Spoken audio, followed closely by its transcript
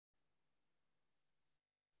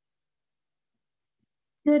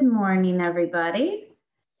Good morning, everybody.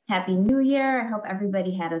 Happy New Year. I hope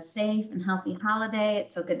everybody had a safe and healthy holiday.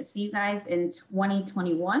 It's so good to see you guys in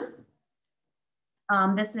 2021.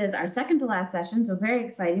 This is our second to last session, so very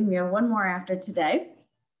exciting. We have one more after today.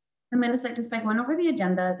 I'm going to start just by going over the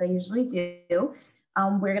agenda as I usually do.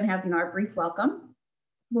 We're going to have our brief welcome.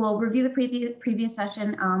 We'll review the previous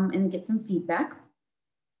session and get some feedback.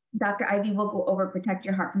 Dr. Ivy will go over Protect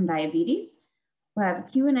Your Heart from Diabetes. We'll have a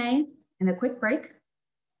Q&A and a quick break.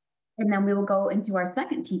 And then we will go into our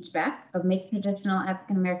second teach back of Make Traditional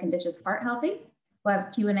African American Dishes Heart Healthy. We'll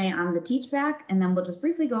have Q&A on the teach back, and then we'll just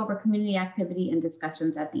briefly go over community activity and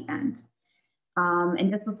discussions at the end. And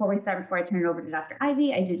just before we start, before I turn it over to Dr.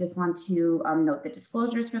 Ivy, I do just want to note the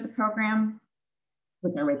disclosures for the program,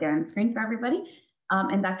 which are right there on the screen for everybody.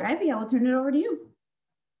 And Dr. Ivy, I will turn it over to you.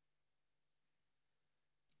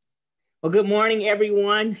 Well, good morning,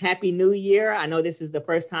 everyone. Happy New Year. I know this is the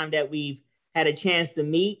first time that we've had a chance to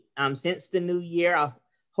meet since the new year. I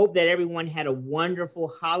hope that everyone had a wonderful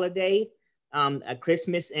holiday, a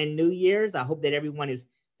Christmas and New Year's. I hope that everyone is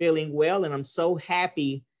feeling well, and I'm so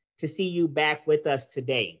happy to see you back with us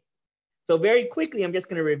today. So very quickly, I'm just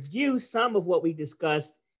going to review some of what we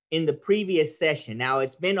discussed in the previous session. Now,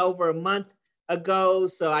 it's been over a month ago,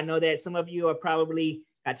 so I know that some of you are probably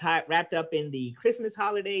got wrapped up in the Christmas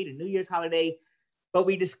holiday, the New Year's holiday, but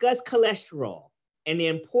we discussed cholesterol and the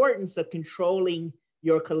importance of controlling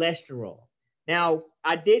your cholesterol. Now,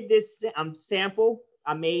 I did this sample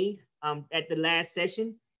I made at the last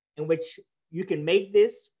session, in which you can make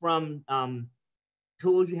this from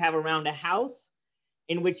tools you have around the house,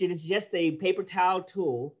 in which it is just a paper towel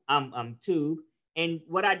tube. And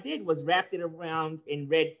what I did was wrapped it around in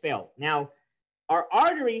red felt. Now, our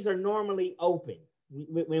arteries are normally open.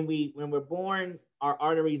 When we're born, our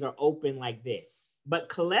arteries are open like this. But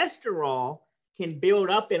cholesterol can build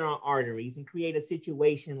up in our arteries and create a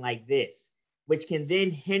situation like this, which can then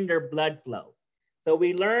hinder blood flow. So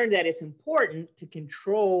we learned that it's important to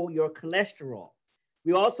control your cholesterol.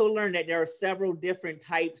 We also learned that there are several different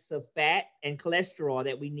types of fat and cholesterol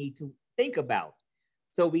that we need to think about.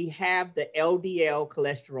 So we have the LDL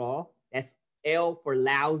cholesterol. That's L for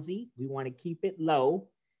lousy. We want to keep it low.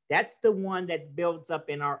 That's the one that builds up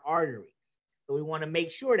in our arteries. So we want to make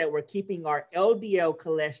sure that we're keeping our LDL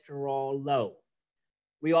cholesterol low.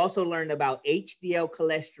 We also learned about HDL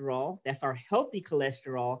cholesterol. That's our healthy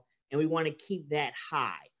cholesterol, and we want to keep that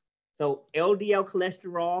high. So LDL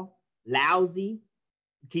cholesterol, lousy,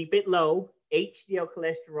 keep it low. HDL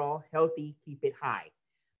cholesterol, healthy, keep it high.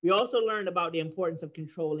 We also learned about the importance of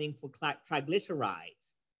controlling for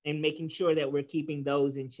triglycerides and making sure that we're keeping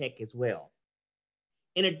those in check as well.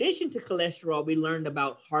 In addition to cholesterol, we learned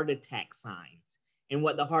about heart attack signs and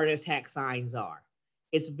what the heart attack signs are.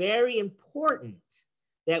 It's very important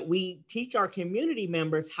that we teach our community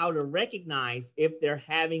members how to recognize if they're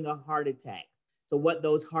having a heart attack. So what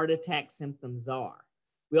those heart attack symptoms are.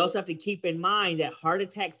 We also have to keep in mind that heart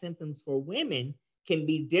attack symptoms for women can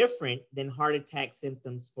be different than heart attack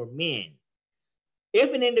symptoms for men.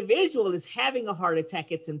 If an individual is having a heart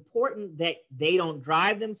attack, it's important that they don't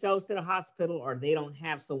drive themselves to the hospital or they don't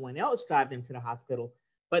have someone else drive them to the hospital,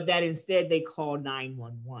 but that instead they call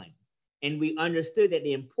 911. And we understood that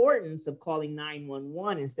the importance of calling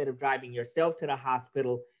 911 instead of driving yourself to the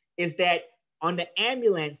hospital is that on the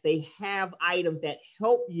ambulance, they have items that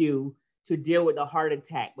help you to deal with the heart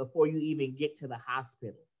attack before you even get to the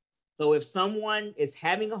hospital. So if someone is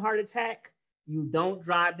having a heart attack, you don't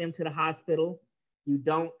drive them to the hospital. You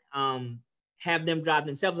don't have them drive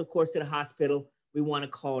themselves, of course, to the hospital. We want to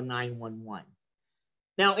call 911.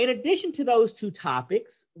 Now, in addition to those two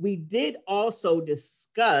topics, we did also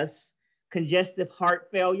discuss congestive heart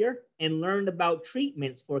failure and learned about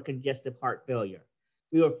treatments for congestive heart failure.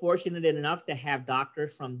 We were fortunate enough to have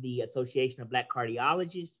doctors from the Association of Black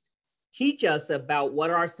Cardiologists teach us about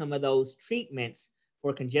what are some of those treatments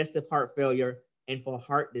for congestive heart failure and for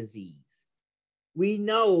heart disease. We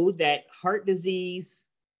know that heart disease,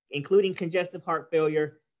 including congestive heart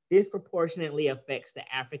failure, disproportionately affects the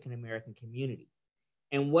African American community.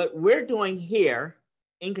 And what we're doing here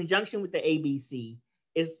in conjunction with the ABC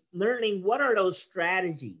is learning what are those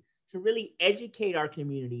strategies to really educate our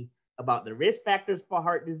community about the risk factors for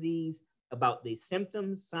heart disease, about the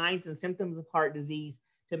symptoms, signs and symptoms of heart disease,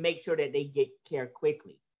 to make sure that they get care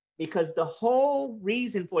quickly. Because the whole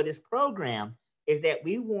reason for this program is that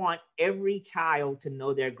we want every child to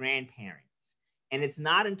know their grandparents. And it's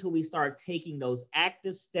not until we start taking those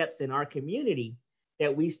active steps in our community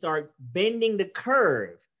that we start bending the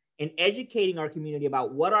curve and educating our community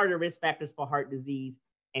about what are the risk factors for heart disease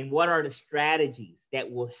and what are the strategies that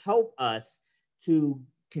will help us to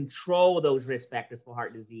control those risk factors for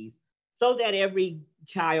heart disease so that every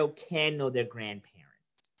child can know their grandparents.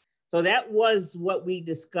 So that was what we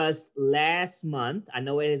discussed last month. I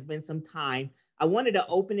know it has been some time. I wanted to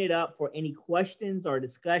open it up for any questions or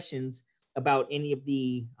discussions about any of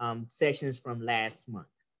the sessions from last month.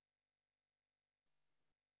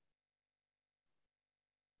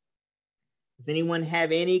 Does anyone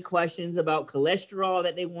have any questions about cholesterol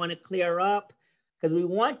that they want to clear up? Because we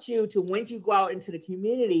want you to, once you go out into the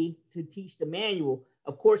community to teach the manual,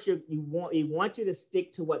 of course, we want you to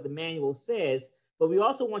stick to what the manual says, but we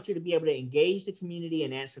also want you to be able to engage the community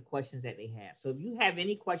and answer questions that they have. So if you have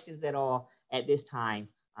any questions at all at this time,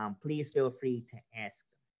 please feel free to ask them.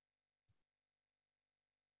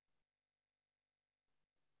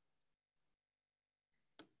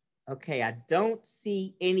 Okay, I don't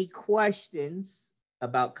see any questions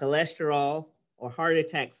about cholesterol or heart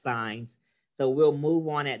attack signs, so we'll move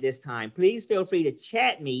on at this time. Please feel free to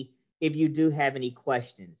chat me if you do have any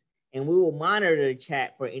questions, and we will monitor the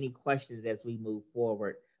chat for any questions as we move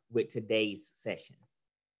forward with today's session.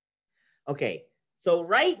 Okay, so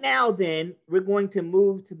right now then, we're going to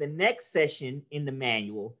move to the next session in the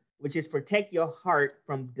manual, which is protect your heart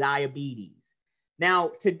from diabetes.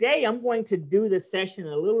 Now, today I'm going to do the session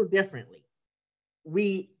a little differently.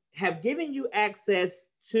 We have given you access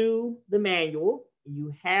to the manual.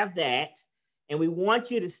 You have that, and we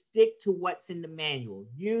want you to stick to what's in the manual.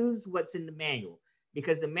 Use what's in the manual,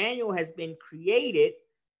 because the manual has been created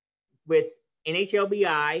with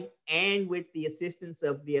NHLBI and with the assistance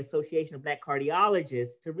of the Association of Black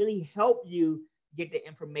Cardiologists to really help you get the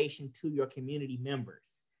information to your community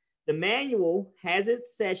members. The manual has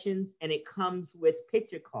its sessions and it comes with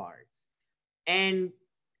picture cards. And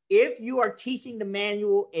if you are teaching the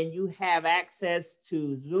manual and you have access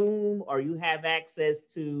to Zoom or you have access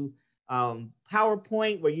to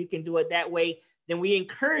PowerPoint where you can do it that way, then we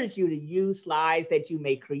encourage you to use slides that you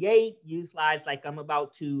may create, use slides like I'm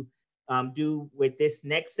about to do with this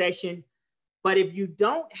next session. But if you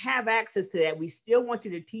don't have access to that, we still want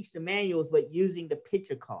you to teach the manuals, but using the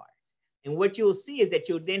picture cards. And what you'll see is that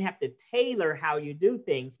you'll then have to tailor how you do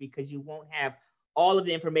things because you won't have all of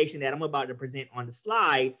the information that I'm about to present on the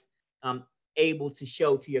slides able to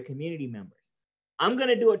show to your community members. I'm going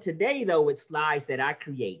to do it today, though, with slides that I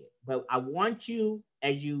created. But I want you,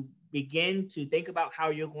 as you begin to think about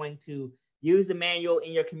how you're going to use the manual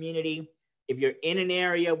in your community, if you're in an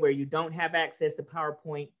area where you don't have access to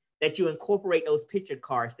PowerPoint, that you incorporate those picture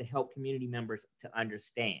cards to help community members to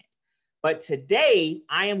understand. But today,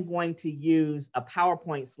 I am going to use a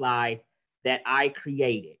PowerPoint slide that I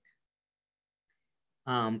created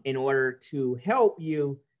in order to help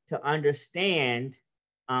you to understand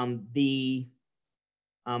the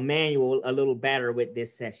manual a little better with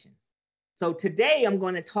this session. So today, I'm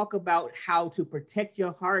going to talk about how to protect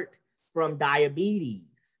your heart from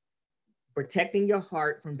diabetes, protecting your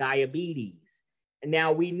heart from diabetes. And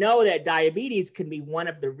now we know that diabetes can be one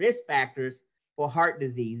of the risk factors for heart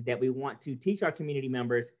disease that we want to teach our community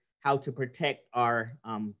members how to protect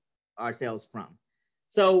ourselves from.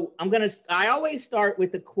 So I always start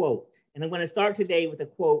with a quote, and I'm going to start today with a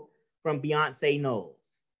quote from Beyonce Knowles.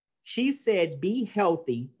 She said, "Be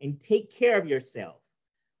healthy and take care of yourself,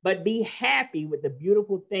 but be happy with the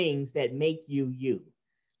beautiful things that make you you."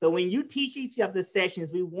 So when you teach each of the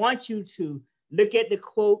sessions, we want you to look at the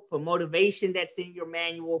quote for motivation that's in your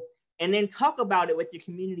manual, and then talk about it with your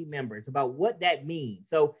community members about what that means.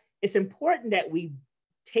 So it's important that we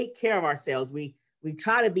take care of ourselves. We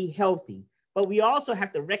try to be healthy, but we also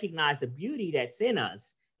have to recognize the beauty that's in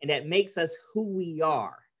us and that makes us who we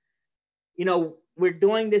are. You know, we're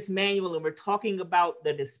doing this manual and we're talking about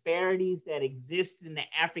the disparities that exist in the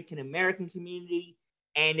African-American community.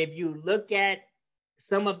 And if you look at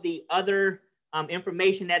some of the other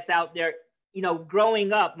information that's out there, you know,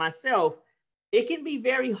 growing up myself, it can be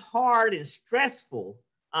very hard and stressful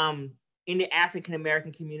in the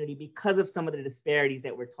African-American community because of some of the disparities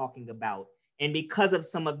that we're talking about and because of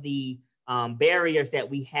some of the barriers that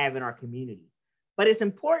we have in our community. But it's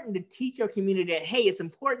important to teach our community that, hey, it's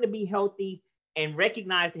important to be healthy and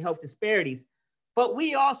recognize the health disparities. But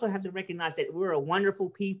we also have to recognize that we're a wonderful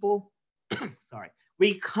people. Sorry.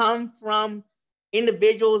 We come from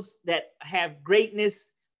individuals that have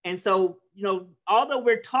greatness. And so, you know, although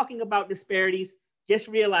we're talking about disparities, just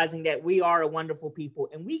realizing that we are a wonderful people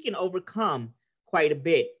and we can overcome quite a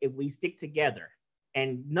bit if we stick together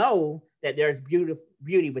and know that there's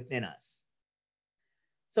beauty within us.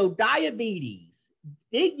 So diabetes.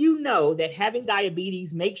 Did you know that having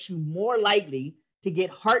diabetes makes you more likely to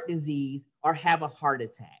get heart disease or have a heart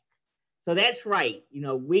attack? So that's right. You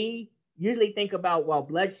know, we usually think about, well,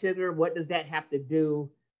 blood sugar, what does that have to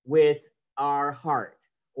do with our heart.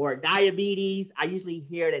 Or diabetes, I usually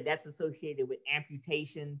hear that that's associated with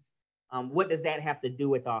amputations. What does that have to do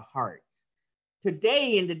with our hearts?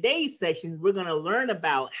 Today, in today's session, we're going to learn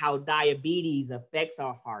about how diabetes affects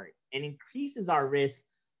our heart and increases our risk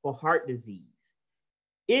for heart disease.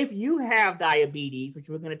 If you have diabetes, which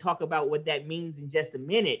we're going to talk about what that means in just a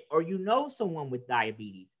minute, or you know someone with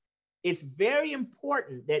diabetes, it's very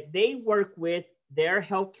important that they work with their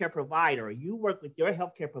healthcare provider. You work with your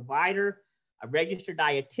healthcare provider, a registered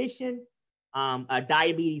dietitian, a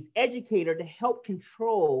diabetes educator to help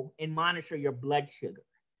control and monitor your blood sugar.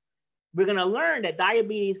 We're going to learn that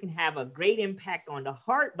diabetes can have a great impact on the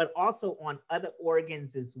heart, but also on other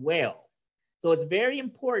organs as well. So it's very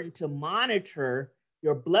important to monitor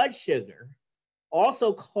your blood sugar,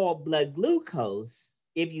 also called blood glucose,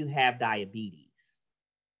 if you have diabetes.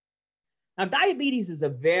 Now, diabetes is a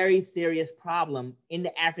very serious problem in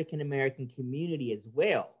the African-American community as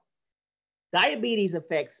well. Diabetes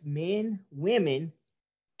affects men, women,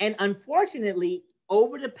 and unfortunately,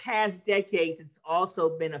 over the past decades, it's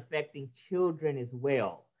also been affecting children as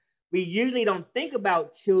well. We usually don't think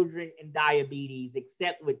about children and diabetes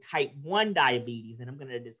except with type 1 diabetes, and I'm going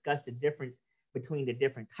to discuss the difference between the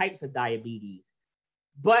different types of diabetes.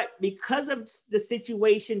 But because of the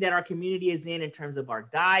situation that our community is in terms of our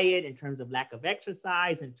diet, in terms of lack of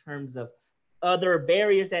exercise, in terms of other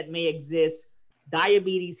barriers that may exist,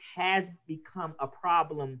 diabetes has become a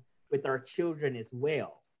problem with our children as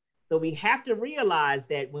well. So we have to realize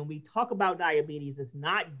that when we talk about diabetes, it's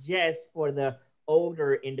not just for the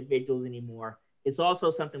older individuals anymore. It's also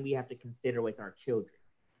something we have to consider with our children.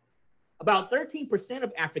 About 13%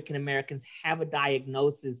 of African Americans have a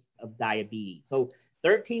diagnosis of diabetes. So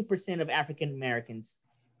 13% of African Americans,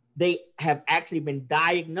 they have actually been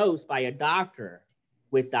diagnosed by a doctor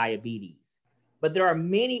with diabetes. But there are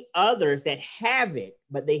many others that have it,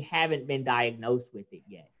 but they haven't been diagnosed with it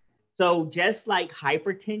yet. So just like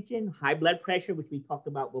hypertension, high blood pressure, which we talked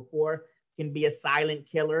about before, can be a silent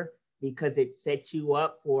killer because it sets you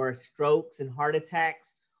up for strokes and heart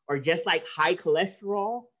attacks, or just like high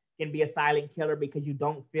cholesterol can be a silent killer because you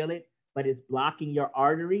don't feel it, but it's blocking your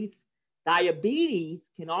arteries. Diabetes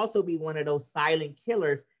can also be one of those silent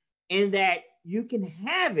killers in that you can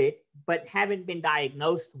have it, but haven't been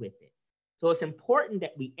diagnosed with it. So it's important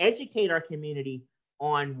that we educate our community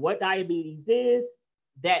on what diabetes is,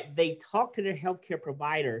 that they talk to their healthcare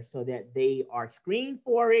provider so that they are screened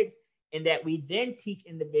for it, and that we then teach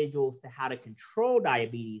individuals to how to control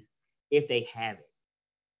diabetes if they have it.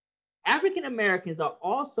 African Americans are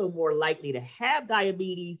also more likely to have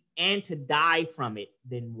diabetes and to die from it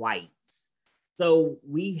than whites. So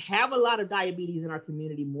we have a lot of diabetes in our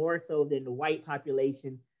community, more so than the white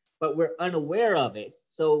population, but we're unaware of it.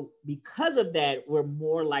 So because of that, we're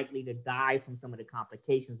more likely to die from some of the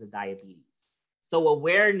complications of diabetes. So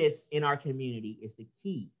awareness in our community is the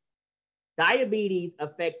key. Diabetes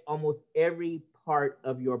affects almost every part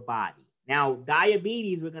of your body. Now,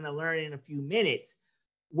 diabetes, we're going to learn in a few minutes.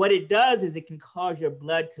 What it does is it can cause your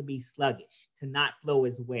blood to be sluggish, to not flow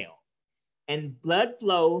as well. And blood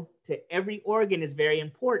flow to every organ is very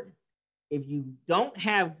important. If you don't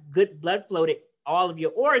have good blood flow to all of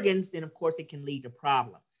your organs, then of course it can lead to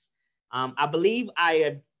problems. I believe I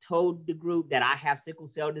had told the group that I have sickle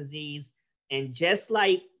cell disease, and just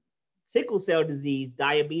like sickle cell disease,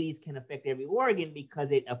 diabetes can affect every organ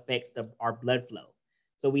because it affects our blood flow.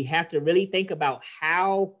 So we have to really think about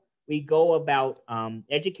how we go about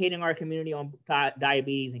educating our community on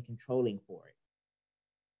diabetes and controlling for it.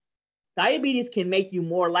 Diabetes can make you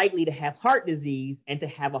more likely to have heart disease and to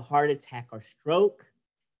have a heart attack or stroke.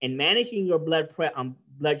 And managing your blood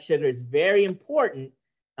sugar is very important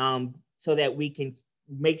so that we can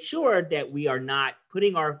make sure that we are not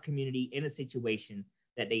putting our community in a situation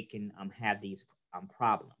that they can have these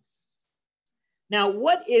problems. Now,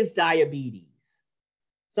 what is diabetes?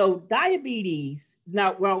 So diabetes,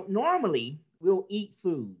 normally we'll eat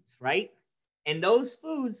foods, right? And those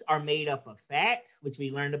foods are made up of fat, which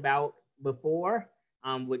we learned about before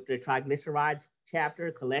with the triglycerides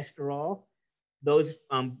chapter, cholesterol. Those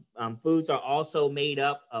foods are also made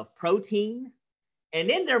up of protein, and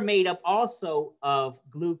then they're made up also of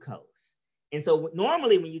glucose. And so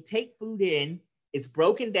normally when you take food in, it's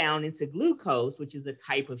broken down into glucose, which is a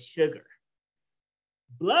type of sugar.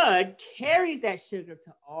 Blood carries that sugar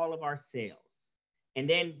to all of our cells. And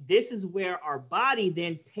then this is where our body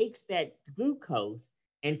then takes that glucose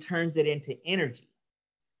and turns it into energy.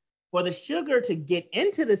 For the sugar to get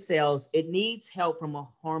into the cells, it needs help from a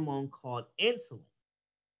hormone called insulin.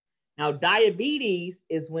 Now, diabetes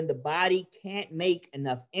is when the body can't make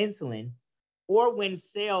enough insulin, or when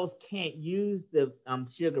cells can't use the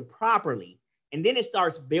sugar properly, and then it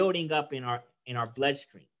starts building up in our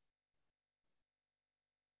bloodstream.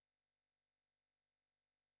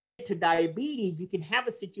 To diabetes, you can have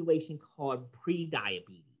a situation called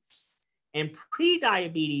prediabetes. And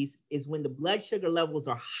prediabetes is when the blood sugar levels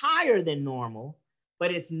are higher than normal,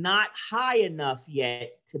 but it's not high enough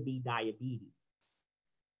yet to be diabetes.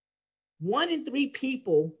 1 in 3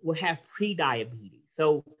 people will have prediabetes.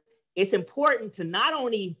 So it's important to not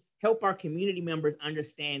only help our community members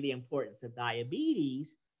understand the importance of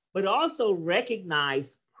diabetes, but also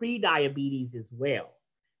recognize prediabetes as well.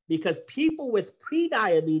 Because people with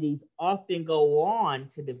prediabetes often go on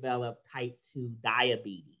to develop type 2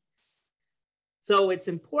 diabetes. So it's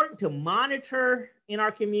important to monitor in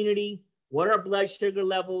our community what are blood sugar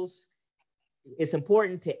levels. It's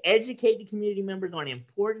important to educate the community members on the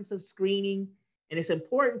importance of screening, and it's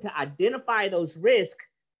important to identify those risk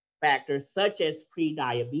factors such as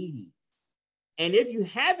prediabetes. And if you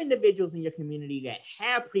have individuals in your community that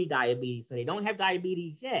have prediabetes, so they don't have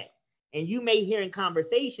diabetes yet, and you may hear in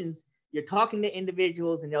conversations, you're talking to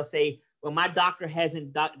individuals and they'll say, well, my doctor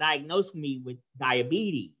hasn't diagnosed me with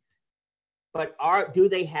diabetes, but do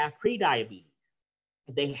they have prediabetes?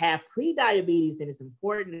 If they have prediabetes, then it's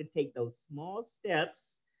important to take those small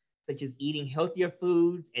steps, such as eating healthier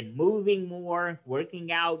foods and moving more,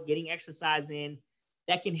 working out, getting exercise in,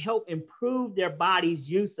 that can help improve their body's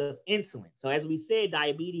use of insulin. So as we said,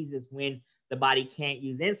 diabetes is when the body can't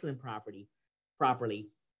use insulin properly.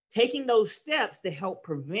 Taking those steps to help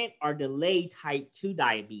prevent or delay type 2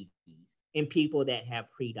 diabetes in people that have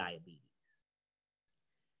prediabetes.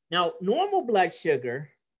 Now, normal blood sugar,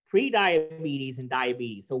 prediabetes, and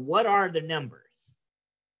diabetes. So what are the numbers?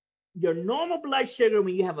 Your normal blood sugar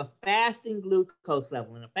when you have a fasting glucose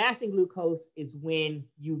level, and a fasting glucose is when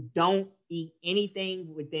you don't eat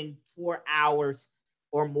anything within 4 hours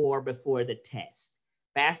or more before the test.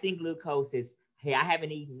 Fasting glucose is, hey, I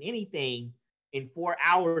haven't eaten anything in 4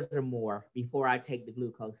 hours or more before I take the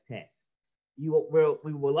glucose test. We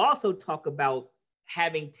will also talk about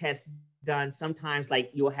having tests done sometimes,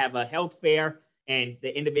 like you'll have a health fair and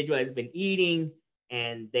the individual has been eating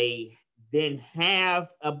and they then have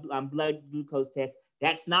a blood glucose test.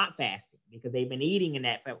 That's not fasting because they've been eating in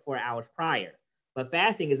that 4 hours prior. But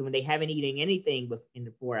fasting is when they haven't eaten anything in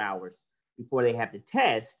the 4 hours before they have the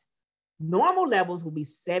test. Normal levels will be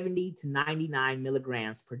 70 to 99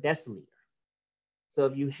 milligrams per deciliter. So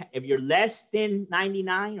if you're less than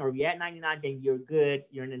 99 or if you're at 99, then you're good.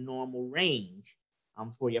 You're in the normal range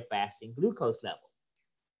for your fasting glucose level.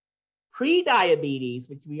 Prediabetes,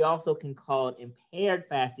 which we also can call impaired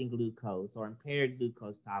fasting glucose or impaired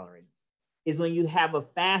glucose tolerance, is when you have a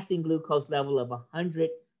fasting glucose level of 100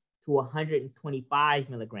 to 125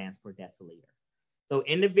 milligrams per deciliter. So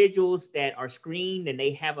individuals that are screened and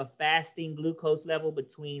they have a fasting glucose level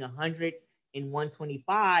between 100 and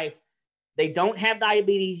 125, they don't have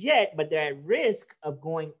diabetes yet, but they're at risk of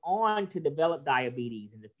going on to develop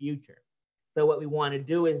diabetes in the future. So what we want to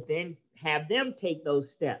do is then have them take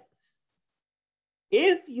those steps.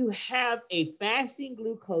 If you have a fasting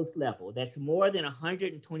glucose level that's more than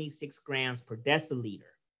 126 grams per deciliter,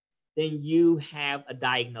 then you have a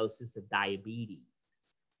diagnosis of diabetes.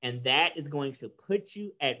 And that is going to put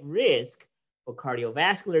you at risk for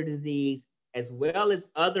cardiovascular disease, as well as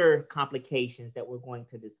other complications that we're going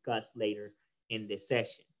to discuss later in this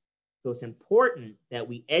session. So it's important that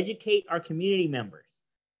we educate our community members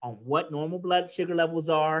on what normal blood sugar levels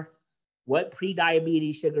are, what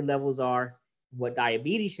pre-diabetes sugar levels are, what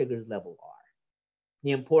diabetes sugars level are,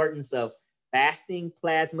 the importance of fasting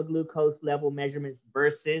plasma glucose level measurements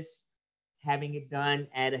versus having it done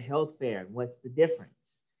at a health fair. What's the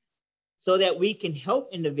difference? So that we can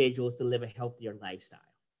help individuals to live a healthier lifestyle.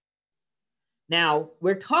 Now,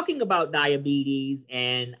 we're talking about diabetes,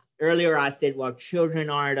 and earlier I said, well, children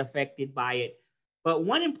aren't affected by it. But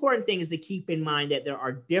one important thing is to keep in mind that there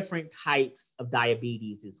are different types of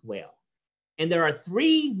diabetes as well. And there are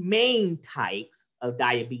 3 main types of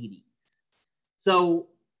diabetes. So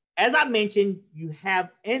as I mentioned, you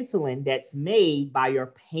have insulin that's made by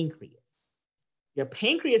your pancreas. Your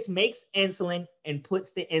pancreas makes insulin and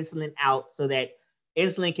puts the insulin out so that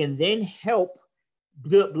insulin can then help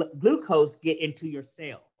glucose get into your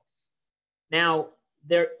cells. Now,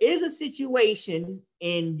 there is a situation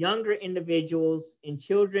in younger individuals, in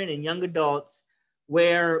children and young adults,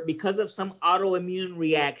 where because of some autoimmune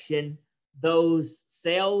reaction, those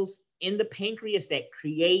cells in the pancreas that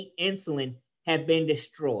create insulin have been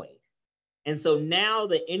destroyed. And so now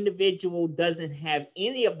the individual doesn't have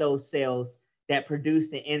any of those cells that produce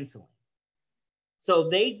the insulin. So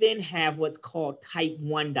they then have what's called type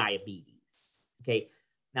 1 diabetes. Okay,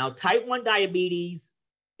 now type 1 diabetes,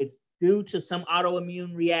 it's due to some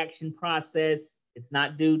autoimmune reaction process. It's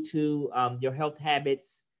not due to your health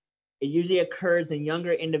habits. It usually occurs in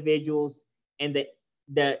younger individuals, and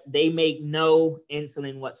they make no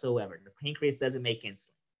insulin whatsoever. The pancreas doesn't make insulin.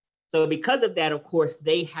 So because of that, of course,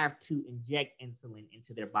 they have to inject insulin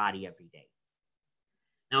into their body every day.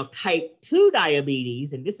 Now, type 2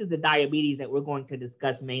 diabetes, and this is the diabetes that we're going to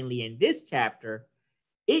discuss mainly in this chapter,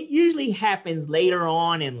 it usually happens later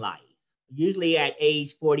on in life, usually at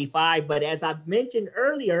age 45. But as I've mentioned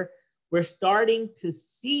earlier, we're starting to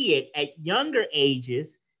see it at younger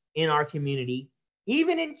ages in our community,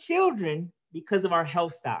 even in children, because of our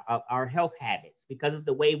health style, our health habits, because of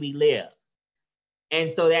the way we live. And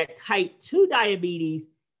so that type 2 diabetes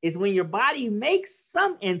is when your body makes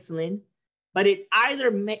some insulin, but it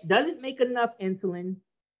either doesn't make enough insulin,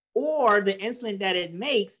 or the insulin that it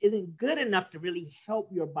makes isn't good enough to really help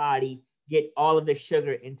your body get all of the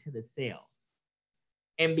sugar into the cells.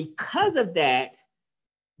 And because of that,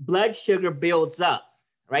 blood sugar builds up,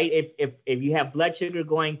 right? If you have blood sugar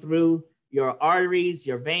going through your arteries,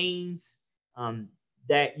 your veins,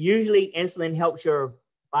 that usually insulin helps your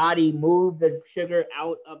body move the sugar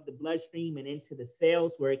out of the bloodstream and into the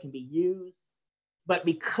cells where it can be used. But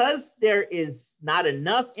because there is not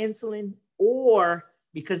enough insulin, or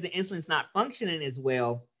because the insulin's not functioning as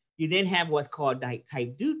well, you then have what's called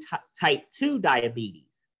type 2 diabetes.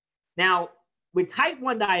 Now, with type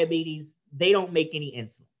 1 diabetes, they don't make any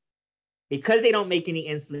insulin. Because they don't make any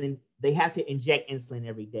insulin, they have to inject insulin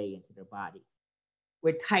every day into their body.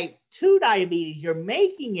 With type 2 diabetes, you're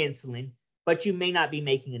making insulin, but you may not be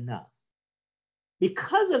making enough.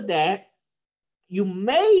 Because of that, you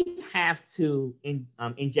may have to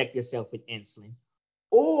inject yourself with insulin,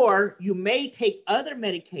 or you may take other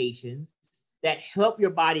medications that help your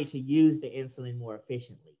body to use the insulin more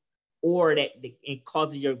efficiently, or that it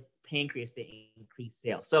causes your pancreas to increase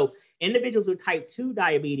cells. So individuals with type 2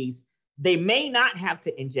 diabetes, they may not have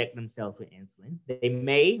to inject themselves with insulin. They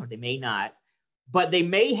may or they may not, but they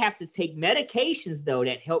may have to take medications, though,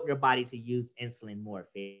 that help your body to use insulin more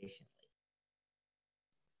efficiently.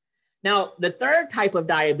 Now, the third type of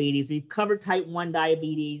diabetes, we've covered type 1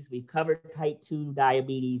 diabetes, we've covered type 2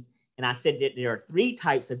 diabetes, and I said that there are 3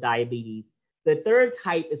 types of diabetes. The third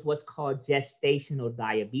type is what's called gestational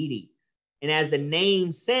diabetes. And as the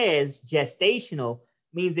name says, gestational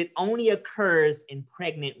means it only occurs in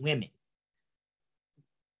pregnant women.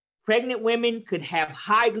 Pregnant women could have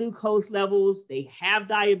high glucose levels. They have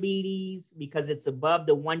diabetes because it's above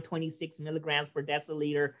the 126 milligrams per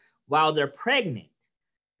deciliter while they're pregnant.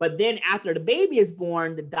 But then after the baby is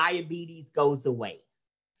born, the diabetes goes away.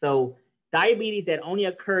 So diabetes that only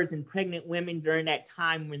occurs in pregnant women during that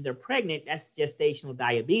time when they're pregnant, that's gestational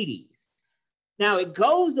diabetes. Now it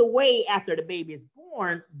goes away after the baby is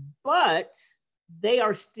born, but they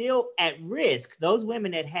are still at risk. Those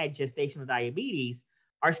women that had gestational diabetes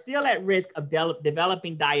are still at risk of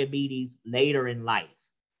developing diabetes later in life.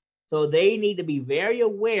 So they need to be very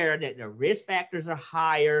aware that the risk factors are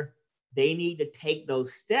higher. They need to take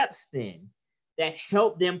those steps then that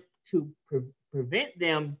help them to prevent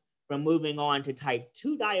them from moving on to type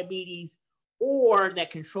 2 diabetes, or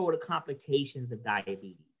that control the complications of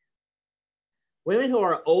diabetes. Women who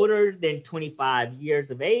are older than 25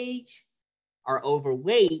 years of age, are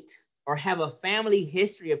overweight, or have a family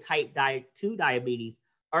history of type 2 diabetes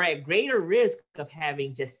are at greater risk of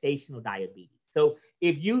having gestational diabetes. So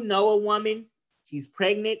if you know a woman, she's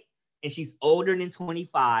pregnant and she's older than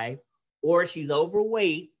 25, or she's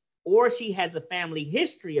overweight, or she has a family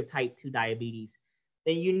history of type 2 diabetes,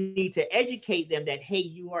 then you need to educate them that, hey,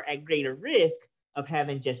 you are at greater risk of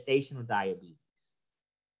having gestational diabetes.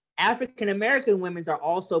 African-American women are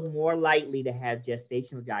also more likely to have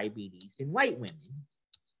gestational diabetes than white women.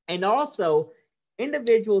 And also,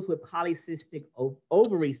 individuals with polycystic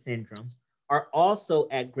ovary syndrome are also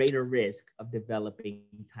at greater risk of developing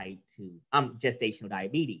type 2 gestational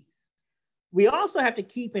diabetes. We also have to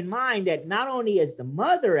keep in mind that not only is the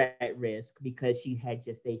mother at risk because she had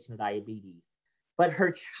gestational diabetes, but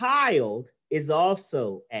her child is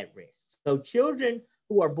also at risk. So children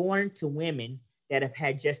who are born to women that have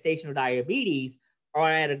had gestational diabetes are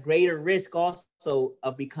at a greater risk also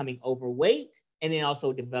of becoming overweight and then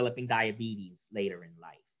also developing diabetes later in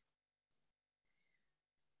life.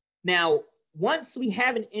 Now, once we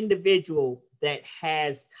have an individual that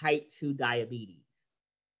has type 2 diabetes,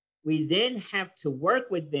 we then have to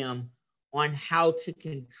work with them on how to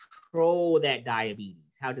control that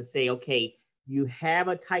diabetes, how to say, okay, you have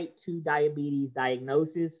a type 2 diabetes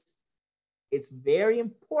diagnosis. It's very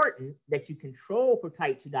important that you control for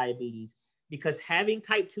type 2 diabetes because having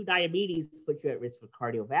type 2 diabetes puts you at risk for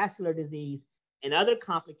cardiovascular disease and other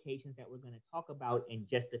complications that we're going to talk about in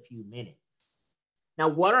just a few minutes. Now,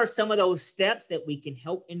 what are some of those steps that we can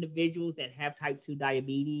help individuals that have type 2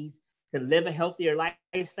 diabetes to live a healthier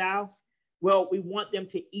lifestyle? Well, we want them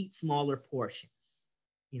to eat smaller portions.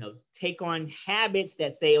 Take on habits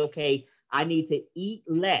that say, okay, I need to eat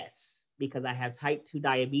less because I have type 2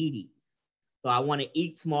 diabetes. So I want to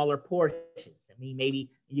eat smaller portions. I mean, maybe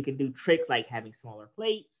you can do tricks like having smaller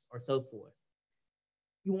plates or so forth.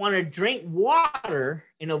 You want to drink water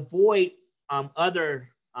and avoid other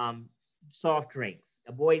soft drinks,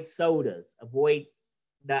 avoid sodas, avoid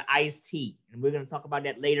the iced tea. And we're going to talk about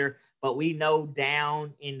that later. But we know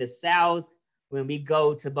down in the South, when we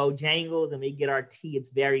go to Bojangles and we get our tea,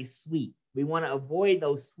 it's very sweet. We want to avoid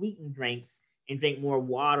those sweetened drinks and drink more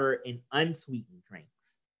water and unsweetened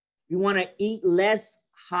drinks. We want to eat less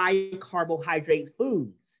high carbohydrate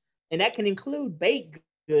foods. And that can include baked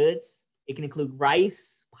goods. It can include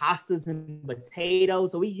rice, pastas, and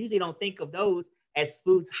potatoes. So we usually don't think of those as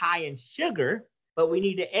foods high in sugar, but we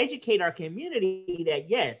need to educate our community that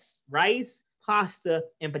yes, rice, pasta,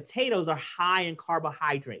 and potatoes are high in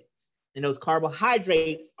carbohydrates. And those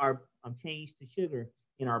carbohydrates are changed to sugar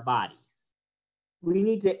in our bodies. We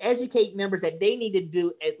need to educate members that they need to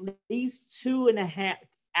do at least 2.5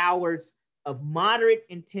 hours of moderate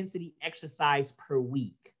intensity exercise per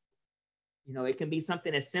week. It can be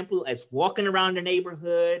something as simple as walking around the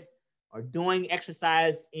neighborhood or doing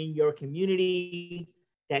exercise in your community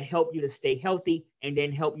that help you to stay healthy and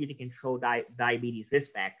then help you to control diabetes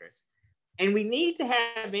risk factors. And we need to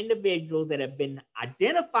have individuals that have been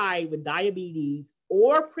identified with diabetes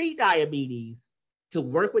or pre-diabetes to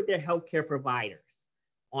work with their healthcare providers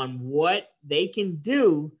on what they can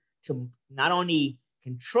do to not only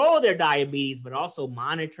control their diabetes, but also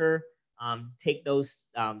monitor, take those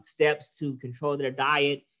steps to control their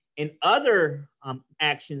diet and other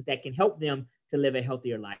actions that can help them to live a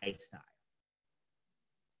healthier lifestyle.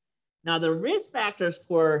 Now, the risk factors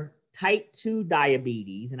for type 2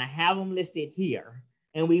 diabetes, and I have them listed here,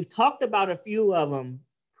 and we've talked about a few of them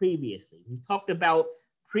previously. We've talked about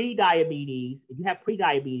pre-diabetes. If you have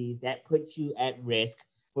pre-diabetes, that puts you at risk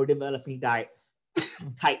for developing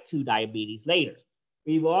type 2 diabetes later.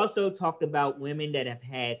 We've also talked about women that have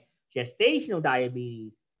had gestational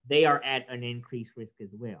diabetes. They are at an increased risk as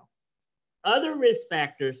well. Other risk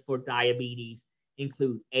factors for diabetes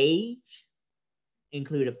include age,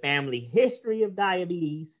 include a family history of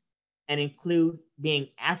diabetes, and include being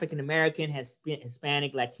African American,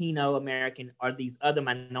 Hispanic, Latino American, or these other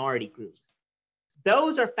minority groups.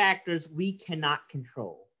 Those are factors we cannot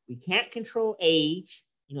control. We can't control age.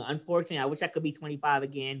 Unfortunately, I wish I could be 25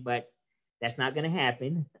 again, but that's not going to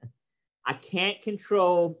happen. I can't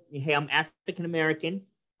control, hey, I'm African American.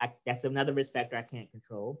 That's another risk factor I can't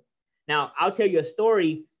control. Now, I'll tell you a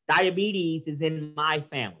story. Diabetes is in my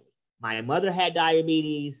family. My mother had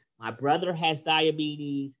diabetes. My brother has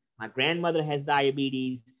diabetes. My grandmother has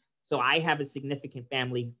diabetes. So I have a significant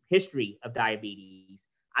family history of diabetes.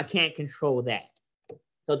 I can't control that.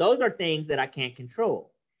 So those are things that I can't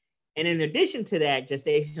control. And in addition to that,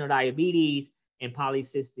 gestational diabetes and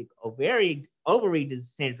polycystic ovary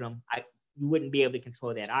syndrome, you wouldn't be able to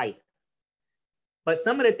control that either. But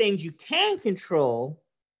some of the things you can control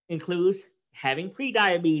includes having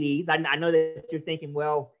pre-diabetes. I know that you're thinking,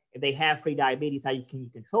 well, if they have pre-diabetes, how can you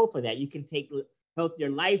control for that? You can take healthier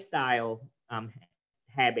lifestyle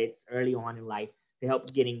habits early on in life to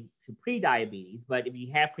help getting to pre-diabetes. But if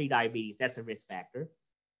you have pre-diabetes, that's a risk factor.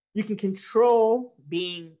 You can control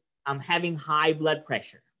having high blood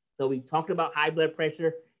pressure. So we talked about high blood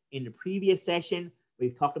pressure in the previous session.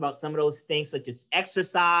 We've talked about some of those things such as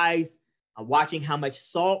exercise, watching how much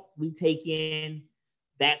salt we take in.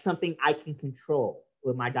 That's something I can control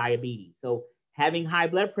with my diabetes. So having high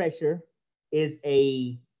blood pressure is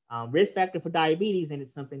a risk factor for diabetes, and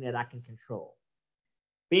it's something that I can control.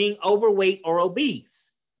 Being overweight or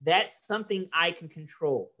obese, that's something I can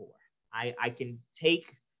control for. I can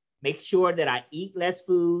make sure that I eat less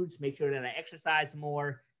foods, make sure that I exercise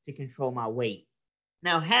more to control my weight.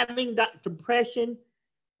 Now, having depression,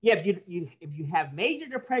 yeah, if you have major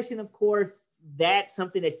depression, of course, that's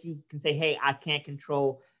something that you can say, hey, I can't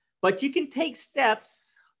control. But you can take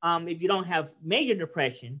steps if you don't have major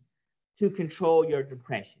depression to control your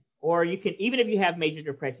depression. Or you can, even if you have major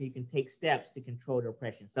depression, you can take steps to control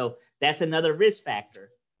depression. So that's another risk factor.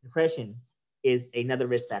 Depression is another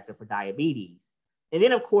risk factor for diabetes. And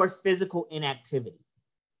then, of course, physical inactivity.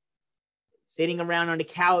 Sitting around on the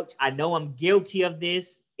couch, I know I'm guilty of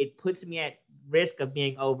this. It puts me at risk of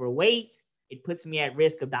being overweight. It puts me at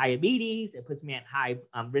risk of diabetes. It puts me at high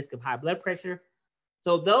risk of high blood pressure.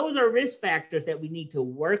 So those are risk factors that we need to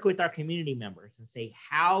work with our community members and say,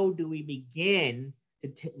 how do we begin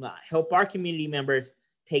to help our community members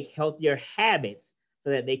take healthier habits so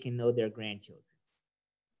that they can know their grandchildren?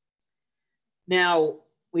 Now,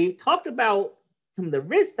 we've talked about some of the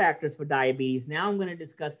risk factors for diabetes. Now I'm going to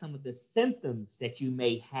discuss some of the symptoms that you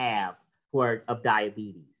may have of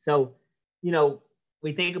diabetes. So, you know,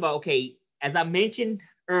 we think about, okay, as I mentioned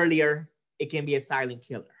earlier, it can be a silent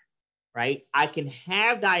killer, right? I can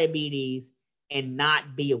have diabetes and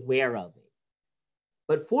not be aware of it.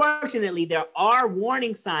 But fortunately, there are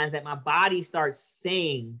warning signs that my body starts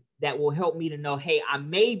saying that will help me to know, hey, I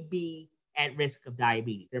may be at risk of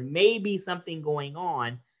diabetes. There may be something going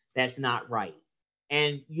on that's not right.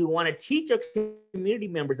 And you want to teach your community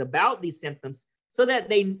members about these symptoms so that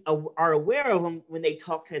they are aware of them when they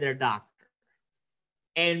talk to their doctor.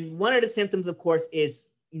 And one of the symptoms, of course, is,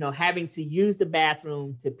 you know, having to use the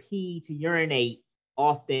bathroom to pee, to urinate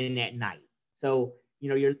often at night. So, you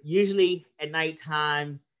know, you're usually at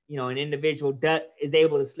nighttime, you know, an individual is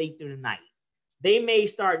able to sleep through the night. They may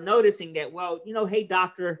start noticing that, well, you know, hey,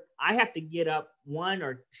 doctor, I have to get up 1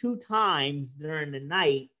 or 2 times during the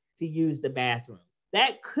night to use the bathroom.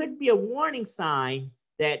 That could be a warning sign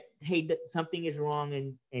that, hey, something is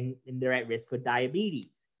wrong and they're at risk for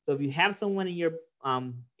diabetes. So if you have someone in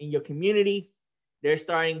your community, they're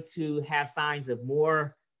starting to have signs of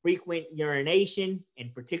more frequent urination,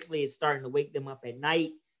 and particularly it's starting to wake them up at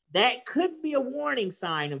night, that could be a warning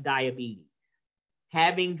sign of diabetes.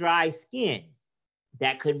 Having dry skin,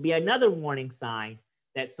 that could be another warning sign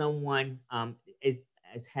that someone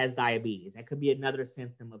has diabetes. That could be another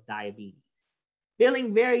symptom of diabetes.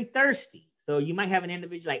 Feeling very thirsty. So you might have an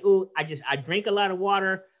individual like, oh, I drink a lot of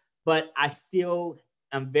water, but I still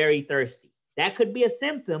am very thirsty. That could be a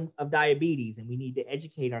symptom of diabetes, and we need to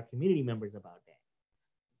educate our community members about that.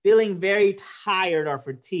 Feeling very tired or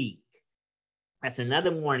fatigued. That's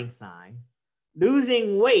another warning sign.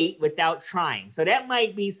 Losing weight without trying. So that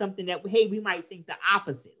might be something that, hey, we might think the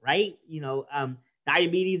opposite, right? You know,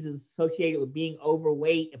 diabetes is associated with being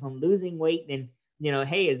overweight. If I'm losing weight, then, you know,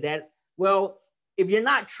 hey, is that, well, if you're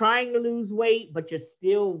not trying to lose weight, but you're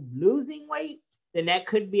still losing weight, then that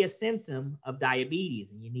could be a symptom of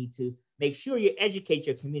diabetes. And you need to make sure you educate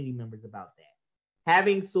your community members about that.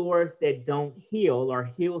 Having sores that don't heal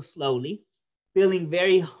or heal slowly, feeling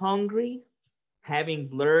very hungry, having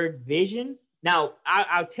blurred vision. Now,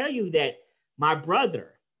 I'll tell you that my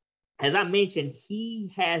brother, as I mentioned,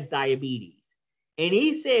 he has diabetes. And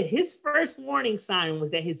he said his first warning sign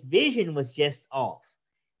was that his vision was just off.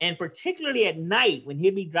 And particularly at night, when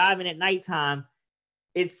he'd be driving at nighttime,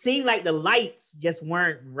 it seemed like the lights just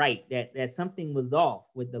weren't right, that something was off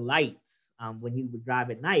with the lights when he would drive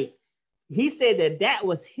at night. He said that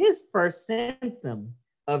was his first symptom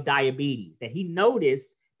of diabetes, that he noticed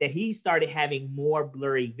that he started having more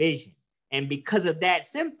blurry vision. And because of that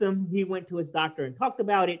symptom, he went to his doctor and talked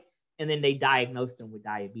about it, and then they diagnosed him with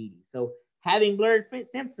diabetes. So having blurred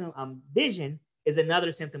vision is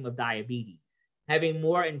another symptom of diabetes. Having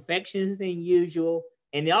more infections than usual,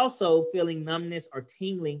 and also feeling numbness or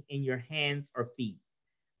tingling in your hands or feet.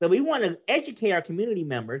 So we want to educate our community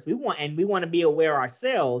members. We want to be aware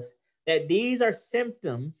ourselves that these are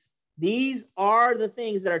symptoms. These are the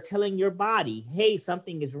things that are telling your body, hey,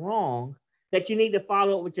 something is wrong, that you need to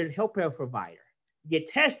follow up with your healthcare provider. Get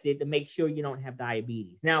tested to make sure you don't have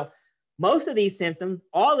diabetes. Now, most of these symptoms,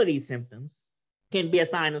 all of these symptoms, can be a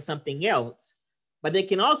sign of something else, but they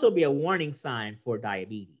can also be a warning sign for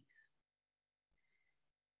diabetes.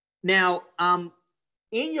 Now,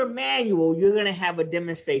 in your manual, you're going to have a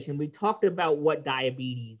demonstration. We talked about what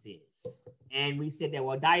diabetes is. And we said that,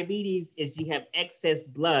 well, diabetes is you have excess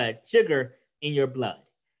blood, sugar in your blood.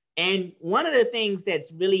 And one of the things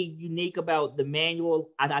that's really unique about the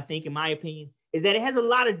manual, I think, in my opinion, is that it has a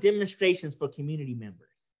lot of demonstrations for community members.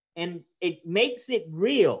 And it makes it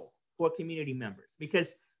real for community members,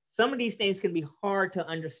 because some of these things can be hard to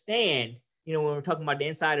understand, you know, when we're talking about the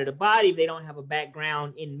inside of the body, if they don't have a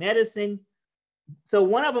background in medicine. So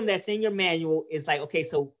one of them that's in your manual is like, okay,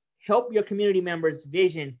 so help your community members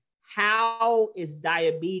vision, how is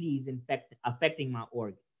diabetes affecting my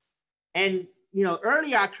organs? And, you know,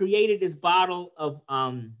 earlier I created this bottle of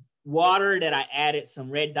water that I added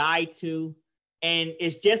some red dye to, and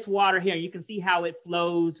it's just water here. You can see how it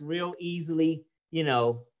flows real easily, you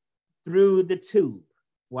know, through the tube,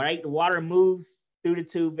 right? The water moves through the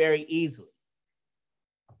tube very easily.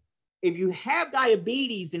 If you have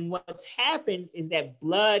diabetes, then what's happened is that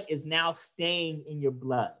blood is now staying in your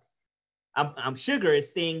blood. sugar is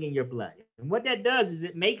staying in your blood. And what that does is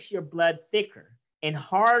it makes your blood thicker and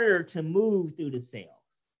harder to move through the cells.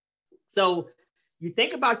 So you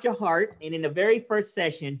think about your heart, and in the very first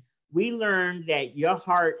session, we learned that your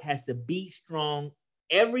heart has to beat strong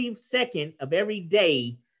every second of every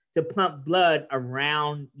day to pump blood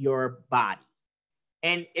around your body.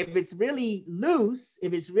 And if it's really loose,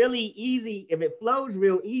 if it's really easy, if it flows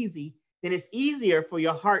real easy, then it's easier for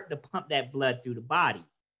your heart to pump that blood through the body.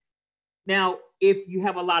 Now, if you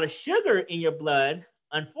have a lot of sugar in your blood,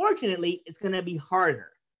 unfortunately, it's going to be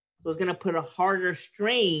harder. So it's going to put a harder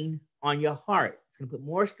strain on your heart. It's going to put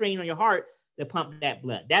more strain on your heart to pump that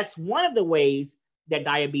blood. That's one of the ways that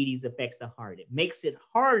diabetes affects the heart. It makes it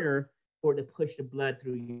harder for it to push the blood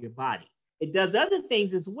through your body. It does other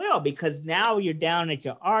things as well, because now you're down at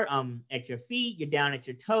your feet, you're down at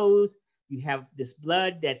your toes, you have this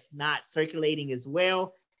blood that's not circulating as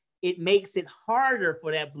well. It makes it harder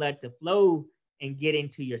for that blood to flow and get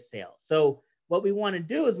into your cells. So what we want to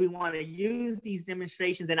do is we want to use these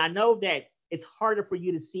demonstrations. And I know that it's harder for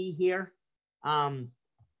you to see here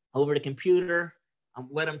over the computer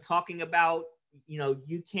what I'm talking about. You know,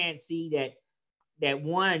 you can't see that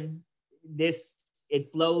one,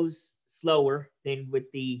 it flows slower than with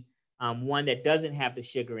the one that doesn't have the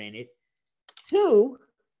sugar in it. Two,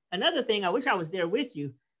 another thing, I wish I was there with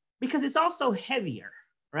you, because it's also heavier,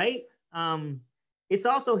 right? It's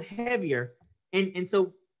also heavier. And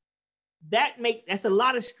so that's a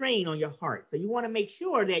lot of strain on your heart. So you want to make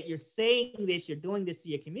sure that you're saying this, you're doing this to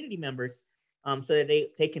your community members so that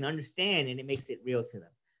they can understand and it makes it real to them.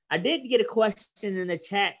 I did get a question in the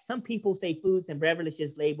chat. Some people say foods and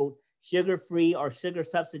beverages labeled sugar-free or sugar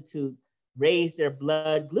substitute raise their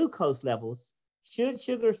blood glucose levels. Should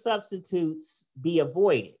sugar substitutes be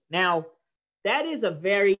avoided? Now, that is a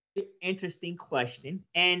very interesting question.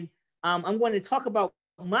 And I'm going to talk about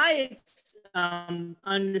my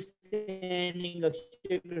understanding of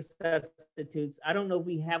sugar substitutes. I don't know if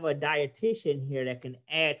we have a dietitian here that can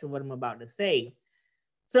add to what I'm about to say.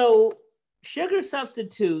 So sugar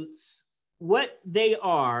substitutes, what they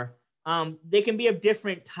are, they can be of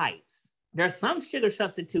different types. There are some sugar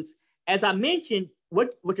substitutes, as I mentioned,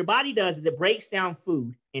 what your body does is it breaks down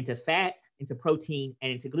food into fat, into protein,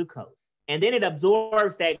 and into glucose. And then it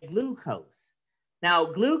absorbs that glucose. Now,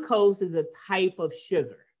 glucose is a type of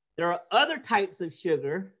sugar. There are other types of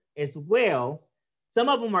sugar as well. Some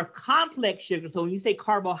of them are complex sugar. So when you say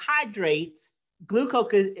carbohydrates,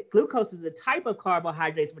 glucose is a type of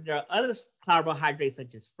carbohydrates, but there are other carbohydrates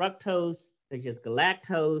such as fructose, such as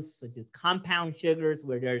galactose, such as compound sugars,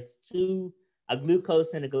 where there's a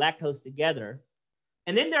glucose and a galactose together.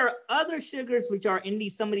 And then there are other sugars which are in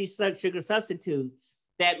some of these sugar substitutes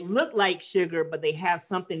that look like sugar, but they have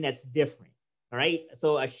something that's different. All right.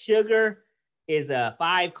 So a sugar is a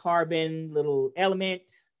 5-carbon little element,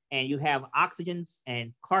 and you have oxygens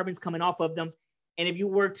and carbons coming off of them. And if you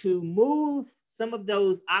were to move some of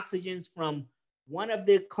those oxygens from one of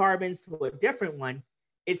the carbons to a different one,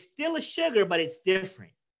 it's still a sugar, but it's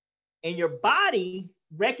different. And your body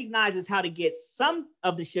recognizes how to get some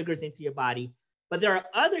of the sugars into your body, but there are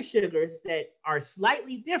other sugars that are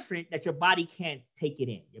slightly different that your body can't take it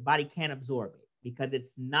in. Your body can't absorb it because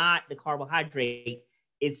it's not the carbohydrate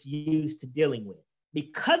it's used to dealing with.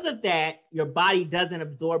 Because of that, your body doesn't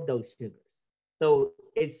absorb those sugars. So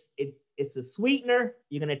it's a sweetener.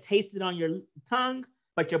 You're going to taste it on your tongue,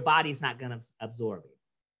 but your body's not going to absorb it.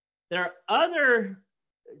 There are other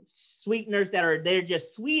sweeteners they're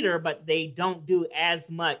just sweeter, but they don't do as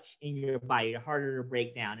much in your body. They're harder to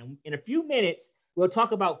break down. And in a few minutes, we'll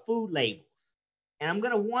talk about food labels. And I'm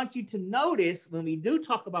going to want you to notice when we do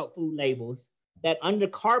talk about food labels that under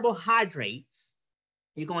carbohydrates,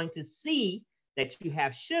 you're going to see that you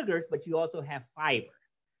have sugars, but you also have fiber.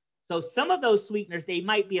 So some of those sweeteners, they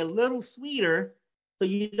might be a little sweeter, so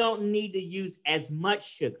you don't need to use as much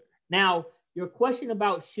sugar. Now, your question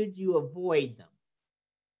about should you avoid them?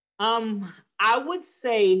 I would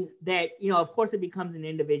say that, of course, it becomes an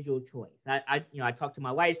individual choice. I talk to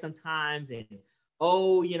my wife sometimes, and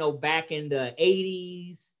back in the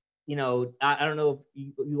 80s, I don't know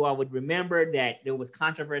if you all would remember that there was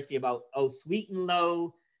controversy about, sweet and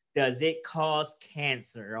low, does it cause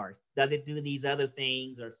cancer, or does it do these other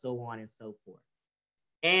things, or so on and so forth.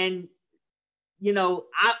 And,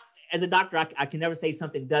 as a doctor, I can never say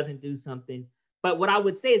something doesn't do something. But what I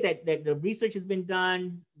would say is that the research has been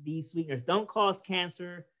done. These sweeteners don't cause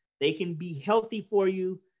cancer. They can be healthy for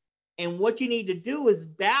you. And what you need to do is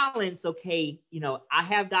balance, I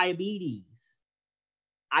have diabetes.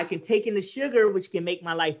 I can take in the sugar, which can make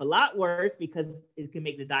my life a lot worse because it can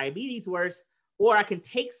make the diabetes worse. Or I can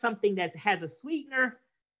take something that has a sweetener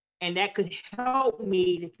and that could help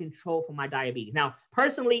me to control for my diabetes. Now,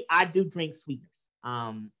 personally, I do drink sweeteners.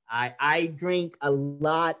 I drink a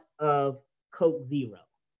lot of Coke Zero,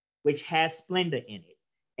 which has Splenda in it.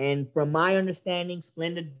 And from my understanding,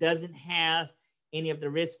 Splenda doesn't have any of the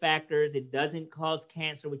risk factors. It doesn't cause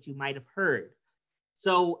cancer, which you might have heard.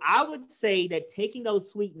 So I would say that taking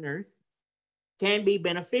those sweeteners can be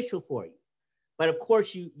beneficial for you. But of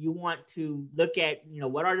course, you want to look at,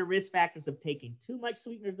 what are the risk factors of taking too much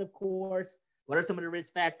sweeteners, of course? What are some of the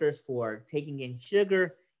risk factors for taking in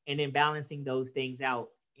sugar, and then balancing those things out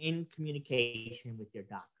in communication with your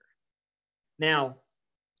doctor? Now,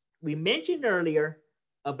 we mentioned earlier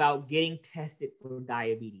about getting tested for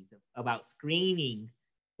diabetes, about screening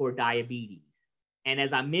for diabetes. And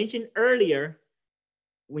as I mentioned earlier,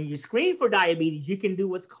 when you screen for diabetes, you can do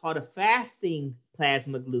what's called a fasting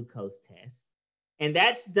plasma glucose test. And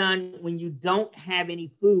that's done when you don't have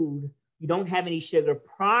any food, you don't have any sugar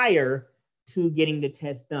prior to getting the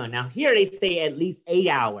test done. Now, here they say at least 8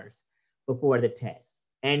 hours before the test.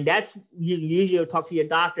 And that's, you usually will talk to your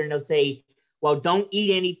doctor and they'll say, well, don't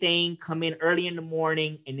eat anything, come in early in the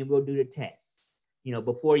morning, and then we'll do the test,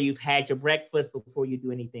 before you've had your breakfast, before you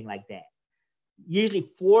do anything like that. Usually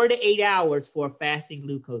 4 to 8 hours for a fasting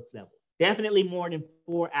glucose level, definitely more than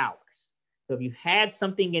 4 hours. So if you've had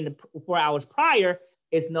something in the 4 hours prior,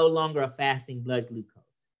 it's no longer a fasting blood glucose.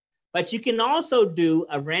 But you can also do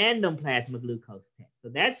a random plasma glucose test. So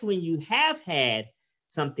that's when you have had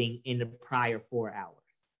something in the prior 4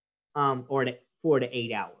 hours, or the 4 to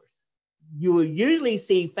 8 hours. You will usually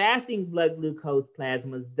see fasting blood glucose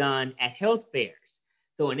plasmas done at health fairs.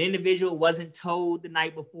 So an individual wasn't told the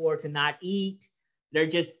night before to not eat. They're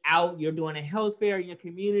just out, you're doing a health fair in your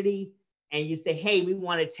community, and you say, hey, we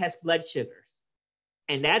want to test blood sugars.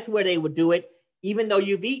 And that's where they would do it, even though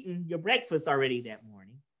you've eaten your breakfast already that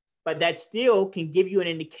morning. But that still can give you an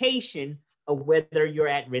indication of whether you're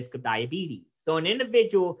at risk of diabetes. So an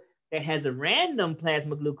individual that has a random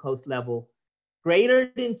plasma glucose level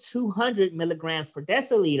greater than 200 milligrams per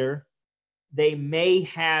deciliter, they may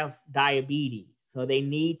have diabetes. So they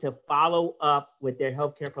need to follow up with their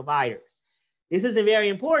healthcare providers. This is very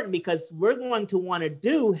important because we're going to want to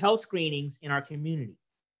do health screenings in our community.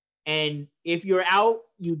 And if you're out,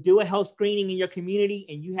 you do a health screening in your community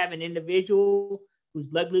and you have an individual whose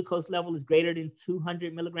blood glucose level is greater than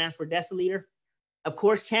 200 milligrams per deciliter, of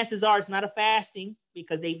course, chances are it's not a fasting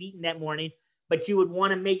because they've eaten that morning, but you would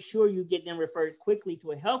want to make sure you get them referred quickly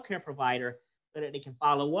to a healthcare provider so that they can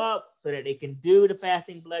follow up, so that they can do the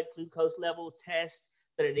fasting blood glucose level test,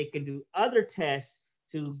 so that they can do other tests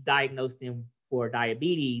to diagnose them for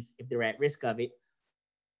diabetes if they're at risk of it.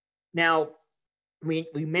 Now, we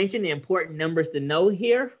mentioned the important numbers to know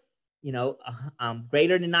here,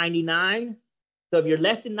 greater than 99. So if you're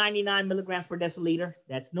less than 99 milligrams per deciliter,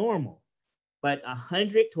 that's normal. But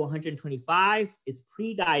 100 to 125 is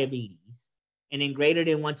pre-diabetes. And then greater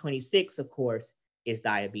than 126, of course, is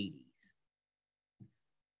diabetes.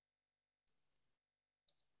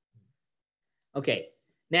 Okay,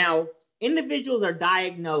 now individuals are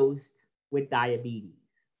diagnosed with diabetes.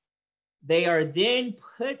 They are then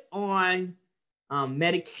put on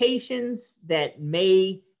medications that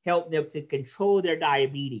may help them to control their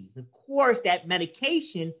diabetes. Of course, that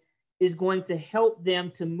medication is going to help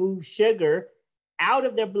them to move sugar out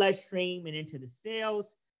of their bloodstream and into the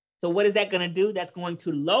cells. So what is that going to do? That's going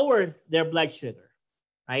to lower their blood sugar,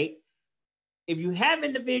 right? If you have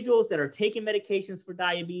individuals that are taking medications for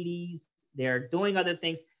diabetes, they're doing other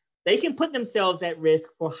things, they can put themselves at risk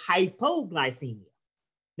for hypoglycemia.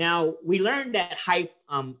 Now, we learned that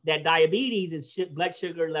that diabetes is blood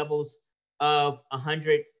sugar levels of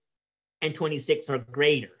 126 or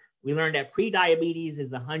greater. We learned that pre-diabetes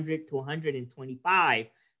is 100 to 125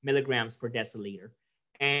 milligrams per deciliter.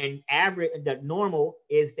 And the normal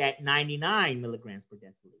is that 99 milligrams per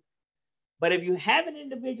deciliter. But if you have an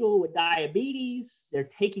individual with diabetes, they're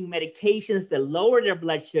taking medications that lower their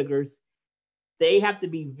blood sugars, they have to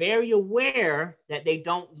be very aware that they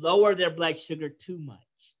don't lower their blood sugar too much.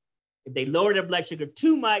 If they lower their blood sugar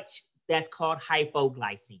too much, that's called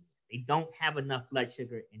hypoglycemia. They don't have enough blood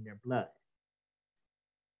sugar in their blood.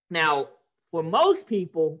 Now, for most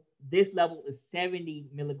people, this level is 70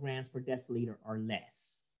 milligrams per deciliter or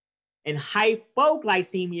less. And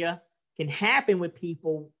hypoglycemia can happen with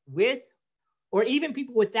people with, or even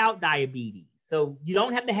people without diabetes. So you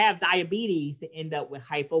don't have to have diabetes to end up with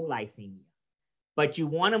hypoglycemia. But you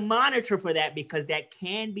want to monitor for that because that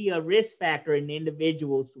can be a risk factor in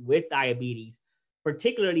individuals with diabetes,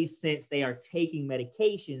 particularly since they are taking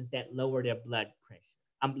medications that lower their blood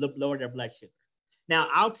pressure, lower their blood sugar. Now,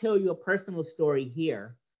 I'll tell you a personal story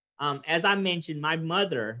here. As I mentioned, my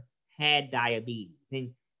mother had diabetes.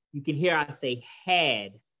 And you can hear I say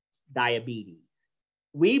had diabetes.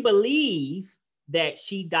 We believe that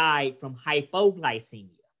she died from hypoglycemia.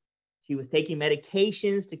 She was taking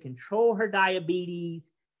medications to control her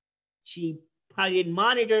diabetes. She probably didn't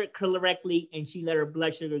monitor it correctly, and she let her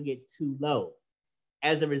blood sugar get too low.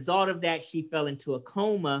 As a result of that, she fell into a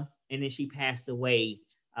coma, and then she passed away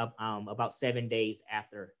about 7 days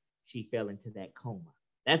after she fell into that coma.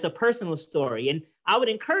 That's a personal story. And I would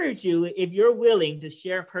encourage you, if you're willing, to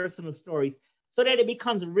share personal stories so that it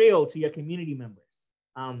becomes real to your community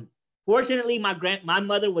members. Fortunately, my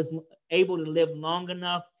mother was able to live long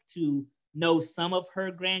enough to know some of her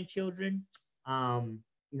grandchildren.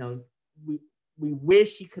 We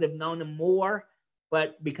wish she could have known them more,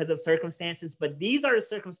 but because of circumstances. But these are the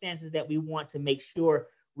circumstances that we want to make sure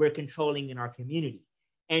we're controlling in our community.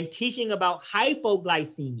 And teaching about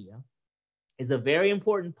hypoglycemia is a very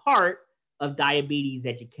important part of diabetes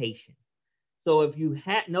education. So if you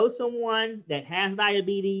know someone that has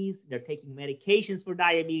diabetes, they're taking medications for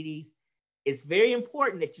diabetes, it's very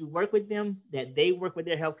important that you work with them, that they work with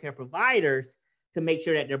their healthcare providers to make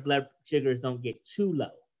sure that their blood sugars don't get too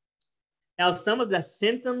low. Now, some of the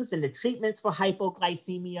symptoms and the treatments for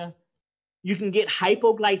hypoglycemia, you can get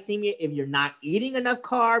hypoglycemia if you're not eating enough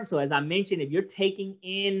carbs. So as I mentioned, if you're taking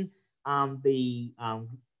in the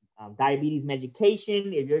diabetes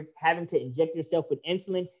medication, if you're having to inject yourself with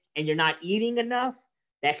insulin and you're not eating enough,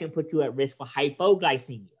 that can put you at risk for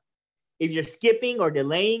hypoglycemia. If you're skipping or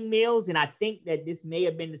delaying meals, and I think that this may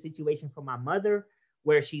have been the situation for my mother,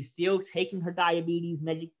 where she's still taking her diabetes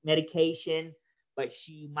medication, but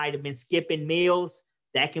she might have been skipping meals,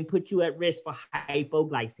 that can put you at risk for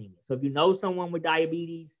hypoglycemia. So if you know someone with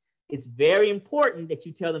diabetes, it's very important that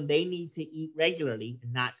you tell them they need to eat regularly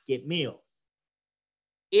and not skip meals.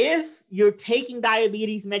 If you're taking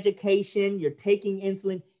diabetes medication, you're taking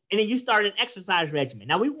insulin, and then you start an exercise regimen.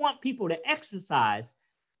 Now, we want people to exercise,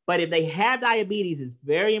 but if they have diabetes, it's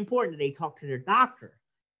very important that they talk to their doctor,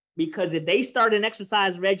 because if they start an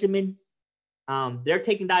exercise regimen, they're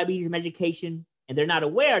taking diabetes medication and they're not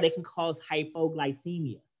aware, they can cause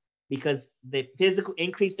hypoglycemia, because the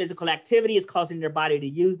increased physical activity is causing their body to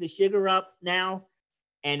use the sugar up now,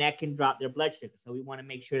 and that can drop their blood sugar. So we want to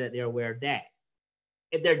make sure that they're aware of that.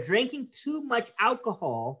 If they're drinking too much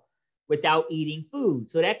alcohol without eating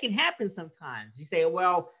food, so that can happen sometimes. You say,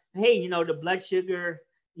 well, hey, the blood sugar,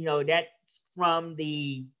 that's from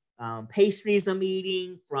the pastries I'm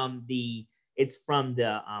eating, it's from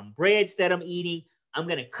the breads that I'm eating. I'm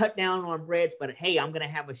going to cut down on breads, but hey, I'm going to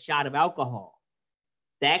have a shot of alcohol.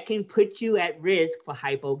 That can put you at risk for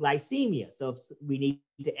hypoglycemia. So we need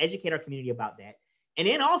to educate our community about that. And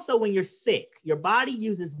then also when you're sick, your body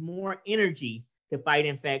uses more energy to fight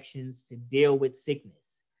infections, to deal with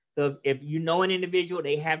sickness. So if you know an individual,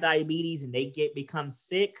 they have diabetes and they become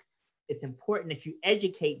sick, it's important that you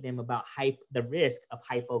educate them about the risk of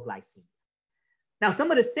hypoglycemia. Now,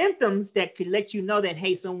 some of the symptoms that could let you know that,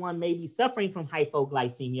 hey, someone may be suffering from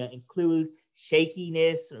hypoglycemia include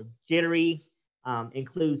shakiness or jittery,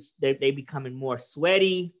 includes they becoming more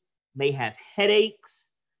sweaty, may have headaches,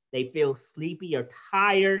 they feel sleepy or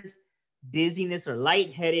tired, dizziness or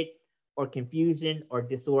lightheaded, or confusion or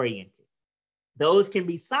disoriented. Those can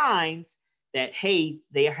be signs that, hey,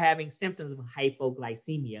 they are having symptoms of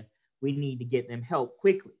hypoglycemia. We need to get them help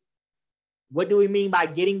quickly. What do we mean by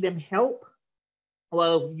getting them help?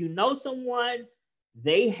 Well, if you know someone,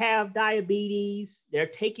 they have diabetes, they're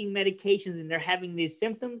taking medications and they're having these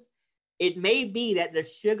symptoms, it may be that their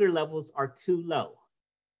sugar levels are too low.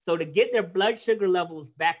 So to get their blood sugar levels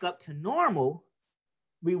back up to normal,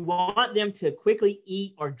 we want them to quickly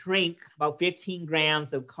eat or drink about 15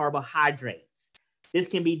 grams of carbohydrates. This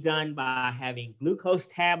can be done by having glucose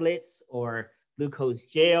tablets or glucose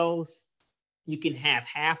gels. You can have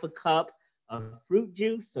half a cup of fruit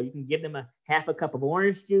juice, so you can give them half a cup of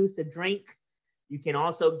orange juice to drink. You can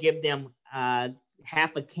also give them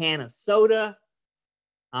half a can of soda.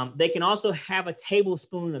 They can also have a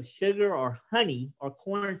tablespoon of sugar or honey or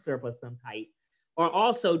corn syrup of some type, or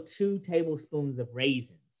also 2 tablespoons of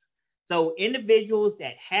raisins. So individuals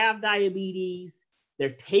that have diabetes, they're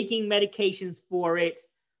taking medications for it.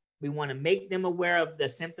 We want to make them aware of the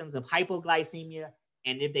symptoms of hypoglycemia.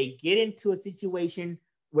 And if they get into a situation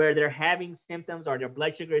where they're having symptoms or their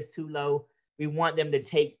blood sugar is too low, we want them to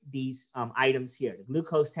take these items here: the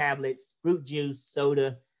glucose tablets, fruit juice,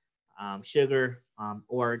 soda, sugar,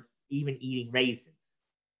 or even eating raisins.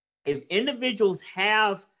 If individuals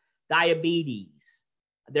have diabetes,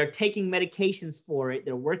 they're taking medications for it,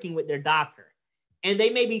 they're working with their doctor, and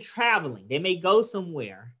they may be traveling, they may go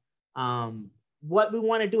somewhere what we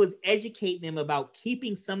want to do is educate them about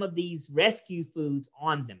keeping some of these rescue foods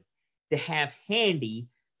on them to have handy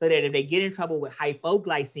so that if they get in trouble with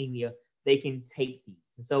hypoglycemia, they can take these.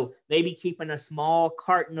 And so maybe keeping a small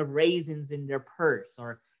carton of raisins in their purse,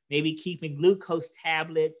 or maybe keeping glucose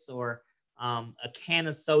tablets or a can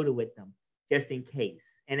of soda with them just in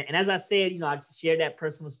case. And as I said, I shared that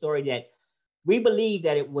personal story that we believe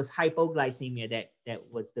that it was hypoglycemia that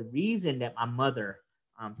was the reason that my mother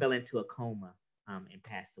fell into a coma and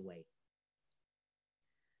passed away.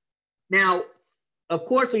 Now, of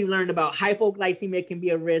course, we learned about hypoglycemia can be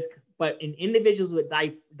a risk, but in individuals with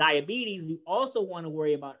diabetes, we also want to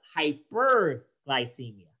worry about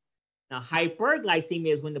hyperglycemia. Now,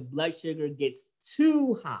 hyperglycemia is when the blood sugar gets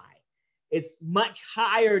too high. It's much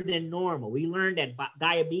higher than normal. We learned that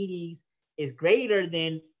diabetes is greater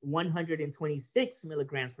than 126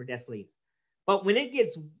 milligrams per deciliter. But when it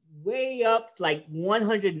gets way up, like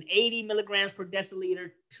 180 milligrams per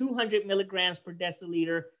deciliter, 200 milligrams per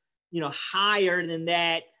deciliter, higher than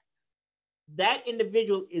that, that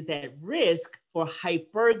individual is at risk for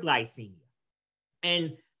hyperglycemia.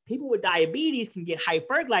 And people with diabetes can get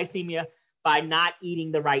hyperglycemia by not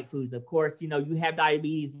eating the right foods. Of course, you have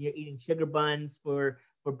diabetes and you're eating sugar buns for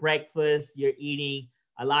breakfast, you're eating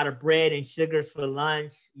a lot of bread and sugars for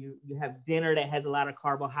lunch, you have dinner that has a lot of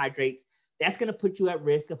carbohydrates. That's going to put you at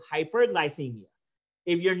risk of hyperglycemia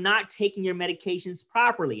if you're not taking your medications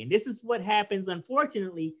properly. And this is what happens,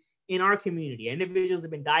 unfortunately, in our community. Individuals have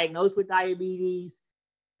been diagnosed with diabetes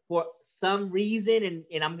for some reason,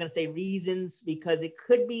 and I'm going to say reasons because it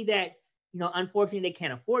could be that, unfortunately, they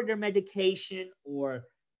can't afford their medication, or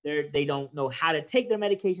they don't know how to take their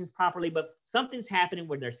medications properly, but something's happening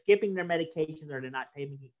where they're skipping their medications or they're not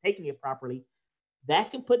taking it properly. That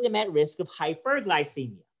can put them at risk of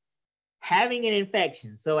hyperglycemia. Having an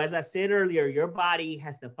infection. So as I said earlier, your body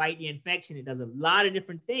has to fight the infection. It does a lot of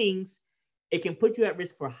different things. It can put you at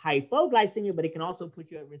risk for hypoglycemia, but it can also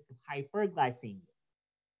put you at risk of hyperglycemia.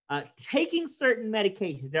 Taking certain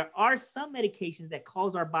medications. There are some medications that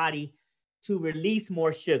cause our body to release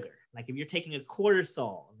more sugar. Like if you're taking a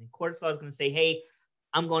cortisol, and cortisol is going to say, hey,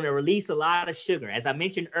 I'm going to release a lot of sugar. As I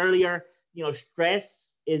mentioned earlier,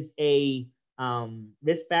 stress is a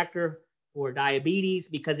risk factor for diabetes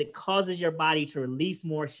because it causes your body to release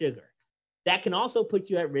more sugar. That can also put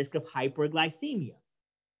you at risk of hyperglycemia.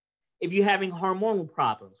 If you're having hormonal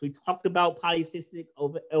problems, we talked about polycystic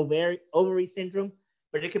ovary syndrome,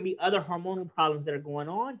 but there can be other hormonal problems that are going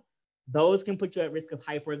on. Those can put you at risk of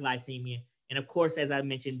hyperglycemia. And of course, as I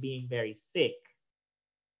mentioned, being very sick.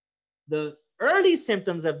 The early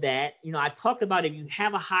symptoms of that, I talked about if you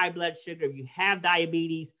have a high blood sugar, if you have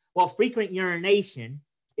diabetes, well, frequent urination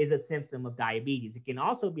is a symptom of diabetes. It can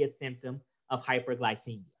also be a symptom of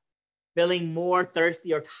hyperglycemia. Feeling more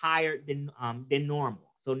thirsty or tired than normal.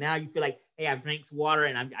 So now you feel like, hey, I've drank water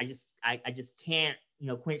and I just can't,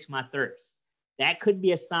 quench my thirst. That could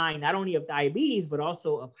be a sign not only of diabetes, but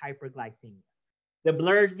also of hyperglycemia. The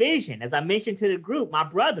blurred vision, as I mentioned to the group, my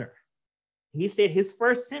brother, he said his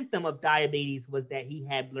first symptom of diabetes was that he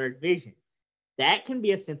had blurred vision. That can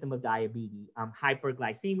be a symptom of diabetes,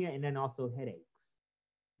 hyperglycemia, and then also headaches.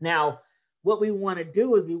 Now, what we want to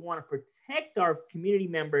do is we want to protect our community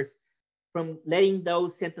members from letting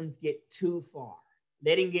those symptoms get too far,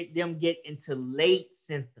 letting them get into late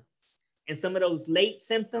symptoms. And some of those late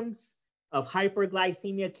symptoms of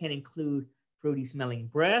hyperglycemia can include fruity smelling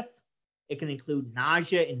breath. It can include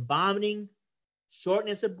nausea and vomiting,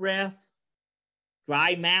 shortness of breath,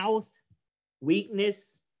 dry mouth,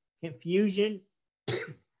 weakness, confusion,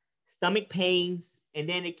 stomach pains, and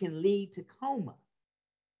then it can lead to coma.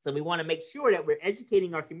 So we want to make sure that we're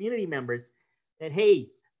educating our community members that, hey,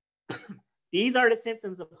 these are the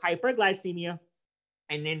symptoms of hyperglycemia,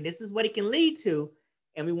 and then this is what it can lead to,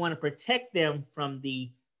 and we want to protect them from the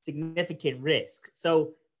significant risk.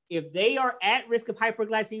 So if they are at risk of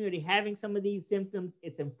hyperglycemia, they're having some of these symptoms,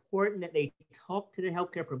 it's important that they talk to their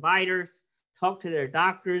healthcare providers, talk to their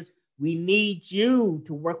doctors. We need you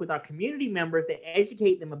to work with our community members to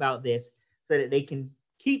educate them about this so that they can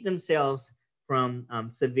keep themselves from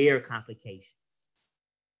severe complications.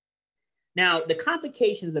 Now, the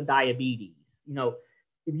complications of diabetes,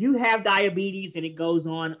 if you have diabetes and it goes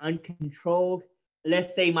on uncontrolled,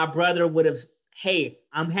 let's say my brother would have, hey,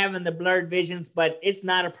 I'm having the blurred visions, but it's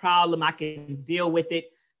not a problem. I can deal with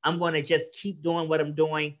it. I'm going to just keep doing what I'm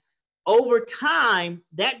doing. Over time,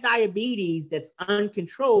 that diabetes that's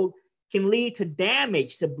uncontrolled can lead to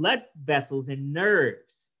damage to blood vessels and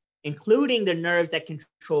nerves, including the nerves that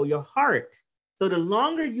control your heart. So the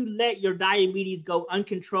longer you let your diabetes go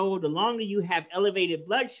uncontrolled, the longer you have elevated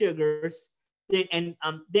blood sugars,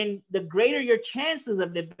 then the greater your chances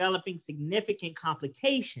of developing significant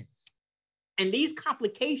complications. And these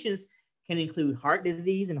complications can include heart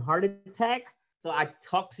disease and heart attack. So I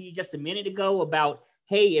talked to you just a minute ago about,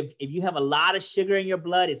 hey, if you have a lot of sugar in your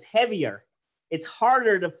blood, it's heavier. It's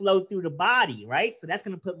harder to flow through the body, right? So that's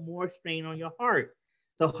going to put more strain on your heart.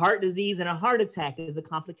 So heart disease and a heart attack is a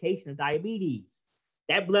complication of diabetes.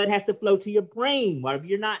 That blood has to flow to your brain. Well, if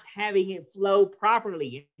you're not having it flow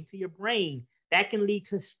properly into your brain, that can lead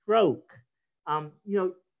to stroke.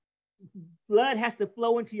 Blood has to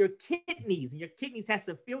flow into your kidneys, and your kidneys has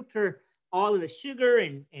to filter all of the sugar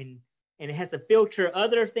and it has to filter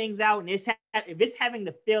other things out. And if it's having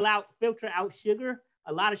to filter out sugar,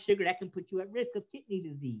 a lot of sugar, that can put you at risk of kidney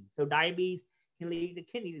disease. So diabetes can lead to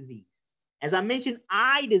kidney disease. As I mentioned,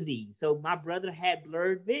 eye disease. So my brother had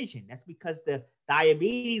blurred vision. That's because the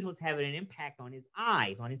diabetes was having an impact on his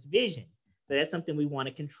eyes, on his vision. So that's something we want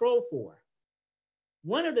to control for.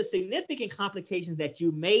 One of the significant complications that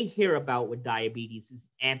you may hear about with diabetes is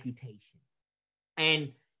amputation.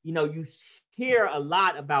 And, you hear a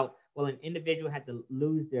lot about, well, an individual had to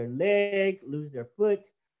lose their leg, lose their foot.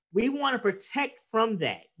 We want to protect from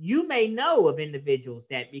that. You may know of individuals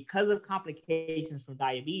that because of complications from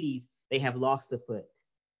diabetes, they have lost a foot,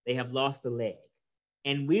 they have lost a leg.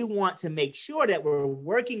 And we want to make sure that we're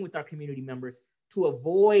working with our community members to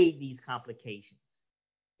avoid these complications.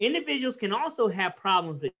 Individuals can also have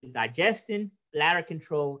problems with digestion, bladder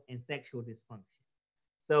control, and sexual dysfunction.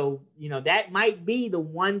 So, that might be the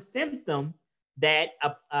one symptom that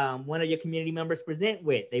one of your community members present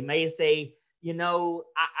with. They may say,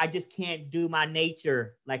 I just can't do my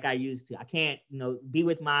nature like I used to. I can't, be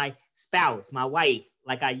with my spouse, my wife,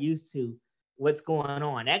 like I used to. What's going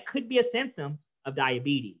on? That could be a symptom of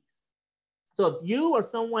diabetes. So if you or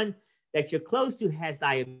someone that you're close to has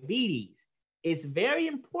diabetes, it's very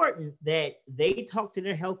important that they talk to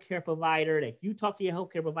their healthcare provider, that you talk to your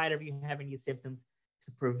healthcare provider if you have any symptoms, to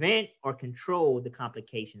prevent or control the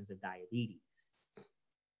complications of diabetes.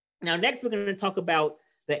 Now, next, we're going to talk about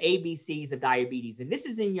the ABCs of diabetes. And this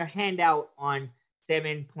is in your handout on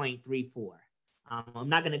 7.34. I'm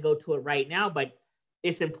not going to go to it right now, but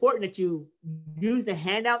it's important that you use the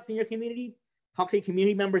handouts in your community, talk to your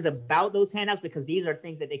community members about those handouts, because these are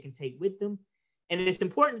things that they can take with them. And it's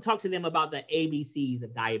important to talk to them about the ABCs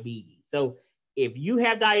of diabetes. So if you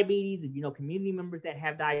have diabetes, if you know community members that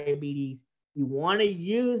have diabetes, you want to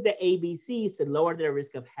use the ABCs to lower their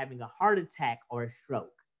risk of having a heart attack or a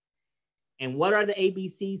stroke. And what are the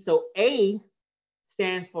ABCs? So A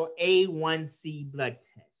stands for A1C blood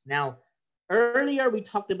test. Now, earlier we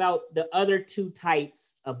talked about the other two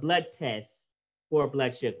types of blood tests for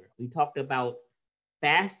blood sugar. We talked about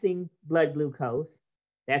fasting blood glucose.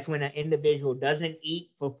 That's when an individual doesn't eat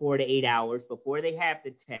for 4 to 8 hours before they have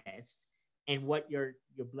the test, and what your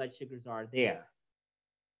blood sugars are there.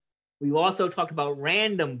 We also talked about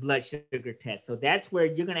random blood sugar tests. So that's where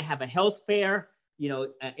you're going to have a health fair.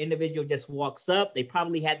 An individual just walks up. They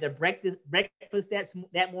probably had their breakfast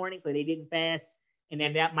that morning, so they didn't fast. And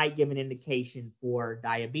then that might give an indication for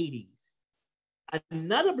diabetes.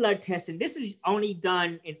 Another blood test, and this is only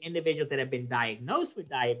done in individuals that have been diagnosed with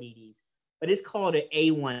diabetes, but it's called an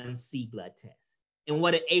A1C blood test. And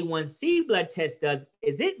what an A1C blood test does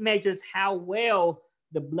is it measures how well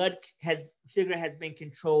the blood sugar has been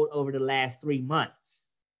controlled over the last 3 months.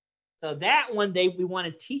 So that one, we want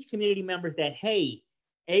to teach community members that, hey,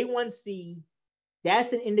 A1C,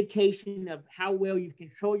 that's an indication of how well you've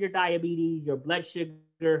controlled your diabetes, your blood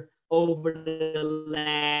sugar over the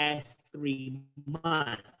last 3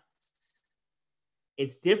 months.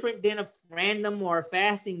 It's different than a random or a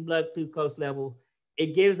fasting blood glucose level.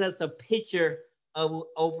 It gives us a picture of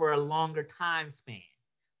over a longer time span.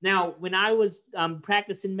 Now, when I was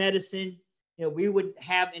practicing medicine, we would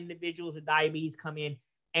have individuals with diabetes come in,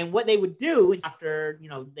 and what they would do after,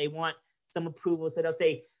 they want some approval. So they'll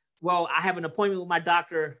say, well, I have an appointment with my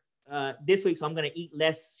doctor this week, so I'm going to eat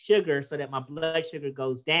less sugar so that my blood sugar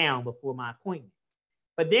goes down before my appointment.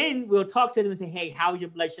 But then we'll talk to them and say, hey, how's your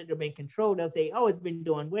blood sugar been controlled? They'll say, oh, it's been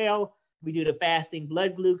doing well. We do the fasting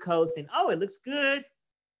blood glucose, and oh, it looks good.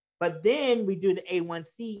 But then we do the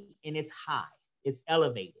A1C, and it's high, it's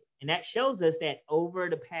elevated. And that shows us that over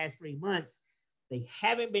the past 3 months, they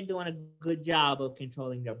haven't been doing a good job of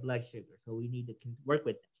controlling their blood sugar. So we need to work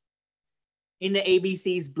with them. In the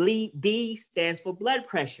ABCs, B stands for blood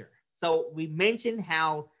pressure. So we mentioned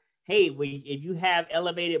how, hey, if you have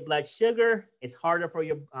elevated blood sugar, it's harder for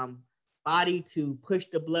your body to push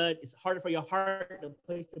the blood. It's harder for your heart to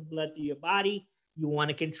push the blood through your body. You want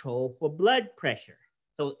to control for blood pressure.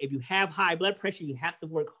 So if you have high blood pressure, you have to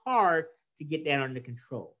work hard to get that under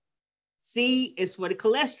control. C is for the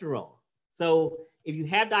cholesterol. So if you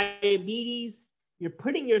have diabetes, you're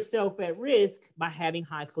putting yourself at risk by having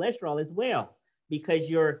high cholesterol as well, because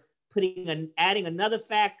you're adding another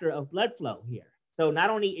factor of blood flow here. So not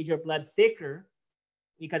only is your blood thicker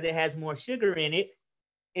because it has more sugar in it,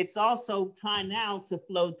 it's also trying now to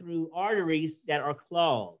flow through arteries that are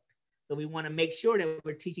clogged. So we want to make sure that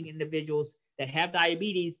we're teaching individuals that have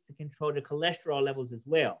diabetes to control the cholesterol levels as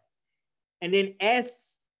well. And then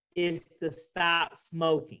S is to stop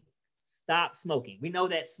smoking. Stop smoking. We know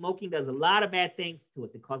that smoking does a lot of bad things to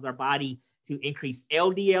us. It causes our body to increase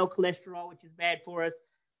LDL cholesterol, which is bad for us.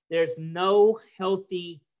 There's no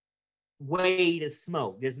healthy way to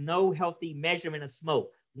smoke. There's no healthy measurement of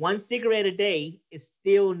smoke. 1 cigarette a day is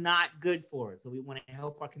still not good for us. So we want to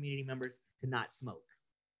help our community members to not smoke.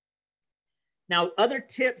 Now, other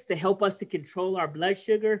tips to help us to control our blood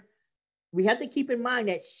sugar, we have to keep in mind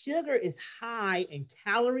that sugar is high in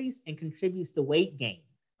calories and contributes to weight gain,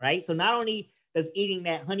 right? So not only does eating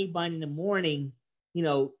that honey bun in the morning,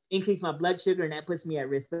 increase my blood sugar and that puts me at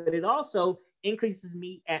risk, but it also puts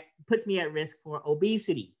me at risk for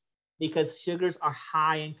obesity because sugars are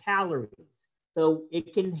high in calories. So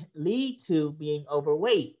it can lead to being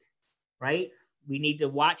overweight, right? We need to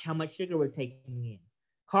watch how much sugar we're taking in.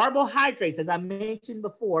 Carbohydrates, as I mentioned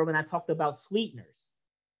before when I talked about sweeteners,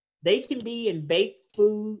 they can be in baked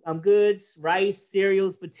food, goods, rice,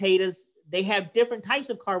 cereals, potatoes. They have different types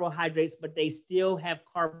of carbohydrates, but they still have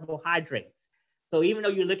carbohydrates. So even though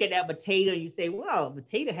you look at that potato and you say, well, a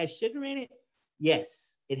potato has sugar in it.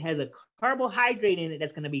 Yes, it has a carbohydrate in it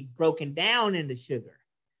that's going to be broken down into sugar.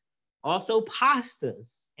 Also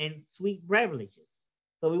pastas and sweet beverages.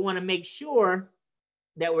 So we want to make sure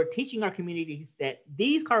that we're teaching our communities that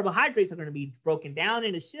these carbohydrates are going to be broken down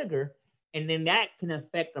into sugar, and then that can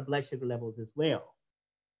affect our blood sugar levels as well.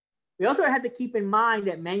 We also have to keep in mind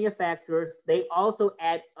that manufacturers, they also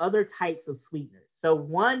add other types of sweeteners. So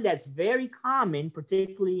one that's very common,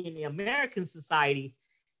 particularly in the American society,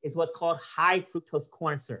 is what's called high fructose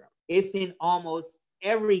corn syrup. It's in almost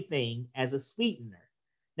everything as a sweetener.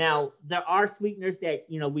 Now, there are sweeteners that,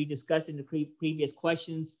 we discussed in the previous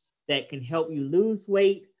questions that can help you lose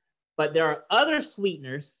weight, but there are other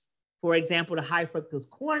sweeteners, for example, the high fructose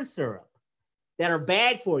corn syrup, that are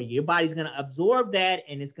bad for you. Your body's going to absorb that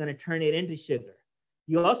and it's going to turn it into sugar.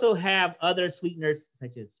 You also have other sweeteners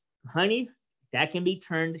such as honey that can be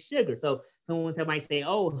turned to sugar. So someone might say,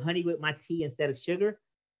 oh, honey with my tea instead of sugar.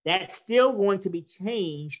 That's still going to be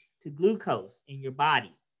changed to glucose in your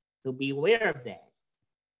body. So be aware of that.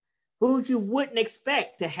 Foods you wouldn't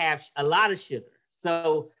expect to have a lot of sugar.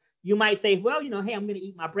 So you might say, well, hey, I'm going to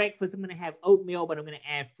eat my breakfast. I'm going to have oatmeal, but I'm going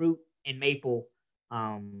to add fruit and maple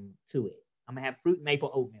to it. I'm going to have fruit and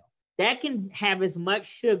maple oatmeal. That can have as much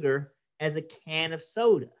sugar as a can of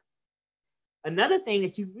soda. Another thing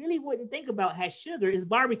that you really wouldn't think about has sugar is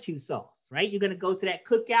barbecue sauce, right? You're going to go to that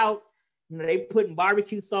cookout. They putting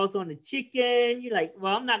barbecue sauce on the chicken. You're like,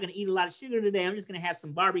 well, I'm not going to eat a lot of sugar today. I'm just going to have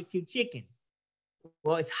some barbecue chicken.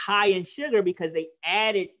 Well, it's high in sugar because they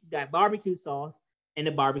added that barbecue sauce, and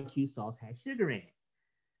the barbecue sauce has sugar in it.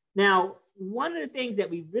 Now, one of the things that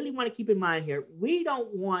we really want to keep in mind here, we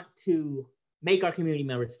don't want to make our community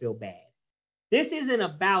members feel bad. This isn't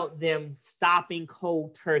about them stopping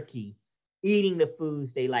cold turkey, eating the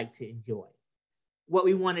foods they like to enjoy. What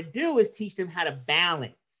we want to do is teach them how to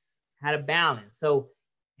balance. So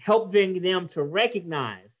helping them to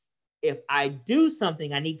recognize, if I do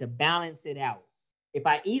something, I need to balance it out. If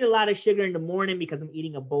I eat a lot of sugar in the morning because I'm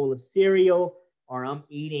eating a bowl of cereal, or I'm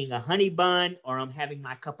eating a honey bun, or I'm having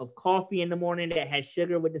my cup of coffee in the morning that has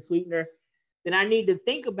sugar with the sweetener, then I need to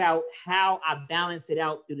think about how I balance it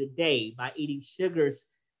out through the day by eating sugars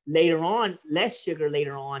later on, less sugar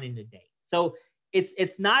later on in the day. So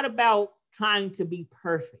it's not about trying to be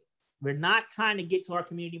perfect. We're not trying to get to our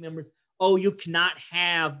community members, oh, you cannot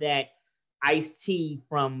have that iced tea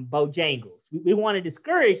from Bojangles. We want to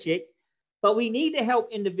discourage it, but we need to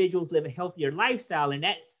help individuals live a healthier lifestyle. And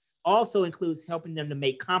that also includes helping them to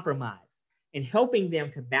make compromise and helping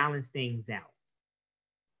them to balance things out.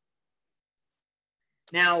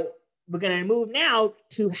 Now, we're going to move now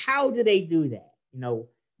to how do they do that?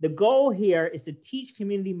 The goal here is to teach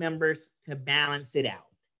community members to balance it out.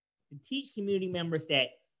 To teach community members that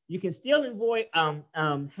you can still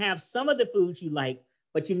have some of the foods you like,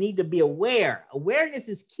 but you need to be aware. Awareness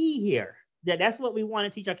is key here. That's what we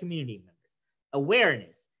want to teach our community members.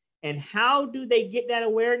 Awareness. And how do they get that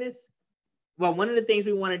awareness? Well, one of the things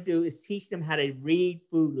we want to do is teach them how to read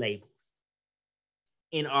food labels.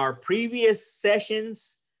 In our previous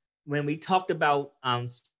sessions, when we talked about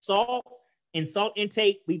salt and salt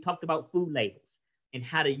intake, we talked about food labels. and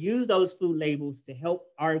how to use those food labels to help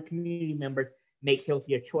our community members make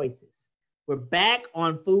healthier choices. We're back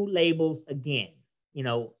on food labels again,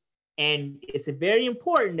 and it's very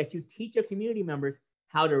important that you teach your community members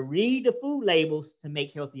how to read the food labels to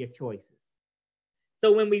make healthier choices.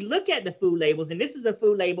 So when we look at the food labels, and this is a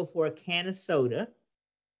food label for a can of soda,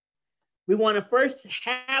 we want to first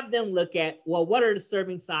have them look at, well, what are the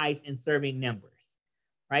serving size and serving numbers,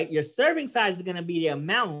 right? Your serving size is going to be the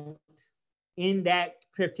amount in that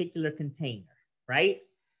particular container, right?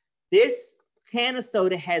 This can of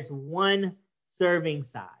soda has 1 serving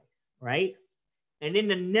size, right? And then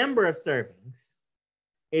the number of servings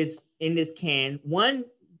is in this can. One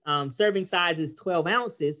serving size is 12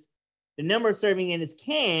 ounces. The number of serving in this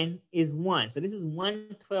can is 1. So this is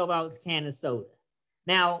 1 12-ounce can of soda.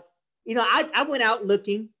 Now, I went out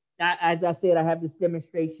looking. As I said, I have this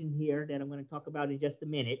demonstration here that I'm going to talk about in just a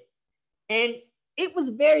minute. And it was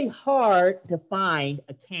very hard to find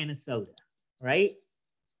a can of soda, right?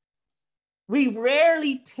 We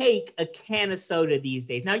rarely take a can of soda these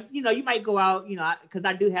days. Now, you might go out, because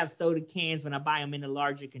I do have soda cans when I buy them in the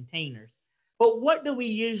larger containers. But what do we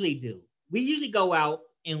usually do? We usually go out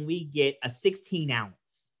and we get a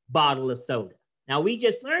 16-ounce bottle of soda. Now, we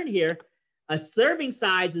just learned here, a serving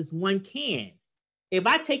size is 1 can. If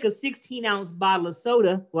I take a 16-ounce bottle of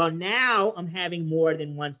soda, well, now I'm having more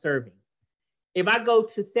than 1 serving. If I go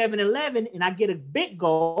to 7-Eleven and I get a big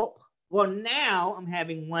gulp, well, now I'm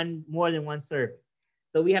having more than 1 serving.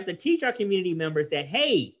 So we have to teach our community members that,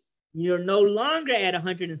 hey, you're no longer at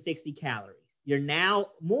 160 calories. You're now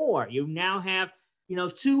more. You now have,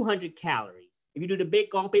 200 calories. If you do the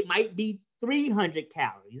big gulp, it might be 300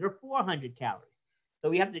 calories or 400 calories. So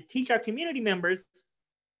we have to teach our community members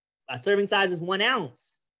a serving size is 1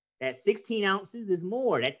 ounce. That 16 ounces is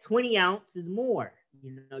more. That 20 ounce is more.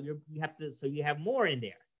 So you have more in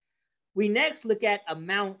there. We next look at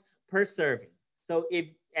amounts per serving. So if,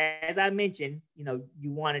 as I mentioned,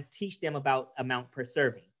 you want to teach them about amount per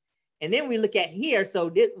serving. And then we look at here, so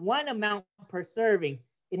this 1 amount per serving,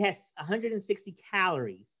 it has 160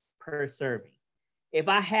 calories per serving. If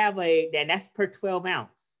I have then that's per 12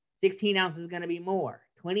 ounce. 16 ounces is going to be more.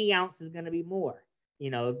 20 ounces is going to be more.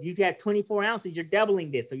 If you got 24 ounces, you're doubling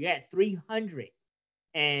this. So you're at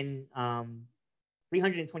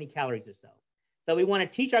 320 calories or so. So we want to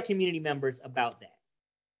teach our community members about that.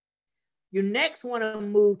 You next want to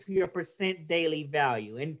move to your percent daily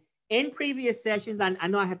value. And in previous sessions, I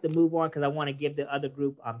know I have to move on because I want to give the other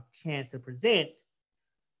group a chance to present.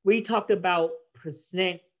 We talked about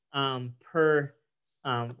percent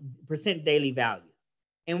daily value.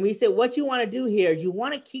 And we said what you want to do here is you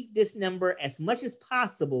want to keep this number as much as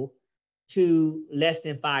possible to less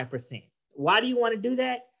than 5%. Why do you want to do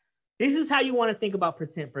that? This is how you want to think about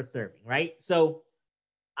percent per serving, right? So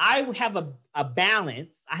I have a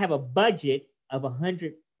balance. I have a budget of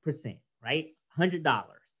 100%, right? $100.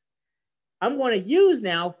 I'm going to use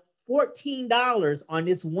now $14 on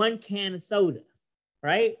this 1 can of soda,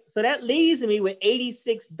 right? So that leaves me with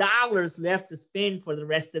 $86 left to spend for the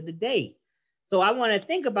rest of the day. So I want to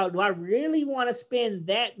think about, do I really want to spend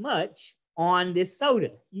that much on this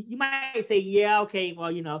soda? You might say, yeah, okay,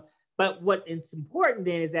 well, but what is important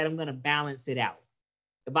then is that I'm going to balance it out.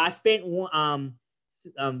 If I spent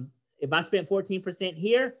 14%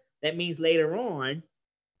 here, that means later on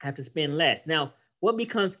I have to spend less. Now, what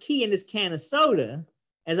becomes key in this can of soda,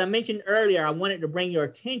 as I mentioned earlier, I wanted to bring your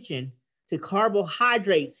attention to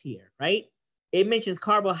carbohydrates here, right? It mentions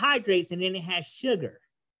carbohydrates and then it has sugar.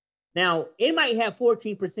 Now, it might have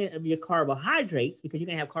 14% of your carbohydrates because you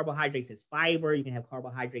can have carbohydrates as fiber, you can have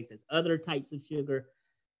carbohydrates as other types of sugar,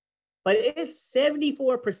 but it's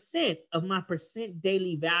 74% of my percent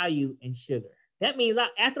daily value in sugar. That means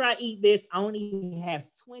after I eat this, I only have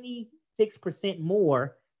 26%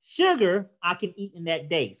 more sugar I can eat in that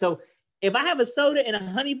day. So if I have a soda and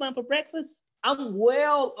a honey bun for breakfast, I'm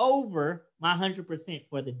well over my 100%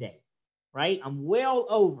 for the day, right? I'm well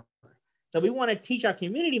over. So we want to teach our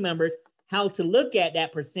community members how to look at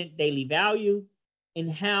that percent daily value and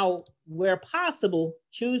how, where possible,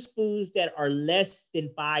 choose foods that are less than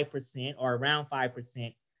 5% or around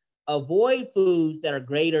 5%. Avoid foods that are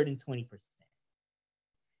greater than 20%.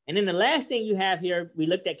 And then the last thing you have here, we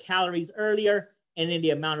looked at calories earlier, and then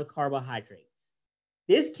the amount of carbohydrates.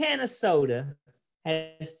 This can of soda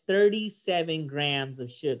has 37 grams of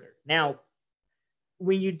sugar. Now,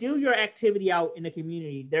 when you do your activity out in the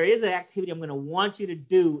community, there is an activity I'm going to want you to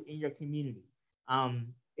do in your community.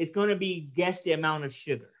 It's going to be guess the amount of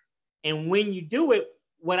sugar. And when you do it,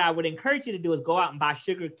 what I would encourage you to do is go out and buy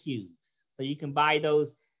sugar cubes. So you can buy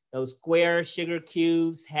those square sugar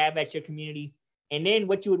cubes, have at your community. And then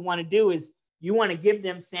what you would want to do is you want to give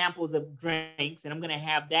them samples of drinks, and I'm going to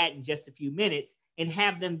have that in just a few minutes, and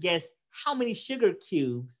have them guess how many sugar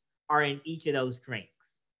cubes are in each of those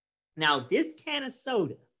drinks. Now, this can of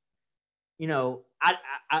soda, you know,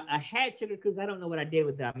 I had sugar cubes. I don't know what I did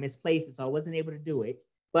with it. I misplaced it, so I wasn't able to do it.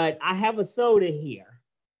 But I have a soda here,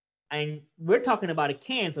 and we're talking about a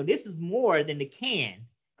can, so this is more than the can.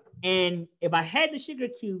 And if I had the sugar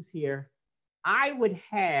cubes here, I would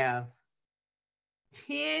have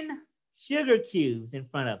 10 sugar cubes in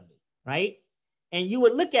front of me, right? And you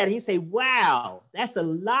would look at it and you say, wow, that's a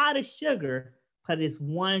lot of sugar for this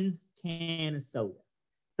one can of soda.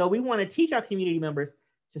 So we want to teach our community members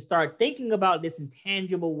to start thinking about this in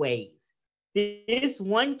tangible ways. This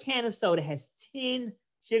one can of soda has 10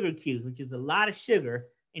 sugar cubes, which is a lot of sugar,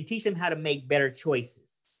 and teach them how to make better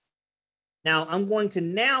choices. Now, I'm going to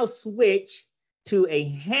now switch to a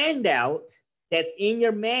handout that's in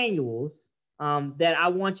your manuals that I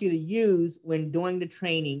want you to use when doing the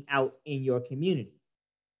training out in your community.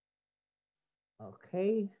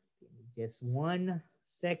 Okay, give me just 1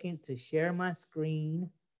 second to share my screen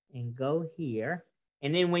and go here.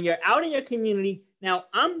 And then when you're out in your community, now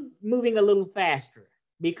I'm moving a little faster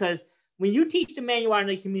because when you teach the manual out in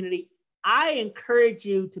the community, I encourage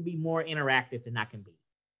you to be more interactive than I can be.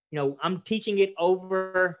 You know, I'm teaching it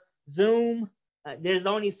over Zoom. There's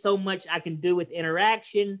only so much I can do with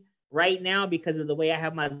interaction right now because of the way I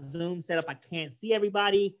have my Zoom set up. I can't see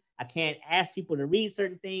everybody. I can't ask people to read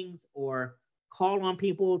certain things or call on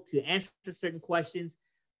people to answer certain questions.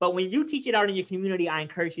 But when you teach it out in your community, I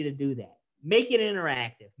encourage you to do that. Make it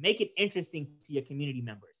interactive. Make it interesting to your community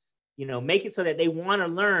members. You know, make it so that they want to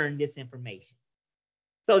learn this information.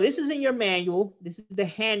 So this is in your manual. This is the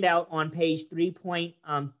handout on page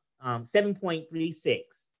 7.36.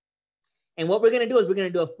 And what we're going to do is we're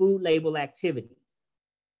going to do a food label activity.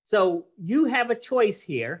 So you have a choice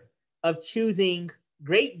here of choosing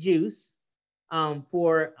grape juice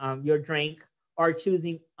for your drink or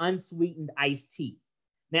choosing unsweetened iced tea.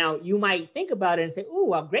 Now, you might think about it and say, oh,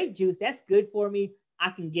 well, grape juice, that's good for me.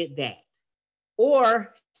 I can get that.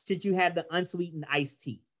 Or should you have the unsweetened iced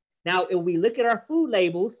tea? Now, if we look at our food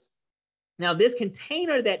labels, now this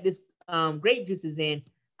container that this grape juice is in,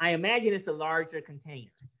 I imagine it's a larger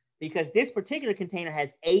container because this particular container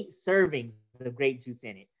has 8 servings of grape juice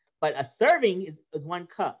in it. But a serving is 1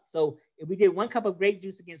 cup. So if we did 1 cup of grape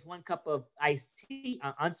juice against 1 cup of iced tea,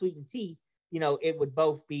 unsweetened tea, you know, it would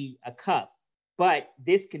both be a cup. But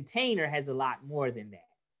this container has a lot more than that.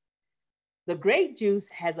 The grape juice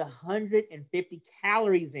has 150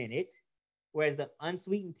 calories in it, whereas the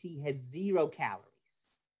unsweetened tea has 0 calories.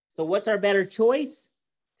 So what's our better choice?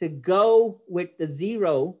 To go with the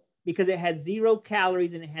 0 because it has 0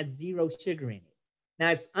 calories and it has 0 sugar in it. Now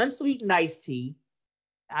it's unsweetened iced tea.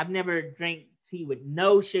 I've never drank tea with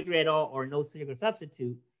no sugar at all or no sugar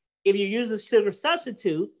substitute. If you use a sugar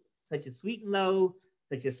substitute, such as Sweet and Low,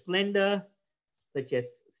 such as Splenda, such as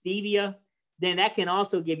stevia, then that can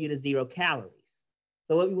also give you the 0 calories.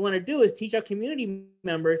 So what we want to do is teach our community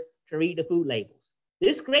members to read the food labels.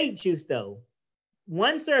 This grape juice though,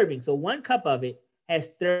 1 serving, so 1 cup of it has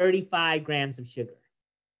 35 grams of sugar,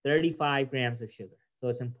 35 grams of sugar. So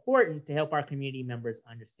it's important to help our community members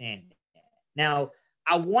understand that. Now,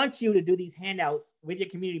 I want you to do these handouts with your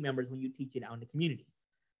community members when you teach it out in the community.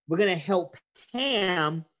 We're going to help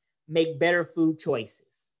Pam make better food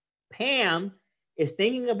choices. Pam is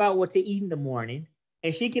thinking about what to eat in the morning,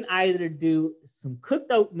 and she can either do some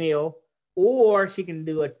cooked oatmeal or she can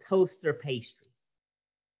do a toaster pastry.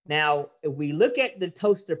 Now, if we look at the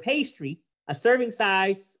toaster pastry, a serving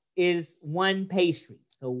size is 1 pastry.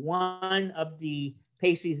 So 1 of the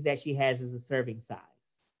pastries that she has is a serving size.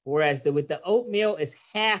 Whereas with the oatmeal, it's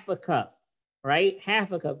half a cup, right?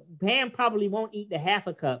 Half a cup. Pam probably won't eat the half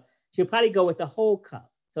a cup. She'll probably go with the whole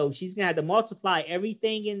cup. So she's gonna have to multiply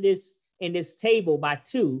everything in this table by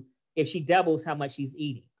 2 if she doubles how much she's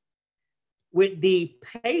eating. With the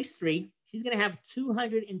pastry, she's gonna have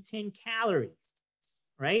 210 calories,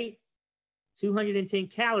 right? 210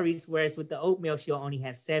 calories, whereas with the oatmeal, she'll only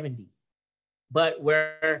have 70. But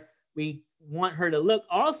where we want her to look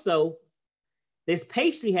also, this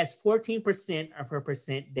pastry has 14% of her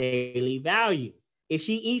percent daily value. If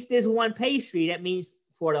she eats this 1 pastry, that means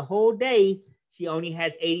for the whole day, she only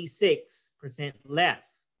has 86% left.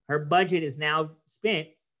 Her budget is now spent.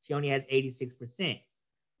 She only has 86%.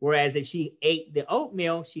 Whereas if she ate the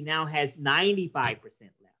oatmeal, she now has 95%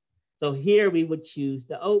 left. So here we would choose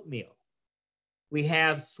the oatmeal. We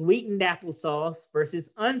have sweetened applesauce versus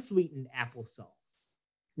unsweetened applesauce.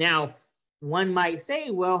 Now, one might say,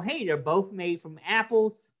 well, hey, they're both made from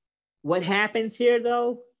apples. What happens here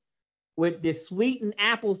though? with this sweetened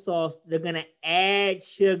applesauce, they're gonna add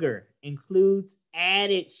sugar, includes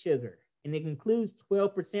added sugar. And it includes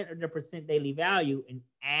 12% of the percent daily value in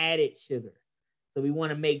added sugar. So we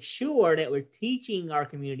wanna make sure that we're teaching our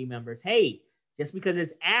community members, hey, just because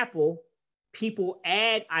it's apple, people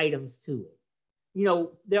add items to it. You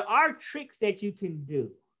know, there are tricks that you can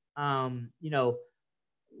do. You know,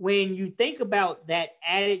 when you think about that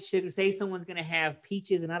added sugar, say someone's gonna have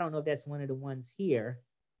peaches, and I don't know if that's one of the ones here.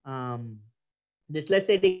 Just let's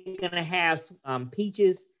say they're gonna have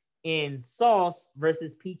peaches in sauce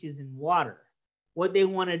versus peaches in water. What they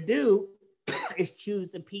wanna do is choose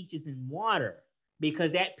the peaches in water,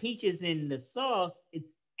 because that peaches in the sauce,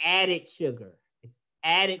 it's added sugar, it's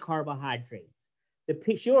added carbohydrates.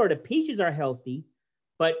 Sure, the peaches are healthy,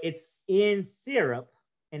 but it's in syrup,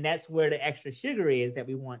 and that's where the extra sugar is that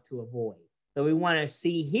we want to avoid. So we want to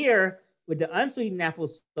see here with the unsweetened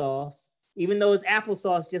applesauce, even though it's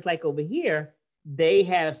applesauce just like over here, they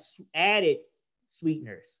have added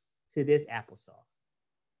sweeteners to this applesauce.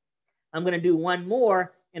 I'm going to do one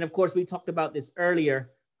more, and of course we talked about this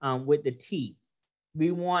earlier with the tea.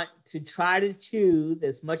 We want to try to choose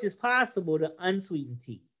as much as possible the unsweetened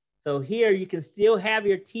tea. So here you can still have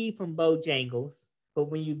your tea from Bojangles, but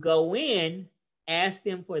when you go in, ask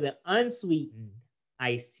them for the unsweetened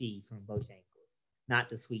iced tea from Bojangles, not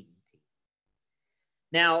the sweetened tea.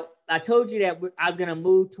 Now, I told you that I was going to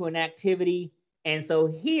move to an activity. And so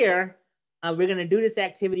here, we're going to do this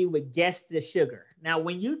activity with Guess the Sugar. Now,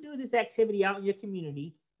 when you do this activity out in your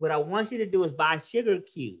community, what I want you to do is buy sugar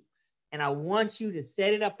cubes. And I want you to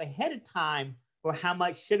set it up ahead of time for how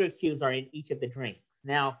much sugar cubes are in each of the drinks.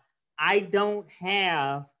 Now, I don't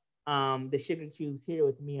have the sugar cubes here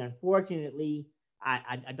with me. Unfortunately,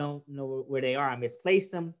 I don't know where they are. I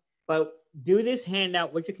misplaced them. But do this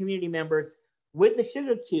handout with your community members with the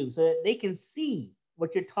sugar cubes so that they can see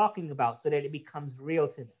what you're talking about so that it becomes real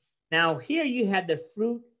to them. Now, here you have the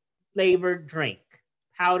fruit flavored drink,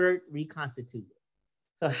 powdered, reconstituted.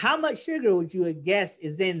 So how much sugar would you guess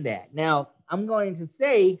is in that? Now, I'm going to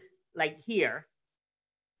say, like here,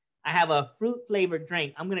 I have a fruit flavored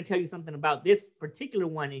drink. I'm going to tell you something about this particular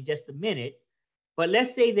one in just a minute. But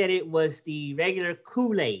let's say that it was the regular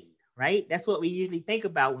Kool-Aid, right? That's what we usually think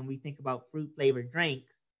about when we think about fruit flavored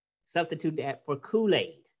drinks. Substitute that for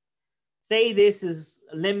Kool-Aid. Say this is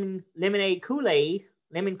lemonade Kool-Aid,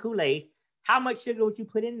 lemon Kool-Aid. How much sugar would you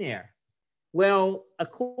put in there? Well,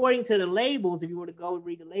 according to the labels, if you were to go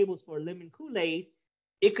read the labels for lemon Kool-Aid,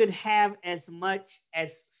 it could have as much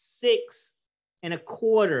as 6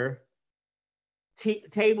 1/4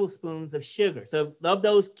 tablespoons of sugar. So of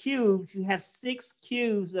those cubes, you have 6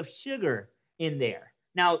 cubes of sugar in there.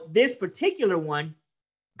 Now, this particular one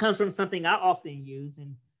comes from something I often use,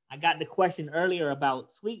 and I got the question earlier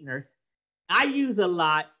about sweeteners. I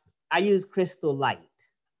use Crystal Light.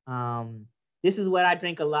 This is what I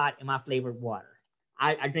drink a lot in my flavored water.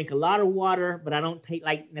 I drink a lot of water, but I don't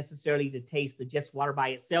like necessarily the taste of just water by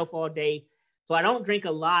itself all day. So I don't drink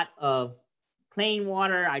a lot of plain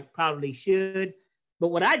water. I probably should. But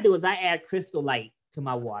what I do is I add Crystal Light to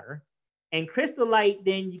my water. And Crystal Light,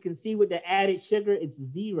 then you can see with the added sugar, it's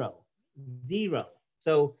 0.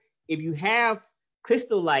 So if you have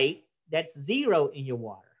Crystal Light, that's 0 in your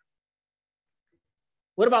water.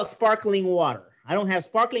 What about sparkling water? I don't have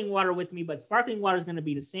sparkling water with me, but sparkling water is going to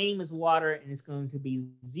be the same as water, and it's going to be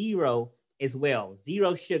 0 as well.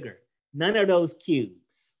 0 sugar. None of those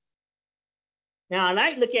cubes. Now, I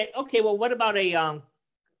like to look at, okay, well, what about a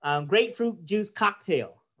grapefruit juice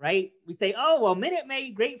cocktail, right? We say, oh, well, Minute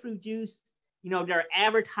Maid grapefruit juice, you know, there are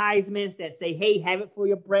advertisements that say, hey, have it for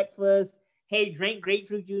your breakfast. Hey, drink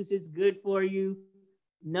grapefruit juice, it's good for you.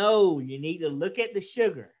 No, you need to look at the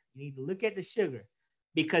sugar. You need to look at the sugar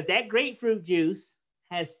because that grapefruit juice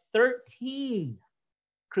has 13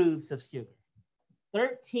 cubes of sugar.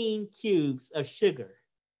 13 cubes of sugar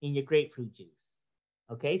in your grapefruit juice.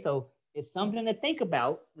 Okay, so it's something to think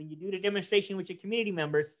about when you do the demonstration with your community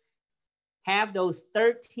members. Have those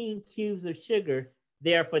 13 cubes of sugar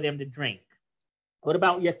there for them to drink. What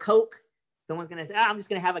about your Coke? Someone's going to say, I'm just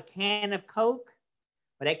going to have a can of Coke.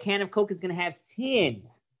 But that can of Coke is going to have 10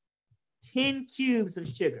 cubes of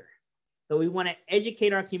sugar. So we want to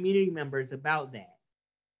educate our community members about that.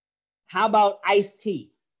 How about iced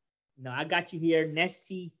tea? No, I got you here,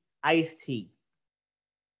 Nestea iced tea.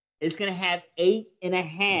 It's going to have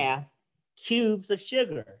 8.5 cubes of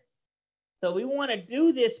sugar. So we want to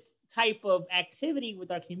do this type of activity with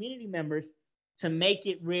our community members to make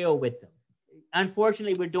it real with them.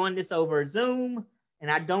 Unfortunately, we're doing this over Zoom, and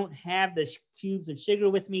I don't have the cubes of sugar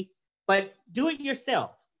with me, but do it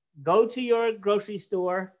yourself. Go to your grocery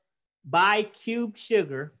store, buy cubed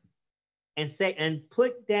sugar, and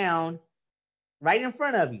put down right in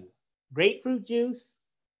front of you, grapefruit juice.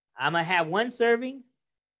 I'm gonna have one serving.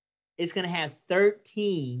 It's gonna have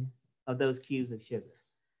 13 of those cubes of sugar.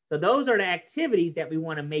 So those are the activities that we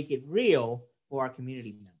wanna make it real for our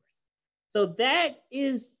community members. So that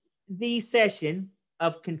is the session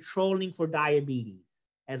of controlling for diabetes.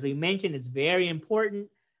 As we mentioned, it's very important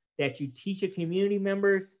that you teach your community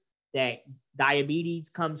members that diabetes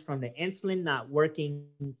comes from the insulin not working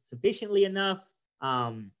sufficiently enough.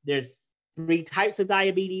 There's 3 types of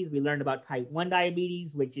diabetes. We learned about type 1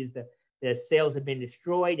 diabetes, which is the cells have been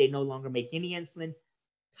destroyed. They no longer make any insulin.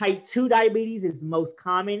 Type 2 diabetes is most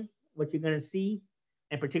common, what you're going to see,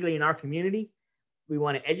 and particularly in our community. We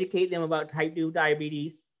want to educate them about type 2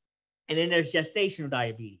 diabetes. And then there's gestational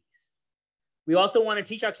diabetes. We also want to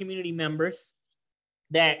teach our community members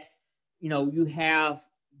that, you have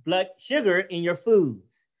blood sugar in your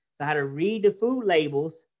foods. So how to read the food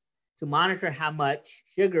labels to monitor how much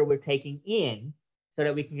sugar we're taking in so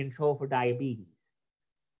that we can control for diabetes.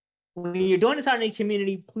 When you're doing this out in the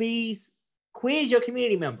community, please quiz your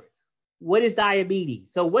community members. What is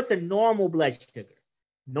diabetes? So what's a normal blood sugar?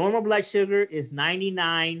 Normal blood sugar is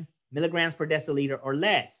 99 milligrams per deciliter or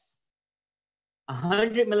less.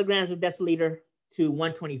 100 milligrams per deciliter to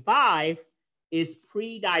 125 is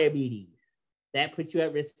pre-diabetes. That puts you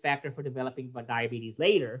at risk factor for developing diabetes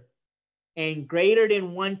later. And greater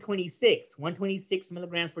than 126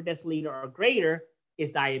 milligrams per deciliter or greater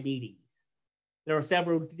is diabetes. There are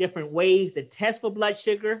several different ways to test for blood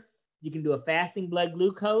sugar. You can do a fasting blood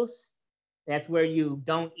glucose. That's where you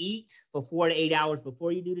don't eat for 4 to 8 hours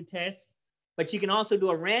before you do the test. But you can also do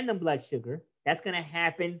a random blood sugar. That's going to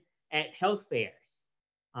happen at health fairs.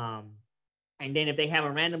 And then if they have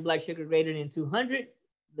a random blood sugar greater than 200,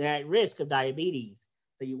 they're at risk of diabetes.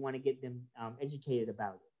 So you want to get them educated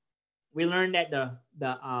about it. We learned that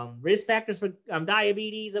the risk factors for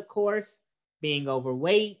diabetes, of course, being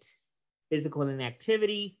overweight, physical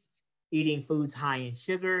inactivity, eating foods high in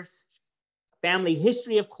sugars, family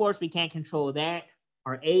history, of course, we can't control that.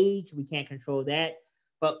 Our age, we can't control that.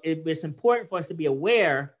 But it's important for us to be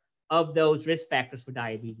aware of those risk factors for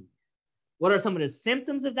diabetes. What are some of the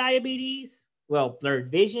symptoms of diabetes? Well,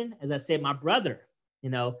 blurred vision. As I said, my brother,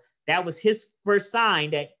 that was his first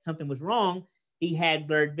sign that something was wrong. He had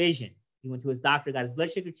blurred vision. He went to his doctor, got his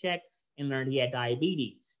blood sugar checked, and learned he had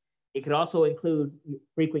diabetes. It could also include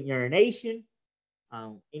frequent urination,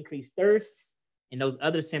 increased thirst, and those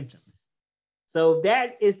other symptoms. So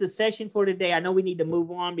that is the session for today. I know we need to move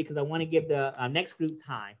on because I want to give the next group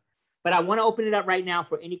time, but I want to open it up right now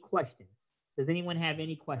for any questions. Does anyone have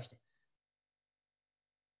any questions?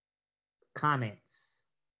 Comments?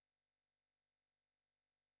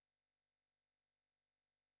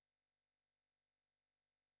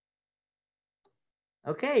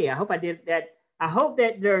 Okay, I hope I did that. I hope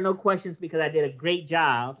that there are no questions because I did a great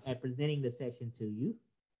job at presenting the session to you.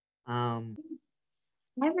 Hi,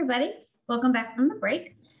 everybody. Welcome back from the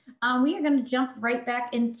break. We are going to jump right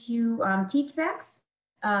back into teach backs.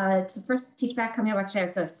 It's the first teach back coming up. Actually,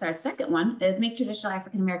 I would start second one is make traditional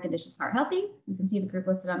African American dishes heart healthy. You can see the group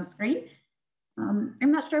listed on the screen. I'm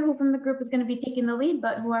not sure who from the group is going to be taking the lead,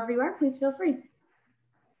 but whoever you are, please feel free.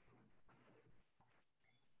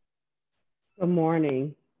 Good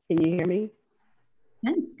morning. Can you hear me?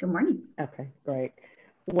 Good morning. Okay, great.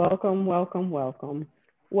 Welcome, welcome, welcome.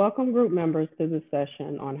 Welcome group members to the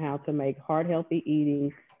session on how to make heart healthy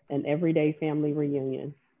eating an everyday family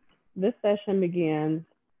reunion. This session begins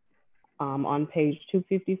on page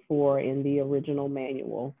 254 in the original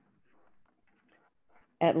manual.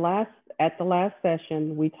 At the last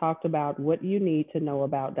session, we talked about what you need to know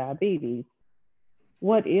about diabetes.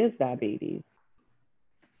 What is diabetes?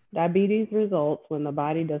 Diabetes results when the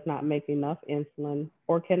body does not make enough insulin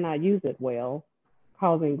or cannot use it well,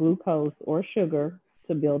 causing glucose or sugar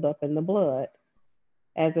to build up in the blood.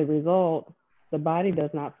 As a result, the body does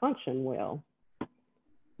not function well.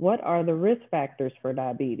 What are the risk factors for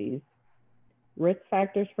diabetes? Risk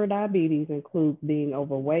factors for diabetes include being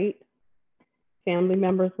overweight, family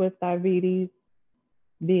members with diabetes,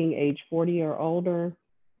 being age 40 or older,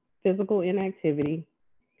 physical inactivity,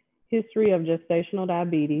 history of gestational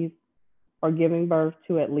diabetes, or giving birth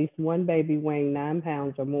to at least one baby weighing 9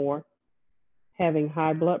 pounds or more, having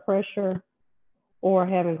high blood pressure, or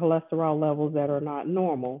having cholesterol levels that are not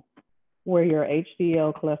normal, where your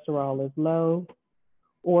HDL cholesterol is low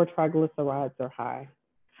or triglycerides are high.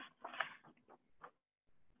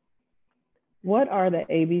 What are the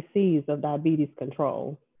ABCs of diabetes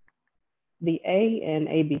control? The A in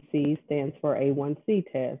ABC stands for A1C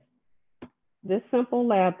test. This simple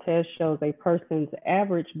lab test shows a person's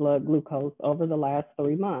average blood glucose over the last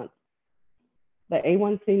 3 months. The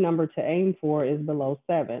A1C number to aim for is below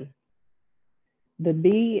 7. The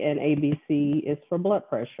B in ABC is for blood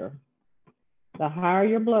pressure. The higher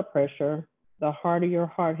your blood pressure, the harder your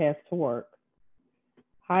heart has to work.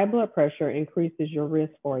 High blood pressure increases your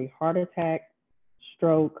risk for a heart attack,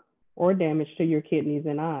 stroke, or damage to your kidneys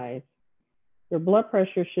and eyes. Your blood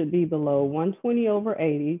pressure should be below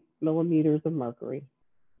 120/80 millimeters of mercury.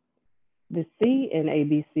 The C in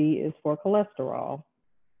ABC is for cholesterol.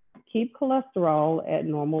 Keep cholesterol at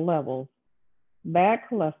normal levels. Bad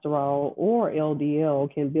cholesterol, or LDL,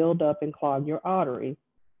 can build up and clog your arteries.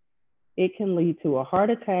 It can lead to a heart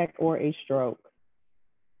attack or a stroke.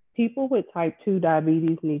 People with type 2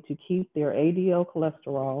 diabetes need to keep their ADL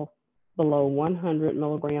cholesterol below 100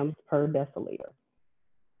 milligrams per deciliter.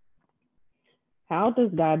 How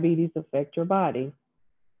does diabetes affect your body?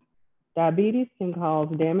 Diabetes can cause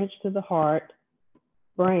damage to the heart,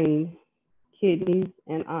 brain, kidneys,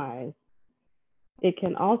 and eyes. It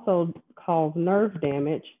can also cause nerve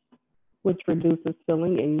damage, which reduces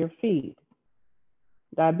feeling in your feet.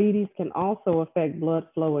 Diabetes can also affect blood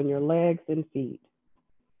flow in your legs and feet,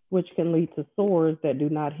 which can lead to sores that do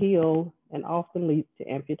not heal and often leads to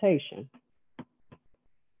amputation.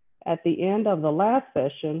 At the end of the last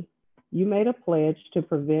session, you made a pledge to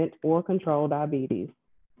prevent or control diabetes.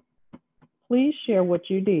 Please share what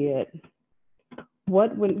you did.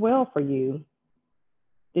 What went well for you?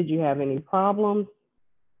 Did you have any problems?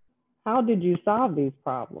 How did you solve these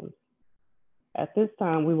problems? At this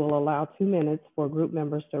time, we will allow 2 minutes for group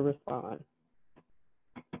members to respond.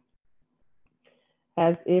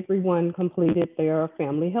 Has everyone completed their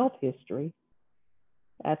family health history?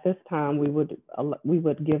 At this time, we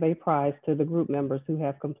would give a prize to the group members who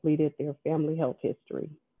have completed their family health history.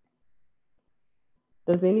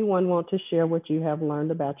 Does anyone want to share what you have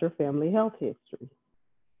learned about your family health history?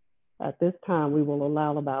 At this time, we will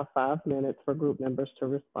allow about 5 minutes for group members to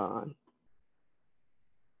respond.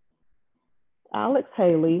 Alex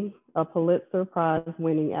Haley, a Pulitzer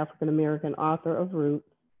Prize-winning African-American author of Roots,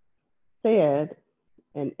 said,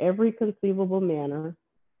 in every conceivable manner,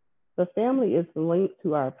 the family is linked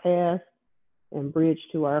to our past and bridge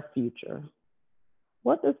to our future.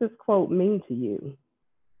 What does this quote mean to you?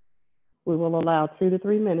 We will allow 2 to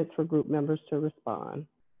 3 minutes for group members to respond.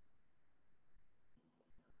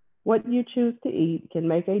 What you choose to eat can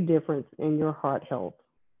make a difference in your heart health.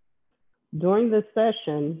 During this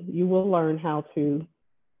session, you will learn how to,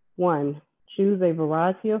 1, choose a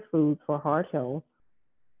variety of foods for heart health.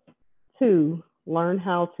 2, learn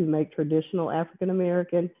how to make traditional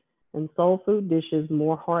African-American and soul food dishes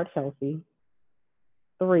more heart healthy.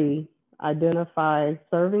 3, identify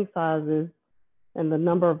serving sizes and the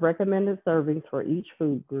number of recommended servings for each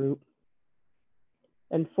food group.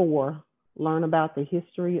 And 4, learn about the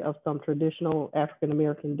history of some traditional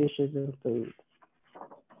African-American dishes and foods.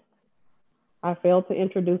 I failed to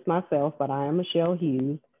introduce myself, but I am Michelle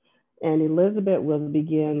Hughes, and Elizabeth will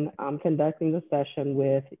begin conducting the session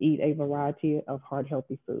with Eat a Variety of Heart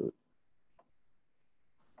Healthy Foods.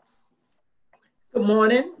 Good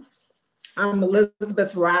morning. I'm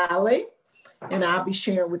Elizabeth Riley, and I'll be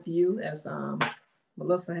sharing with you, as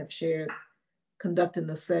Melissa have shared, conducting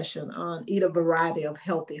the session on Eat a Variety of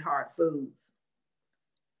Healthy Heart Foods.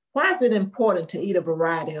 Why is it important to eat a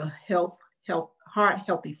variety of heart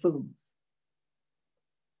healthy foods?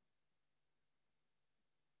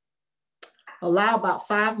 Allow about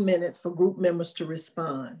 5 minutes for group members to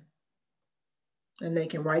respond. And they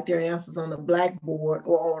can write their answers on the blackboard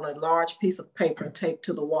or on a large piece of paper taped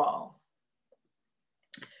to the wall.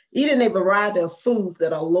 Eating a variety of foods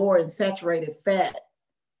that are lower in saturated fat,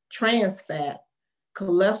 trans fat,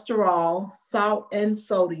 cholesterol, salt and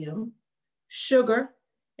sodium, sugar,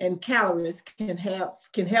 and calories can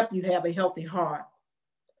help you have a healthy heart.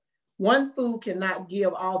 One food cannot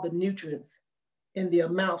give all the nutrients in the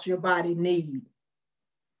amounts your body needs.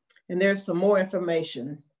 And there's some more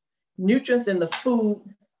information. Nutrients in the food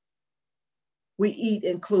we eat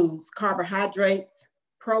includes carbohydrates,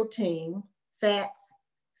 protein, fats,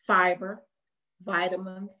 fiber,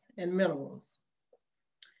 vitamins, and minerals.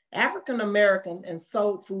 African American and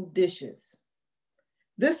soul food dishes.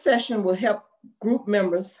 This session will help group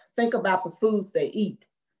members think about the foods they eat.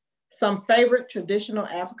 Some favorite traditional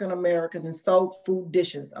African American and soul food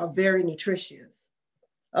dishes are very nutritious.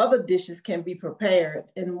 Other dishes can be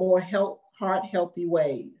prepared in more heart healthy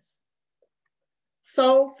ways.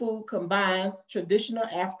 Soul food combines traditional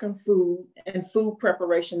African food and food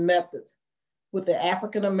preparation methods with the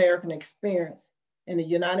African American experience in the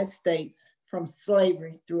United States from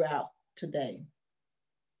slavery throughout today.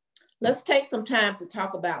 Let's take some time to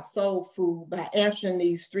talk about soul food by answering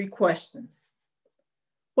these 3 questions.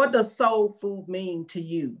 What does soul food mean to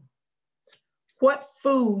you? What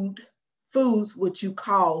foods would you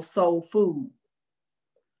call soul food?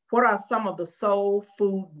 What are some of the soul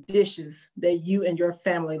food dishes that you and your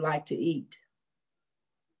family like to eat?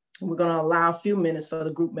 And we're going to allow a few minutes for the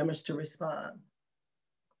group members to respond.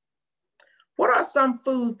 What are some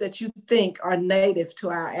foods that you think are native to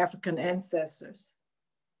our African ancestors?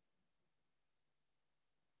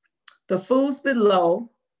 The foods below,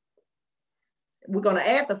 we're going to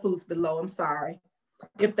add the foods below, I'm sorry,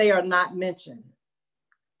 if they are not mentioned.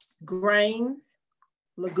 Grains,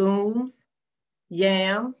 legumes,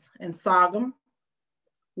 yams and sorghum,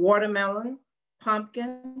 watermelon,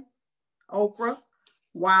 pumpkin, okra,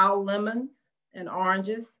 wild lemons and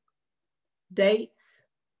oranges, dates,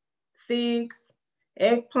 figs,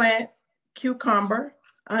 eggplant, cucumber,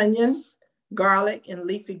 onion, garlic, and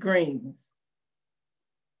leafy greens.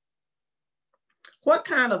 What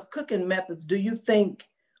kind of cooking methods do you think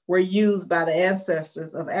were used by the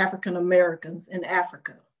ancestors of African Americans in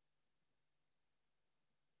Africa?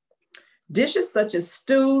 Dishes such as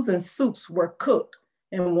stews and soups were cooked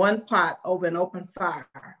in one pot over an open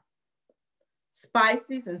fire.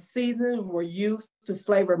 Spices and seasonings were used to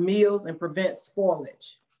flavor meals and prevent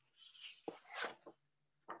spoilage.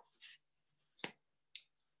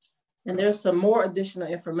 And there's some more additional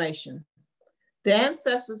information. The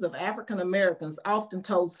ancestors of African Americans often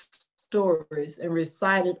told stories and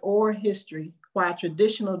recited oral history while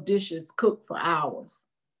traditional dishes cooked for hours.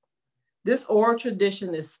 This oral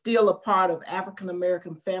tradition is still a part of African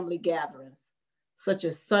American family gatherings, such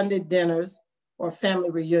as Sunday dinners or family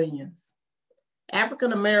reunions.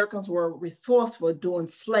 African Americans were resourceful during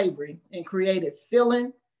slavery and created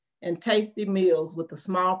filling and tasty meals with the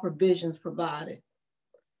small provisions provided.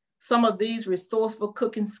 Some of these resourceful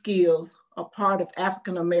cooking skills are part of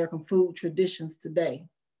African American food traditions today.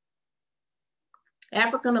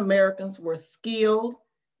 African Americans were skilled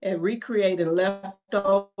at recreating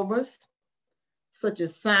leftovers, such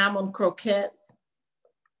as salmon croquettes.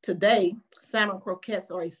 Today, salmon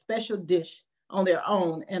croquettes are a special dish on their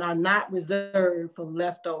own and are not reserved for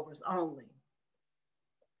leftovers only.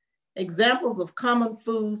 Examples of common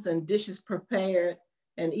foods and dishes prepared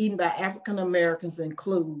and eaten by African Americans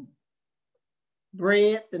include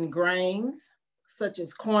breads and grains, such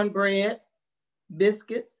as cornbread,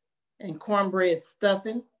 biscuits, and cornbread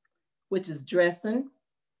stuffing, which is dressing,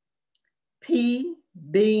 pea,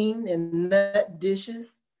 bean, and nut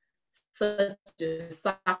dishes, such as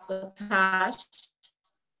sakatash,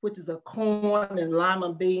 which is a corn and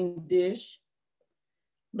lima bean dish,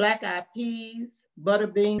 black-eyed peas, butter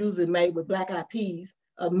beans, usually made with black-eyed peas,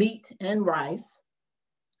 meat and rice,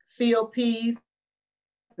 field peas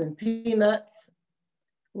and peanuts,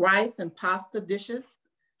 rice and pasta dishes,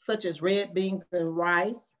 such as red beans and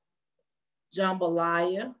rice,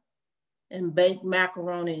 jambalaya, and baked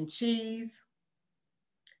macaroni and cheese,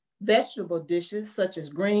 vegetable dishes such as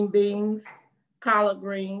green beans, collard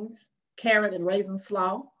greens, carrot and raisin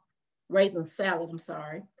salad,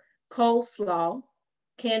 coleslaw,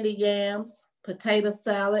 candy yams, potato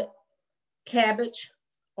salad, cabbage,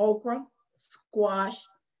 okra, squash,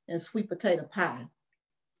 and sweet potato pie.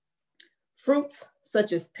 Fruits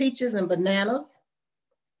such as peaches and bananas,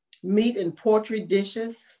 meat and poultry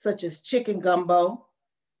dishes such as chicken gumbo,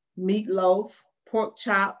 meatloaf, pork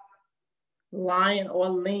chop, lion or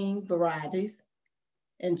lean varieties,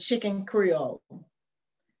 and chicken Creole.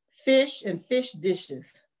 Fish and fish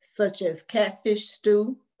dishes such as catfish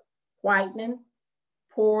stew, whitening,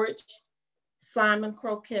 porridge, salmon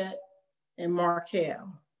croquette, and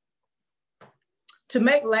markel. To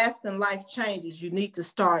make lasting life changes, you need to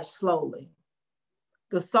start slowly.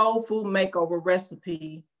 The Soul Food Makeover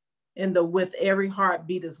recipe in the With Every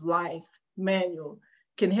Heartbeat is Life manual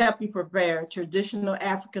can help you prepare traditional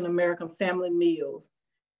African American family meals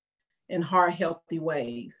in heart healthy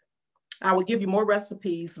ways. I will give you more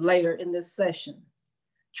recipes later in this session.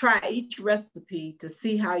 Try each recipe to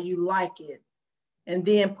see how you like it, and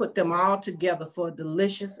then put them all together for a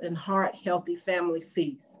delicious and heart healthy family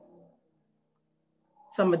feast.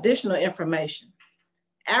 Some additional information.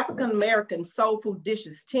 African American soul food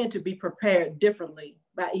dishes tend to be prepared differently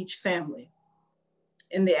by each family.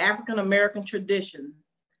 In the African American tradition,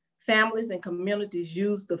 families and communities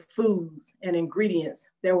used the foods and ingredients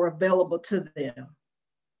that were available to them.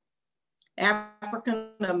 African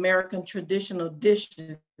American traditional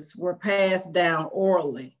dishes were passed down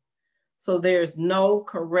orally, so there's no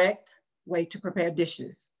correct way to prepare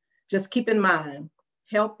dishes. Just keep in mind,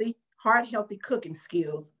 heart-healthy cooking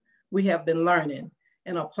skills we have been learning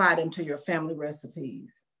and apply them to your family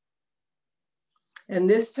recipes. And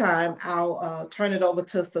this time I'll turn it over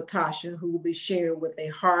to Satasha, who will be sharing with a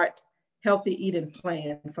heart healthy eating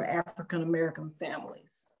plan for African American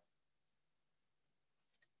families.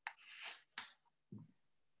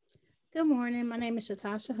 Good morning. My name is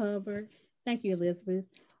Satasha Hubbard. Thank you, Elizabeth.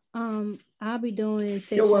 I'll be doing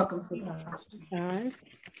section. You're welcome, Satasha. 5.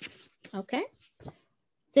 Okay.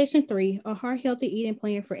 Section 3, a heart healthy eating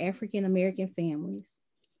plan for African American families.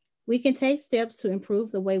 We can take steps to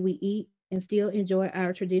improve the way we eat and still enjoy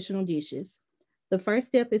our traditional dishes. The first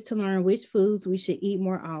step is to learn which foods we should eat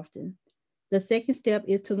more often. The second step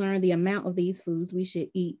is to learn the amount of these foods we should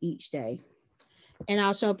eat each day. And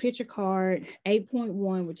I'll show picture card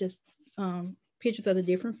 8.1, which is pictures of the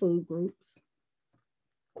different food groups.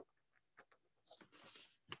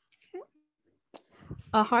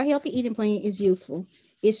 A heart healthy eating plan is useful.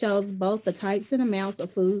 It shows both the types and amounts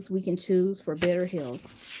of foods we can choose for better health.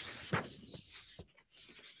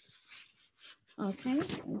 Okay,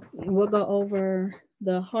 let's see. We'll go over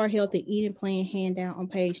the heart healthy eating plan handout on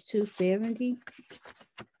page 270.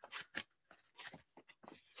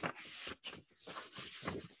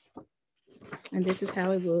 And this is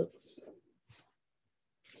how it looks.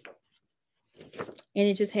 And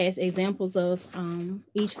it just has examples of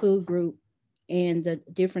each food group and the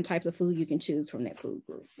different types of food you can choose from that food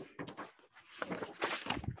group.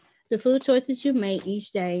 The food choices you make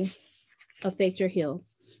each day affect your health.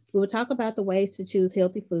 We will talk about the ways to choose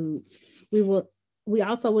healthy foods. We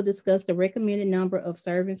also will discuss the recommended number of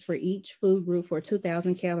servings for each food group for a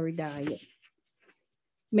 2,000 calorie diet.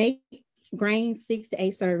 Make grains 6 to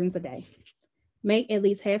 8 servings a day. Make at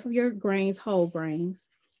least half of your grains whole grains.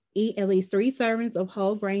 Eat at least 3 servings of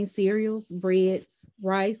whole grain cereals, breads,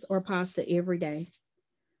 rice, or pasta every day.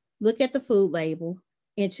 Look at the food label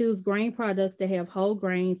and choose grain products that have whole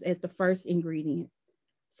grains as the first ingredient.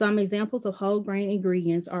 Some examples of whole grain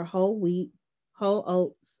ingredients are whole wheat, whole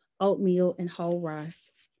oats, oatmeal, and whole rye.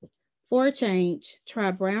 For a change,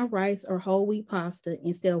 try brown rice or whole wheat pasta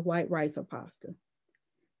instead of white rice or pasta.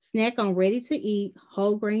 Snack on ready-to-eat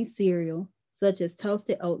whole grain cereal, such as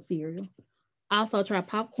toasted oat cereal. Also try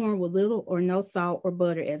popcorn with little or no salt or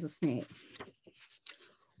butter as a snack.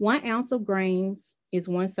 1 ounce of grains is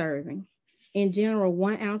 1 serving. In general,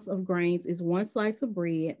 1 ounce of grains is 1 slice of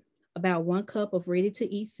bread, about 1 cup of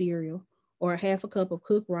ready-to-eat cereal, or 1/2 cup of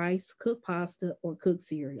cooked rice, cooked pasta, or cooked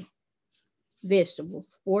cereal.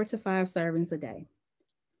 Vegetables, 4 to 5 servings a day.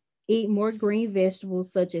 Eat more green vegetables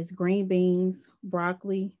such as green beans,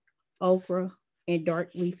 broccoli, okra, and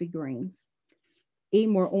dark leafy greens. Eat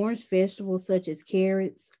more orange vegetables such as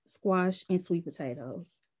carrots, squash, and sweet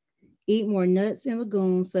potatoes. Eat more nuts and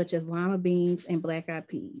legumes such as lima beans and black-eyed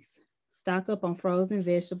peas. Stock up on frozen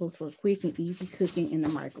vegetables for quick and easy cooking in the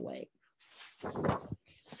microwave.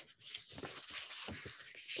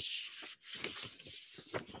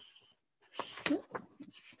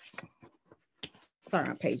 Sorry,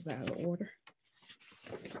 my page is out of order.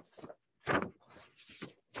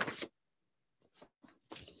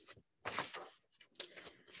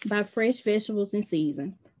 Buy fresh vegetables in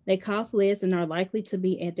season. They cost less and are likely to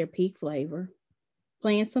be at their peak flavor.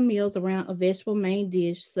 Plan some meals around a vegetable main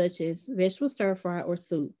dish such as vegetable stir fry or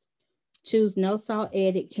soup. Choose no salt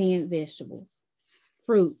added canned vegetables.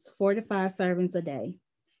 Fruits, 4 to 5 servings a day.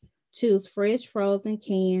 Choose fresh, frozen,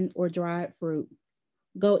 canned, or dried fruit.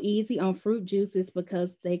 Go easy on fruit juices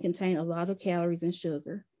because they contain a lot of calories and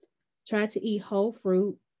sugar. Try to eat whole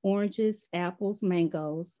fruit, oranges, apples,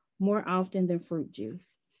 mangoes, more often than fruit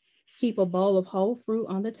juice. Keep a bowl of whole fruit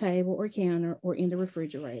on the table or counter or in the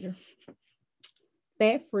refrigerator.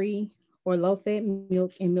 Fat-free or low-fat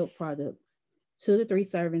milk and milk products, 2 to 3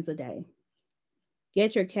 servings a day.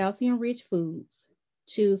 Get your calcium-rich foods.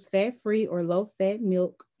 Choose fat-free or low-fat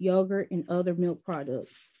milk, yogurt, and other milk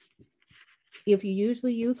products. If you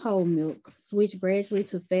usually use whole milk, switch gradually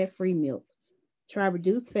to fat-free milk. Try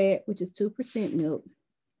reduced fat, which is 2% milk,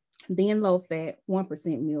 then low-fat,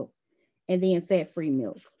 1% milk, and then fat-free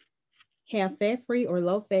milk. Have fat-free or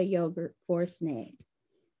low-fat yogurt for a snack.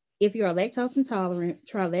 If you are lactose intolerant,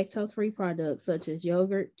 try lactose-free products such as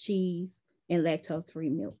yogurt, cheese, and lactose-free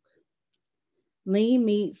milk. Lean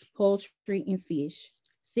meats, poultry, and fish,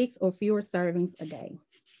 6 or fewer servings a day.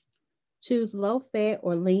 Choose low-fat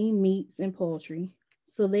or lean meats and poultry.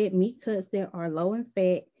 Select meat cuts that are low in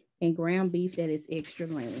fat and ground beef that is extra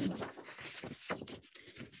lean.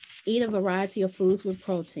 Eat a variety of foods with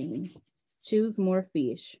protein. Choose more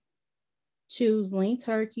fish. Choose lean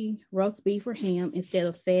turkey, roast beef, or ham instead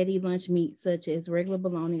of fatty lunch meat such as regular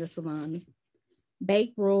bologna or salami.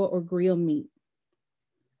 Bake, broil, or grill meat.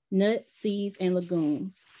 Nuts, seeds, and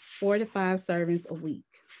legumes, 4 to 5 servings a week.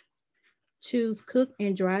 Choose cooked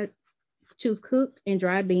and dried Choose cooked and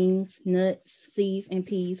dry beans, nuts, seeds, and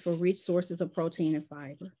peas for rich sources of protein and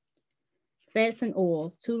fiber. Fats and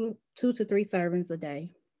oils, two to 3 servings a day.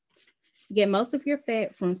 Get most of your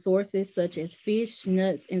fat from sources such as fish,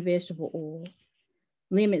 nuts, and vegetable oils.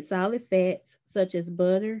 Limit solid fats such as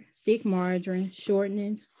butter, stick margarine,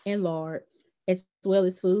 shortening, and lard, as well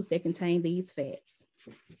as foods that contain these fats.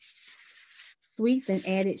 Sweets and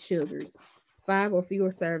added sugars, 5 or fewer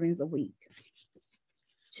servings a week.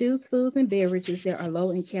 Choose foods and beverages that are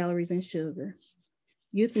low in calories and sugar.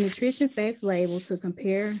 Use the nutrition facts label to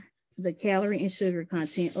compare the calorie and sugar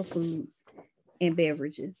content of foods and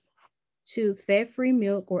beverages. Choose fat-free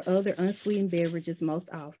milk or other unsweetened beverages most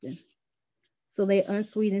often. Select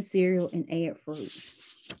unsweetened cereal and add fruit.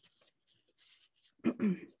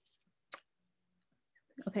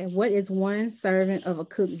 Okay, what is 1 serving of a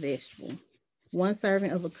cooked vegetable? 1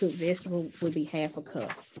 serving of a cooked vegetable would be half a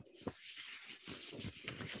cup.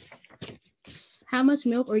 How much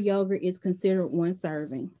milk or yogurt is considered 1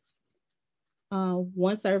 serving?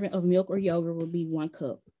 1 serving of milk or yogurt would be 1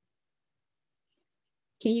 cup.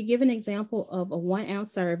 Can you give an example of a 1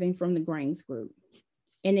 ounce serving from the grains group?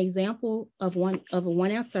 An example of a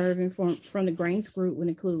 1 ounce serving from the grains group would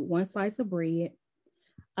include 1 slice of bread,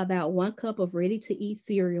 about 1 cup of ready-to-eat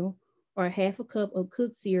cereal, or half a cup of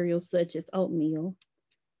cooked cereal such as oatmeal,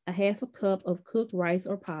 a half a cup of cooked rice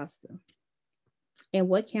or pasta. And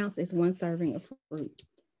what counts as 1 serving of fruit?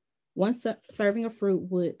 1 serving of fruit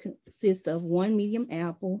would consist of 1 medium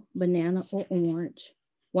apple, banana, or orange,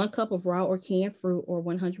 1 cup of raw or canned fruit or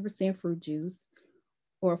 100% fruit juice,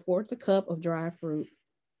 or 1/4 cup of dry fruit.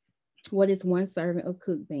 What is 1 serving of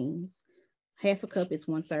cooked beans? Half a cup is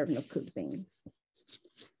 1 serving of cooked beans.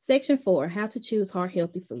 Section 4, how to choose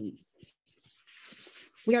heart-healthy foods.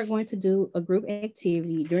 We are going to do a group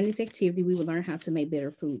activity. During this activity, we will learn how to make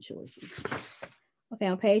better food choices. Okay,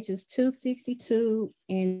 on pages 262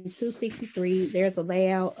 and 263, there's a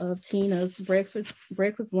layout of Tina's breakfast,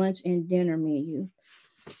 lunch, and dinner menu.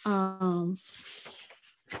 On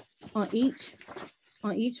each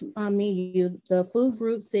menu, the food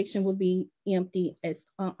group section will be empty, as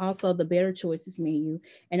also the better choices menu.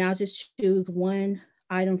 And I'll just choose 1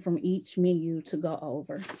 item from each menu to go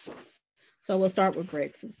over. So we'll start with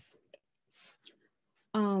breakfast.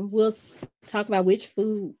 We'll talk about which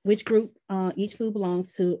group each food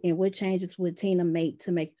belongs to, and what changes would Tina make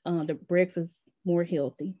to make the breakfast more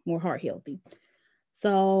heart healthy.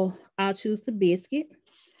 So I'll choose the biscuit.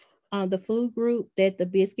 The food group that the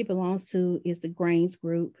biscuit belongs to is the grains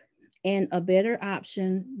group. And a better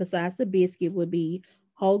option besides the biscuit would be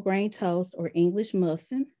whole grain toast or English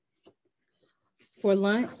muffin. For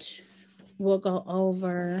lunch, we'll go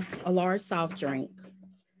over a large soft drink.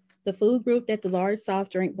 The food group that the large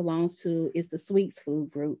soft drink belongs to is the sweets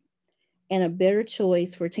food group. And a better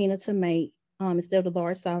choice for Tina to make instead of the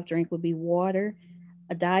large soft drink would be water,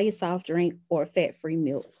 a diet soft drink, or fat-free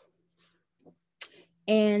milk.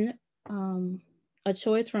 And a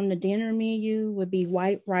choice from the dinner menu would be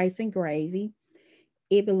white rice and gravy.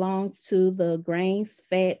 It belongs to the grains,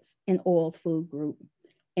 fats, and oils food group.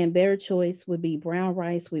 And better choice would be brown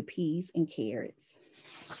rice with peas and carrots.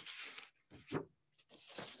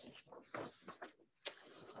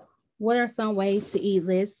 What are some ways to eat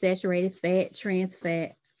less saturated fat, trans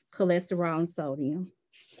fat, cholesterol, and sodium?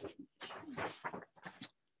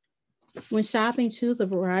 When shopping, choose a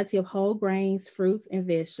variety of whole grains, fruits, and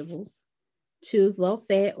vegetables. Choose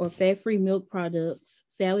low-fat or fat-free milk products,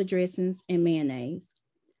 salad dressings, and mayonnaise.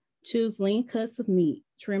 Choose lean cuts of meat.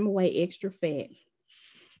 Trim away extra fat.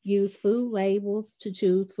 Use food labels to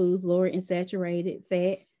choose foods lower in saturated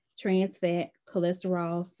fat, trans fat,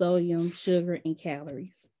 cholesterol, sodium, sugar, and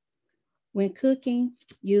calories. When cooking,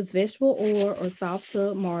 use vegetable oil or soft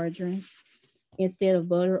tub margarine instead of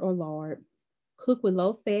butter or lard. Cook with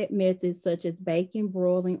low-fat methods such as baking,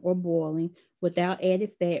 broiling, or boiling without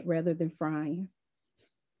added fat rather than frying.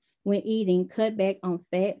 When eating, cut back on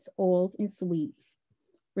fats, oils, and sweets.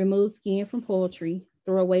 Remove skin from poultry.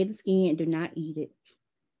 Throw away the skin and do not eat it.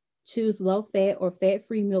 Choose low-fat or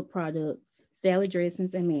fat-free milk products, salad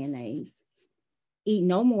dressings, and mayonnaise. Eat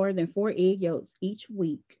no more than 4 egg yolks each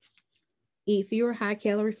week. Eat fewer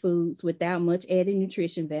high-calorie foods without much added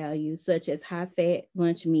nutrition value, such as high-fat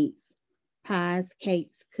lunch meats, pies,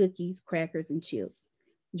 cakes, cookies, crackers, and chips.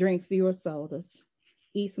 Drink fewer sodas.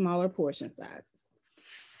 Eat smaller portion sizes.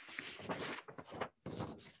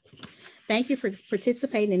 Thank you for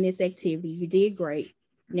participating in this activity. You did great.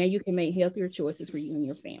 Now you can make healthier choices for you and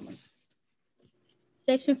your family.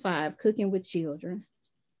 Section 5, cooking with children.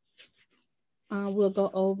 We'll go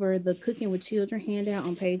over the Cooking with Children handout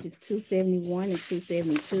on pages 271 and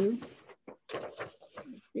 272.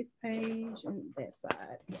 This page and that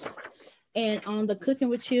side. And on the cooking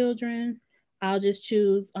with children, I'll just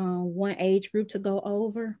choose one age group to go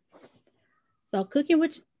over. So cooking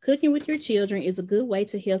with your children is a good way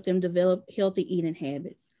to help them develop healthy eating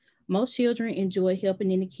habits. Most children enjoy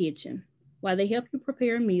helping in the kitchen. While they help you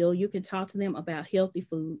prepare a meal, you can talk to them about healthy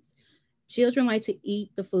foods. Children like to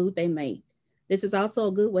eat the food they make. This is also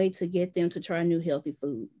a good way to get them to try new healthy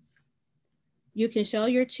foods. You can show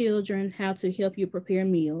your children how to help you prepare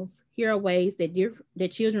meals. Here are ways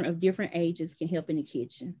that children of different ages can help in the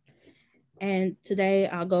kitchen. And today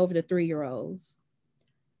I'll go over the 3-year-olds.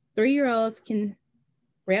 3-year-olds can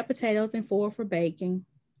wrap potatoes in foil for baking,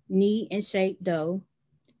 knead and shape dough,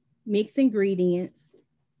 mix ingredients,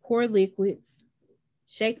 pour liquids,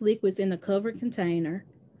 shake liquids in a covered container,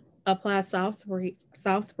 apply soft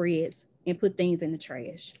spreads, and put things in the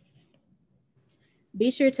trash.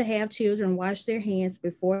 Be sure to have children wash their hands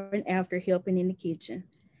before and after helping in the kitchen.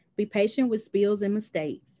 Be patient with spills and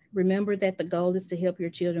mistakes. Remember that the goal is to help your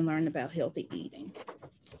children learn about healthy eating.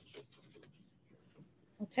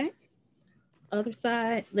 Okay. Other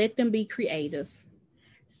side, let them be creative.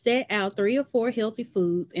 Set out 3 or 4 healthy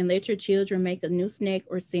foods and let your children make a new snack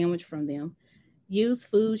or sandwich from them. Use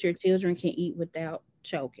foods your children can eat without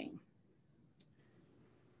choking.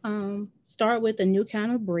 Start with a new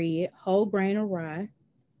kind of bread, whole grain or rye,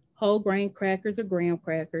 whole grain crackers or graham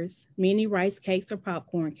crackers, mini rice cakes or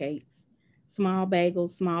popcorn cakes, small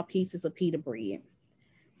bagels, small pieces of pita bread.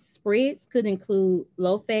 Spreads could include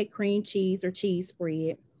low-fat cream cheese or cheese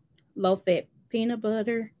spread, low-fat peanut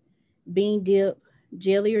butter, bean dip,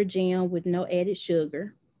 jelly or jam with no added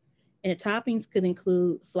sugar. And the toppings could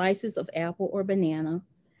include slices of apple or banana,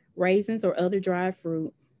 raisins or other dried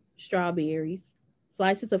fruit, strawberries,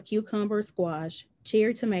 slices of cucumber or squash,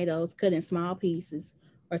 cherry tomatoes cut in small pieces,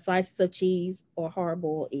 or slices of cheese or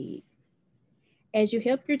hard-boiled egg. As you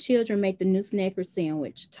help your children make the new snack or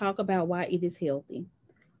sandwich, talk about why it is healthy.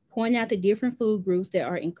 Point out the different food groups that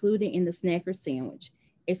are included in the snack or sandwich.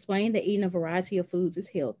 Explain that eating a variety of foods is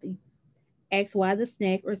healthy. Ask why the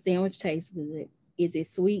snack or sandwich tastes good. Is it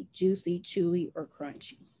sweet, juicy, chewy, or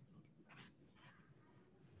crunchy?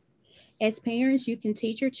 As parents, you can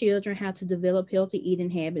teach your children how to develop healthy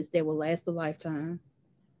eating habits that will last a lifetime.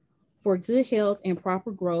 For good health and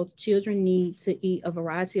proper growth, children need to eat a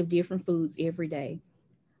variety of different foods every day.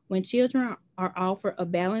 When children are offered a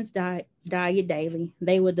balanced diet daily,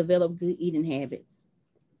 they will develop good eating habits.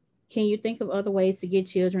 Can you think of other ways to get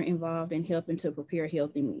children involved in helping to prepare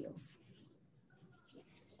healthy meals?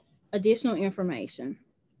 Additional information.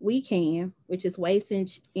 We Can, which is Ways to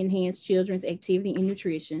Enhance Children's Activity and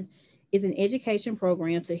Nutrition, is an education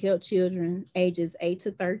program to help children ages 8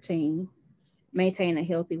 to 13 maintain a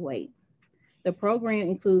healthy weight. The program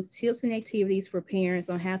includes tips and activities for parents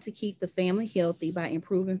on how to keep the family healthy by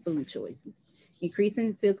improving food choices,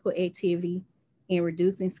 increasing physical activity, and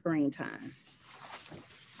reducing screen time.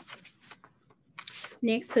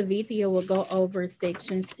 Next, Tavithia will go over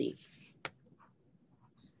section 6.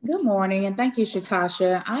 Good morning, and thank you,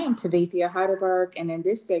 Shatasha. I am Tavithia Heidelberg, and in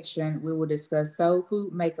this section, we will discuss Soul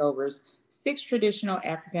Food Makeovers, 6 traditional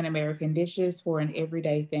African-American dishes for an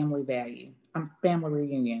everyday family family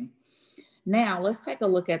reunion. Now, let's take a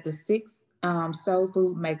look at the 6 Soul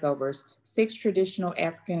Food Makeovers, 6 traditional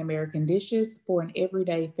African-American dishes for an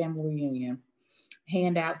everyday family reunion.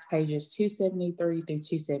 Handouts, pages 273 through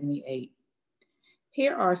 278.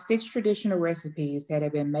 Here are 6 traditional recipes that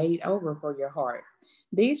have been made over for your heart.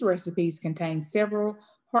 These recipes contain several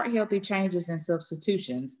heart-healthy changes and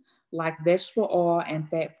substitutions, like vegetable oil and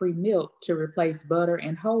fat-free milk to replace butter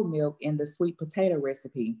and whole milk in the sweet potato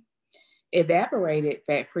recipe. Evaporated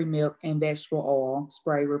fat-free milk and vegetable oil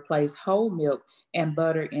spray replace whole milk and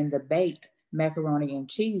butter in the baked macaroni and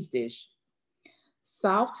cheese dish.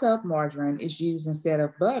 Soft tough margarine is used instead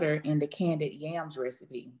of butter in the candied yams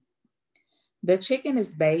recipe. The chicken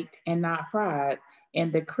is baked and not fried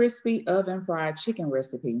in the crispy oven fried chicken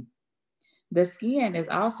recipe. The skin is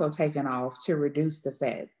also taken off to reduce the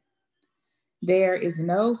fat. There is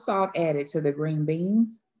no salt added to the green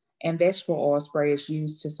beans, and vegetable oil spray is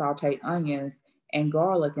used to saute onions and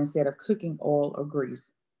garlic instead of cooking oil or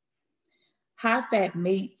grease. High-fat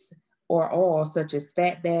meats or oil such as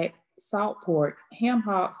fatback, salt pork, ham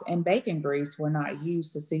hocks, and bacon grease were not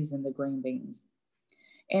used to season the green beans.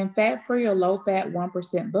 And fat-free or low-fat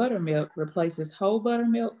 1% buttermilk replaces whole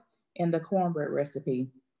buttermilk in the cornbread recipe.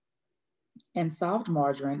 And soft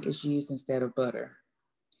margarine is used instead of butter.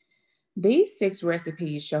 These 6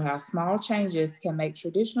 recipes show how small changes can make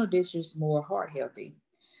traditional dishes more heart-healthy.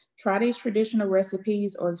 Try these traditional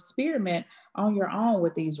recipes or experiment on your own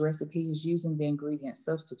with these recipes using the ingredient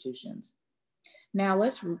substitutions. Now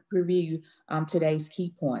let's review today's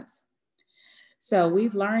key points. So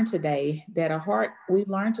we've learned today about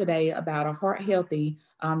a heart healthy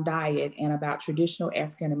diet and about traditional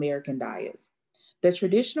African American diets. The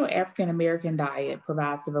traditional African American diet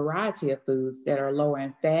provides a variety of foods that are lower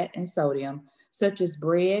in fat and sodium, such as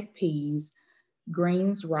bread, peas,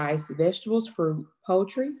 greens, rice, vegetables, fruit,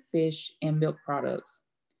 poultry, fish, and milk products.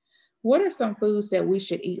 What are some foods that we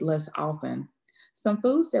should eat less often? Some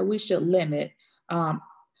foods that we should limit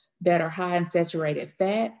that are high in saturated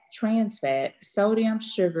fat, trans fat, sodium,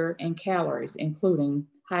 sugar, and calories, including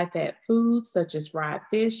high-fat foods such as fried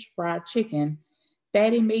fish, fried chicken,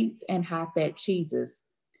 fatty meats, and high-fat cheeses,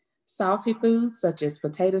 salty foods such as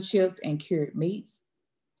potato chips and cured meats,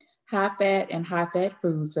 high-fat and high-fat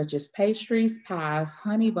foods such as pastries, pies,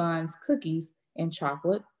 honey buns, cookies, and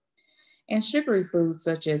chocolate, and sugary foods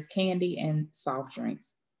such as candy and soft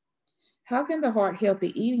drinks. How can the Heart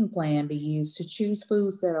Healthy Eating Plan be used to choose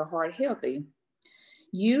foods that are heart healthy?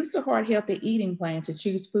 Use the Heart Healthy Eating Plan to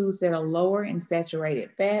choose foods that are lower in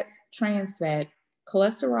saturated fats, trans fat,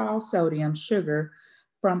 cholesterol, sodium, sugar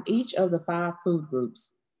from each of the 5 food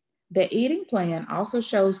groups. The eating plan also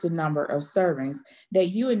shows the number of servings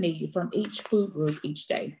that you would need from each food group each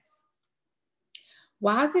day.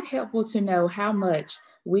 Why is it helpful to know how much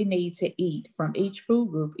we need to eat from each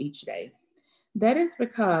food group each day? That is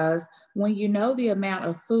because when you know the amount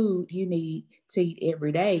of food you need to eat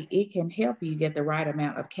every day, it can help you get the right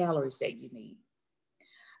amount of calories that you need.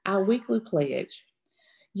 Our weekly pledge.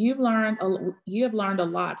 You have learned a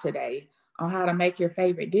lot today on how to make your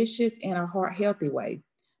favorite dishes in a heart healthy way.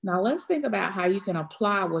 Now let's think about how you can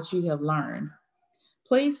apply what you have learned.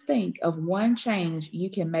 Please think of one change you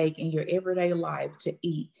can make in your everyday life to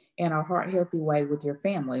eat in a heart healthy way with your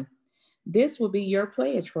family. This will be your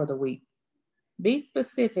pledge for the week. Be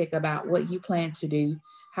specific about what you plan to do,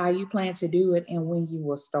 how you plan to do it, and when you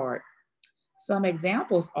will start. Some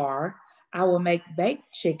examples are, I will make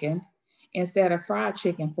baked chicken instead of fried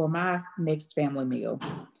chicken for my next family meal.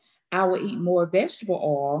 I will eat more vegetable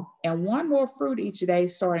oil and 1 more fruit each day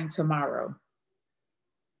starting tomorrow.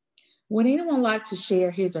 Would anyone like to share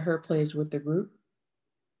his or her pledge with the group?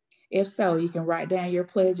 If so, you can write down your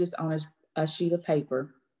pledges on a sheet of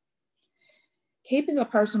paper. Keeping a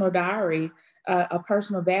personal diary, a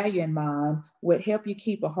personal value in mind would help you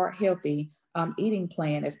keep a heart healthy eating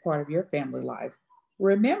plan as part of your family life.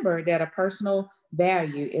 Remember that a personal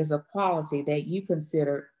value is a quality that you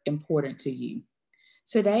consider important to you.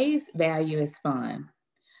 Today's value is fun.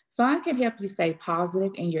 Fun can help you stay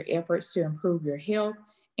positive in your efforts to improve your health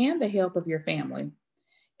and the health of your family.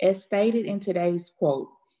 As stated in today's quote,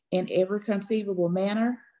 in every conceivable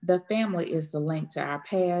manner, the family is the link to our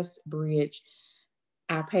past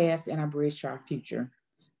and our bridge to our future.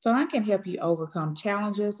 Fun can help you overcome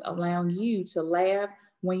challenges, allowing you to laugh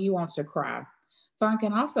when you want to cry. Fun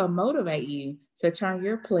can also motivate you to turn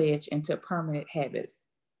your pledge into permanent habits.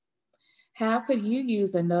 How could you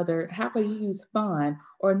use fun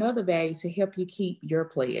or another value to help you keep your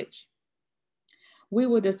pledge? We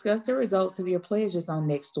will discuss the results of your pledges on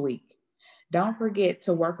next week. Don't forget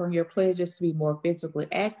to work on your pledges to be more physically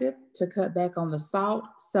active, to cut back on the salt,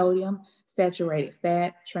 sodium, saturated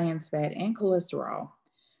fat, trans fat, and cholesterol,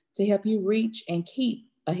 to help you reach and keep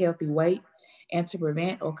a healthy weight, and to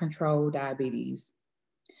prevent or control diabetes.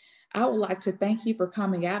 I would like to thank you for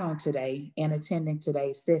coming out on today and attending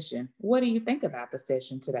today's session. What do you think about the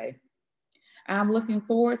session today? I'm looking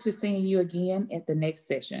forward to seeing you again at the next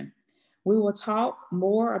session. We will talk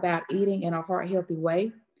more about eating in a heart healthy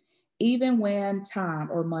way, even when time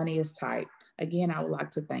or money is tight. Again, I would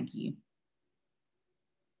like to thank you.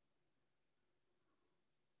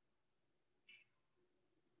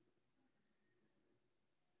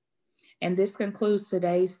 And this concludes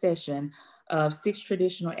today's session of 6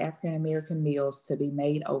 traditional African American meals to be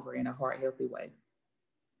made over in a heart healthy way.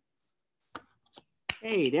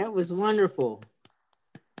 Hey, that was wonderful.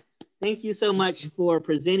 Thank you so much for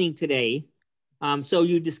presenting today. So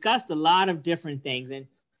you discussed a lot of different things. And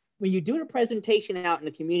when you do the presentation out in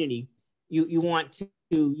the community, you want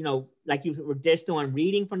to, like you were just doing,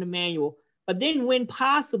 reading from the manual, but then when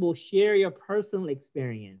possible, share your personal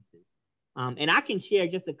experiences. And I can share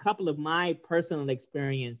just a couple of my personal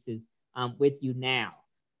experiences with you now.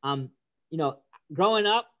 Growing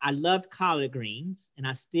up, I loved collard greens, and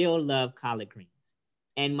I still love collard greens.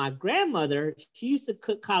 And my grandmother, she used to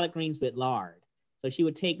cook collard greens with lard. So she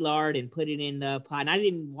would take lard and put it in the pot. And I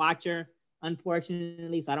didn't watch her,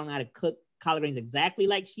 unfortunately, so I don't know how to cook collard greens exactly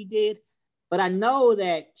like she did. But I know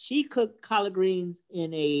that she cooked collard greens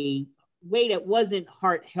in a way that wasn't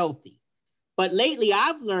heart healthy. But lately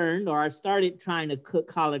I've learned, or I've started trying to cook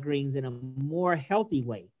collard greens in a more healthy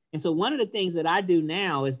way. And so one of the things that I do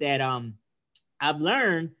now is that I've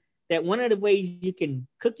learned that one of the ways you can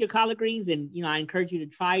cook your collard greens, and, you know, I encourage you to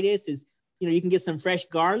try this, is, you know, you can get some fresh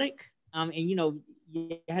garlic. And, you know,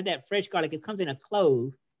 you have that fresh garlic. It comes in a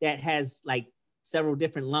clove that has like several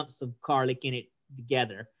different lumps of garlic in it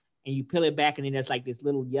together. And you peel it back, and then there's like this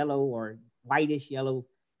little yellow or whitish yellow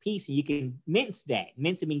piece. And you can mince that.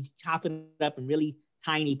 Mince it means chop it up in really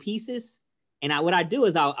tiny pieces. And what I do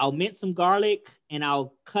is I'll mince some garlic, and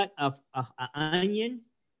I'll cut an onion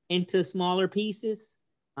into smaller pieces,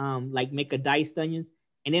 like make a diced onions.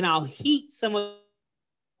 And then I'll heat some of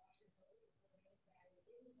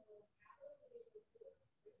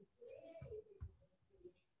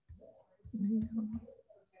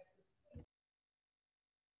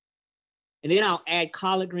and then I'll add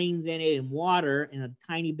collard greens in it and water and a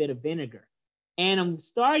tiny bit of vinegar. And I'm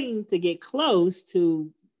starting to get close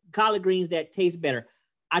to collard greens that taste better.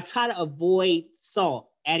 I try to avoid salt,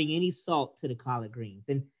 adding any salt to the collard greens.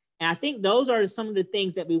 And I think those are some of the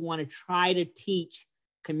things that we want to try to teach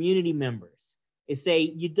community members, is say,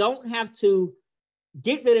 you don't have to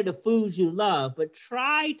get rid of the foods you love, but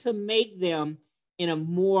try to make them in a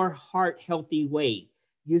more heart healthy way,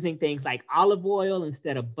 using things like olive oil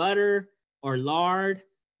instead of butter or lard,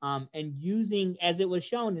 and using, as it was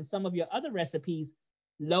shown in some of your other recipes,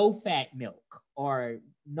 low fat milk or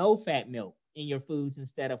no fat milk in your foods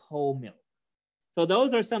instead of whole milk. So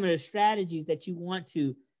those are some of the strategies that you want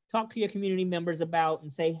to talk to your community members about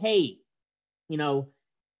and say, hey, you know,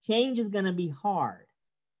 change is going to be hard,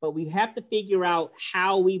 but we have to figure out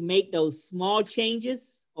how we make those small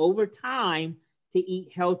changes over time to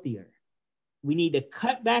eat healthier. We need to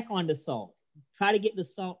cut back on the salt, try to get the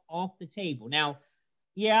salt off the table. Now,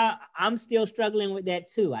 yeah, I'm still struggling with that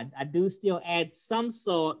too. I do still add some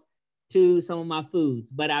salt to some of my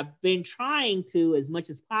foods, but I've been trying to, as much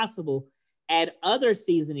as possible, add other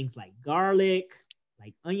seasonings like garlic,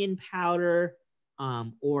 like onion powder,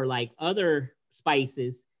 or like other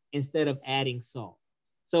spices instead of adding salt.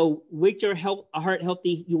 So with your heart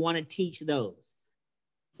healthy, you want to teach those.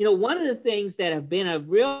 You know, one of the things that have been a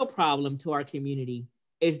real problem to our community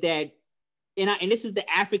is that, and this is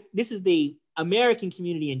the American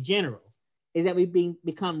community in general, is that we've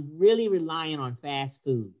become really reliant on fast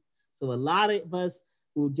foods. So a lot of us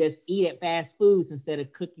will just eat at fast foods instead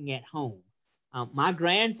of cooking at home. My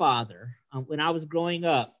grandfather, when I was growing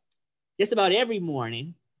up, just about every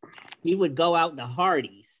morning, he would go out to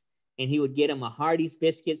Hardee's, and he would get him a Hardee's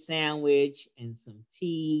biscuit sandwich and some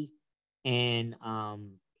tea, and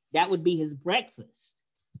that would be his breakfast.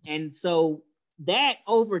 And so that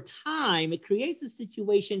over time, it creates a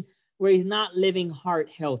situation where he's not living heart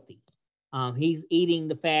healthy. He's eating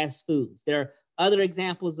the fast foods. There are other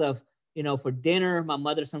examples of, you know, for dinner, my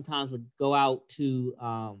mother sometimes would go out to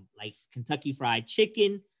like Kentucky Fried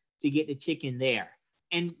Chicken to get the chicken there.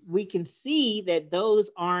 And we can see that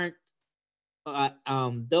those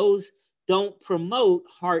don't promote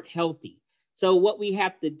heart healthy. So what we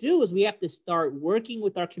have to do is we have to start working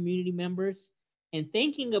with our community members and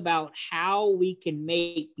thinking about how we can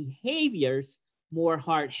make behaviors more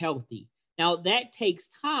heart healthy. Now that takes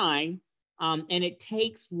time, and it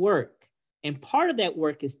takes work. And part of that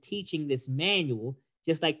work is teaching this manual,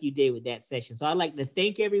 just like you did with that session. So I'd like to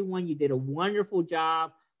thank everyone. You did a wonderful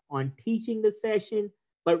job on teaching the session,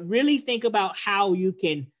 but really think about how you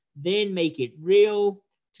can then make it real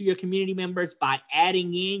to your community members by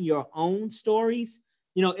adding in your own stories.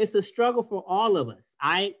 You know, it's a struggle for all of us.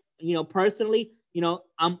 Personally,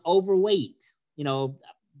 I'm overweight,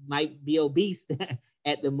 might be obese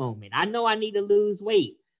at the moment. I know I need to lose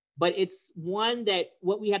weight, but it's one that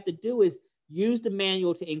what we have to do is use the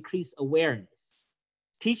manual to increase awareness.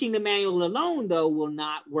 Teaching the manual alone, though, will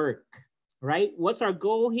not work, right? What's our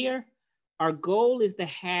goal here? Our goal is to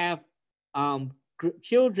have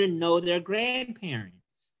children know their grandparents.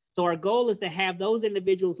 So our goal is to have those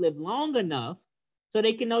individuals live long enough so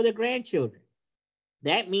they can know their grandchildren.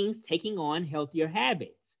 That means taking on healthier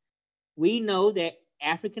habits. We know that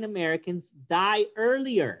African Americans die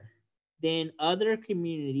earlier than other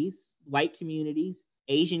communities, white communities,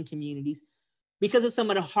 Asian communities, because of some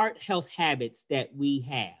of the heart health habits that we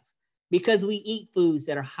have, because we eat foods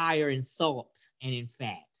that are higher in salt and in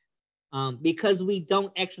fat, because we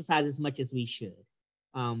don't exercise as much as we should,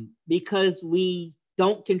 because we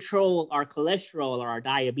don't control our cholesterol or our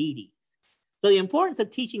diabetes. So the importance of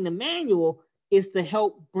teaching the manual is to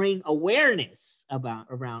help bring awareness about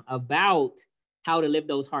how to live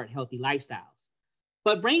those heart healthy lifestyles.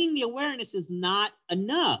 But bringing the awareness is not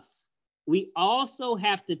enough. We also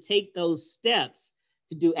have to take those steps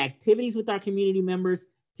to do activities with our community members,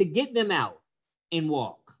 to get them out and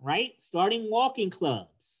walk, right? Starting walking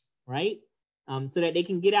clubs, right? So that they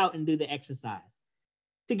can get out and do the exercise.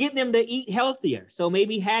 To get them to eat healthier. So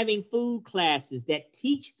maybe having food classes that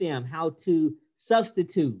teach them how to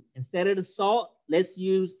substitute. Instead of the salt, let's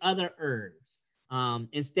use other herbs.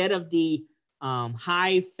 Instead of the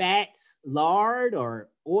high fat lard or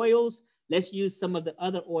oils, let's use some of the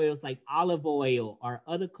other oils like olive oil or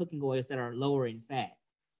other cooking oils that are lower in fat.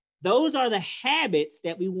 Those are the habits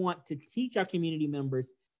that we want to teach our community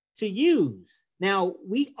members to use. Now,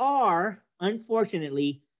 we are,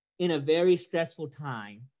 unfortunately, in a very stressful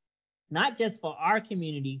time, not just for our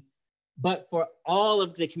community, but for all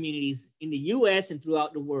of the communities in the US and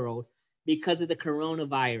throughout the world because of the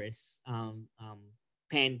coronavirus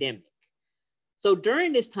pandemic. So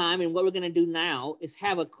during this time, and what we're gonna do now is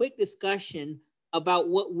have a quick discussion about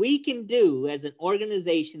what we can do as an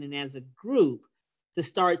organization and as a group to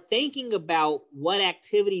start thinking about what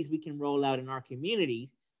activities we can roll out in our community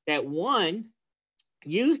that, one,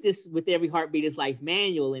 use this With Every Heartbeat is Life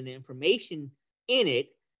manual and the information in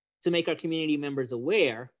it to make our community members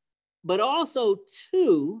aware, but also,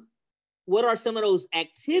 two, what are some of those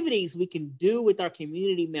activities we can do with our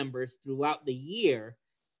community members throughout the year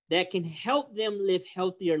that can help them live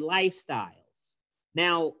healthier lifestyles?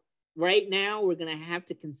 Now, right now, we're gonna have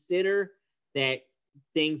to consider that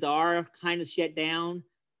things are kind of shut down.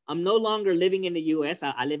 I'm no longer living in the US.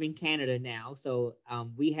 I live in Canada now. So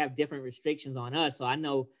we have different restrictions on us. So I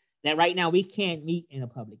know that right now we can't meet in a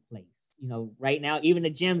public place. You know, right now, even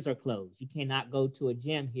the gyms are closed. You cannot go to a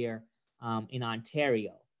gym here in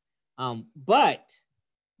Ontario. But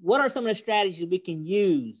what are some of the strategies we can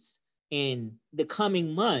use in the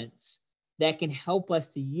coming months that can help us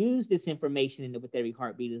to use this information in the With Every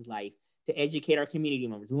Heartbeat is Life to educate our community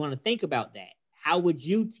members? We want to think about that. How would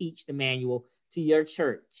you teach the manual to your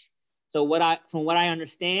church? So from what I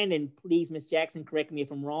understand, and please, Ms. Jackson, correct me if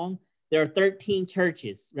I'm wrong, there are 13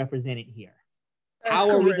 churches represented here. That's How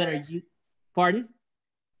are correct. we going to use, pardon?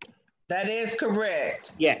 That is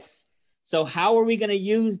correct. Yes. So how are we going to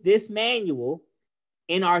use this manual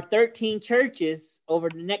in our 13 churches over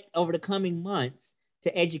the coming months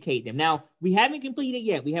to educate them? Now, we haven't completed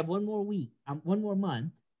yet. We have one more week, one more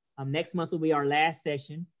month. Next month will be our last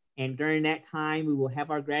session. And during that time, we will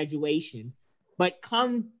have our graduation. But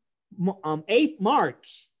come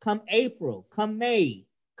March, come April, come May,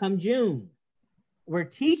 come June, we're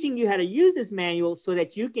teaching you how to use this manual so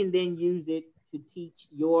that you can then use it to teach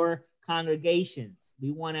your congregations.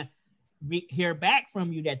 We want to hear back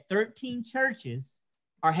from you that 13 churches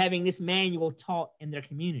are having this manual taught in their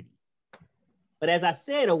community. But as I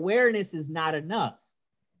said, awareness is not enough.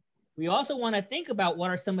 We also want to think about what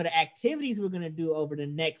are some of the activities we're going to do over the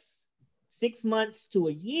next 6 months to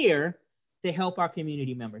a year to help our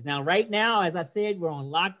community members. Now, right now, as I said, we're on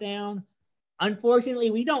lockdown. Unfortunately,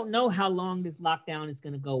 we don't know how long this lockdown is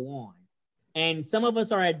going to go on. And some of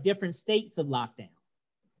us are at different states of lockdown.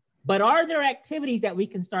 But are there activities that we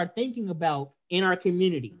can start thinking about in our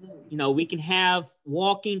communities? You know, we can have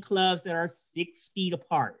walking clubs that are 6 feet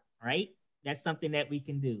apart, right? That's something that we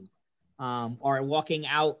can do. Or walking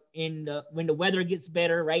out when the weather gets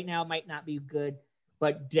better. Right now, it might not be good,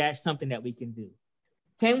 but that's something that we can do.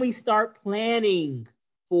 Can we start planning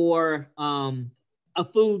for a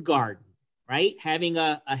food garden, right? Having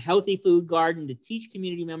a healthy food garden to teach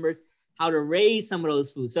community members how to raise some of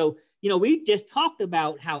those foods. So, you know, we just talked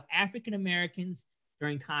about how African Americans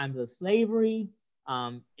during times of slavery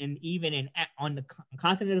and even on the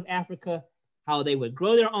continent of Africa, how they would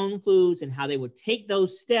grow their own foods and how they would take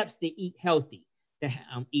those steps to eat healthy, to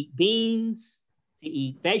eat beans, to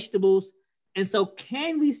eat vegetables. And so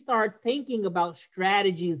can we start thinking about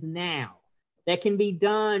strategies now that can be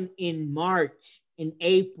done in March, in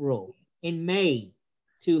April, in May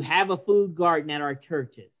to have a food garden at our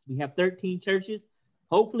churches? We have 13 churches.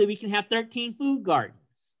 Hopefully we can have 13 food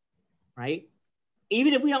gardens, right?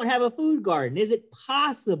 Even if we don't have a food garden, is it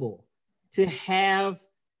possible to have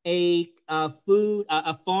a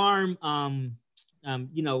farm,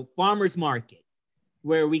 farmer's market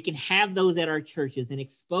where we can have those at our churches and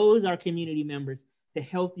expose our community members to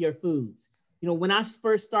healthier foods? You know, when I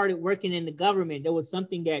first started working in the government, there was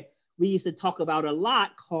something that we used to talk about a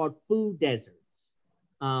lot called food deserts.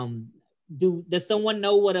 Does someone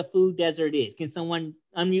know what a food desert is? Can someone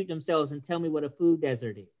unmute themselves and tell me what a food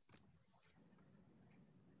desert is?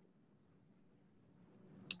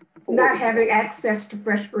 Not having access to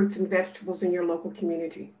fresh fruits and vegetables in your local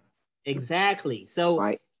community. Exactly. So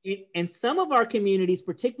right. In some of our communities,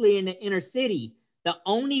 particularly in the inner city, the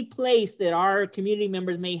only place that our community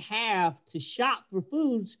members may have to shop for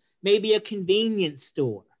foods maybe a convenience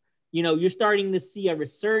store. You know, you're starting to see a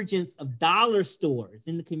resurgence of dollar stores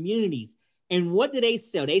in the communities. And what do they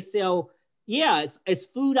sell? They sell, yeah, it's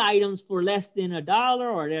food items for less than $1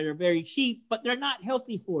 or that are very cheap, but they're not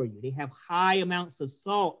healthy for you. They have high amounts of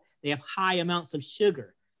salt. They have high amounts of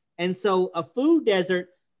sugar. And so a food desert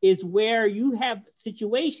is where you have a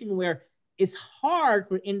situation where it's hard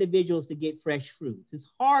for individuals to get fresh fruits. It's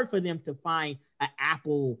hard for them to find an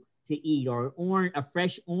apple to eat or a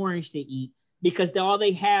fresh orange to eat, because all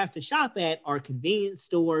they have to shop at are convenience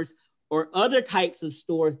stores or other types of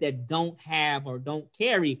stores that don't have or don't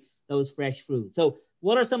carry those fresh fruits. So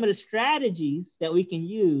what are some of the strategies that we can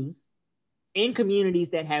use in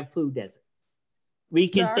communities that have food deserts? We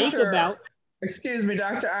can think about... Excuse me,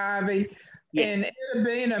 Dr. Ivy. Yes. In Itta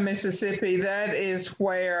Bena, Mississippi, that is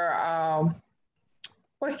where,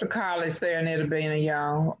 what's the college there in Itta Bena,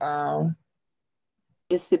 y'all?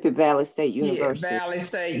 Mississippi Valley State University. Yeah, Valley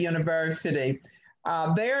State University.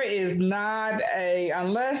 There is not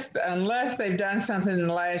unless they've done something in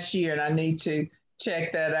the last year, and I need to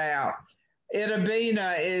check that out. Itta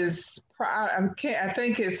Bena is, I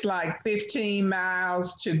think it's like 15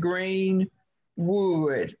 miles to Greenwood,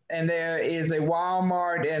 and there is a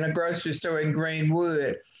Walmart and a grocery store in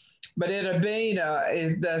Greenwood. But Itta Bena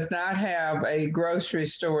does not have a grocery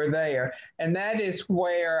store there. And that is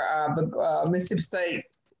where the Mississippi State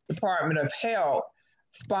Department of Health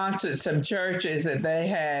sponsored some churches that they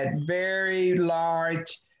had very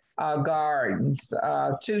large gardens.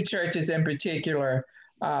 2 churches in particular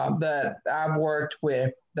that I've worked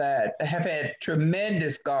with that have had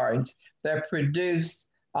tremendous gardens that produce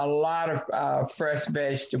a lot of fresh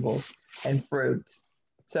vegetables and fruits.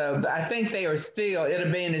 So I think they are still, Itta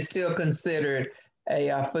Bena is still considered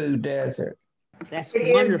a food desert. That's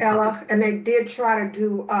it wonderful. is, Ella, and they did try to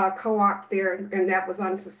do a co-op there, and that was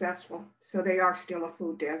unsuccessful. So they are still a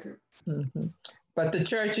food desert. Mm-hmm. But the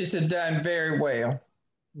churches have done very well.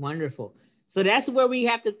 Wonderful. So that's where we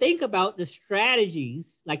have to think about the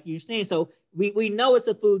strategies, like you're saying. So we know it's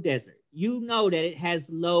a food desert. You know that it has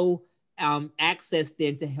low access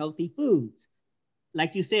then to healthy foods.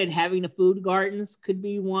 Like you said, having the food gardens could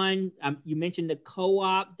be one. You mentioned the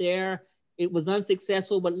co-op there. It was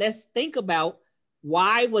unsuccessful, but let's think about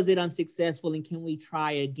why was it unsuccessful and can we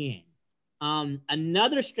try again?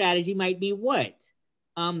 Another strategy might be what?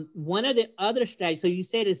 One of the other strategies, so you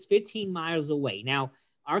said it's 15 miles away. Now,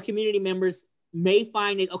 our community members may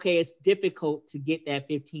find it, okay, it's difficult to get that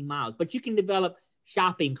 15 miles, but you can develop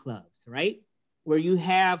shopping clubs, right? Where you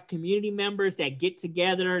have community members that get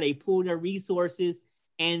together, they pool their resources,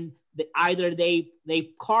 and either they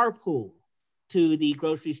carpool to the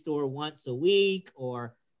grocery store once a week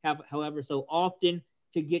or however so often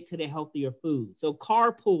to get to the healthier food. So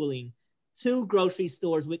carpooling to grocery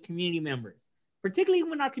stores with community members, particularly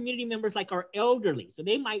when our community members like are elderly. So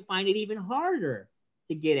they might find it even harder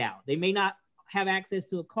to get out. They may not have access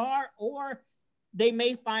to a car, or they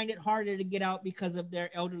may find it harder to get out because of their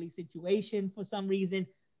elderly situation for some reason.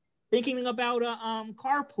 Thinking about a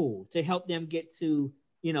carpool to help them get to,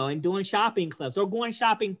 and doing shopping clubs or going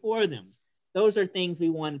shopping for them. Those are things we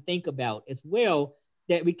want to think about as well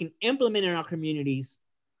that we can implement in our communities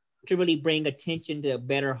to really bring attention to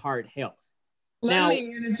better heart health. Let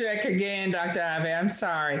me interject again, Dr. Ivy, I'm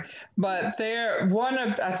sorry, but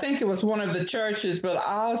I think it was one of the churches, but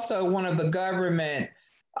also one of the government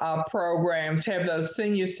programs have those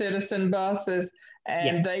senior citizen buses,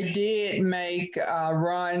 and yes, they did make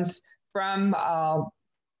runs from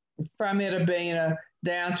Itta Bena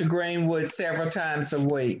down to Greenwood several times a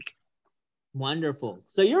week. Wonderful.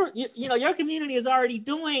 So your community is already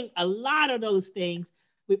doing a lot of those things.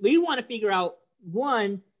 We want to figure out,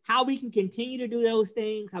 one, how we can continue to do those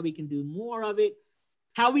things, how we can do more of it,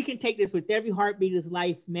 how we can take this With Every Heartbeat is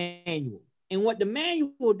Life manual. And what the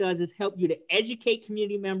manual does is help you to educate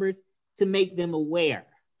community members to make them aware.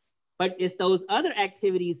 But it's those other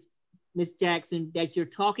activities, Ms. Jackson, that you're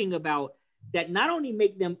talking about that not only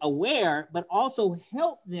make them aware, but also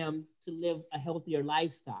help them to live a healthier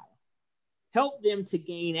lifestyle, help them to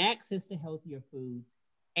gain access to healthier foods.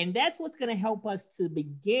 And that's what's going to help us to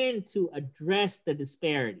begin to address the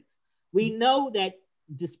disparities. We know that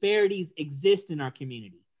disparities exist in our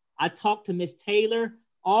community. I talk to Ms. Taylor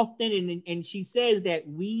often, and she says that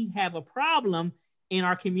we have a problem in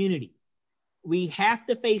our community. We have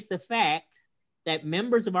to face the fact that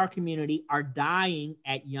members of our community are dying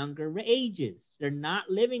at younger ages. They're not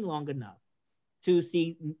living long enough to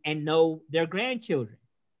see and know their grandchildren.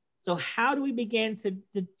 So how do we begin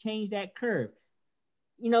to change that curve?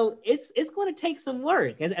 It's going to take some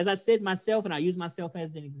work. As I said myself, and I use myself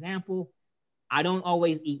as an example, I don't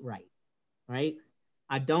always eat right?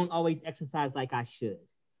 I don't always exercise like I should,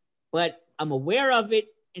 but I'm aware of it.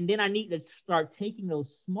 And then I need to start taking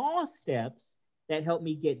those small steps that help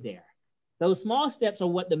me get there. Those small steps are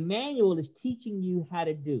what the manual is teaching you how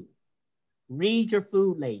to do. Read your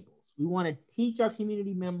food labels. We want to teach our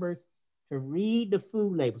community members to read the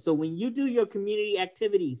food labels. So when you do your community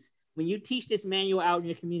activities, when you teach this manual out in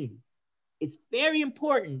your community, it's very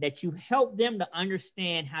important that you help them to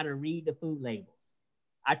understand how to read the food labels.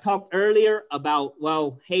 I talked earlier about,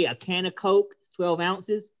 well, hey, a can of Coke is 12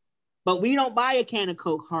 ounces, but we don't buy a can of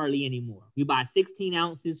Coke hardly anymore. We buy 16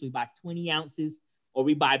 ounces, we buy 20 ounces, or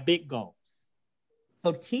we buy big gulps.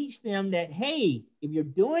 So teach them that, hey, if you're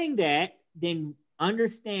doing that, then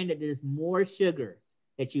understand that there's more sugar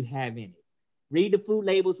that you have in it. Read the food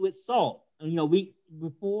labels with salt. And, you know,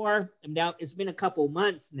 now it's been a couple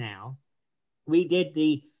months now, we did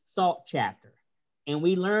the salt chapter, and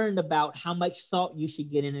we learned about how much salt you should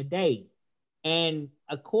get in a day. And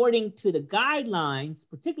according to the guidelines,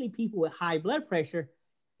 particularly people with high blood pressure,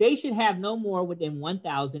 they should have no more than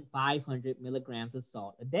 1,500 milligrams of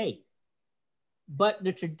salt a day. But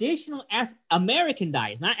the traditional American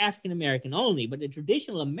diets, not African-American only, but the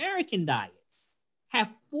traditional American diets have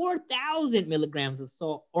 4,000 milligrams of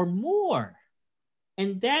salt or more.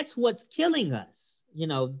 And that's what's killing us. You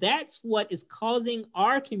know, that's what is causing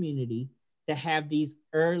our community to have these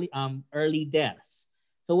early deaths.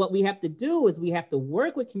 So what we have to do is we have to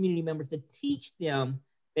work with community members to teach them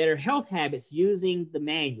better health habits using the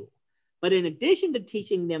manual. But in addition to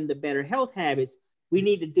teaching them the better health habits, we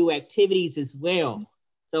need to do activities as well.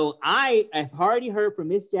 So I have already heard from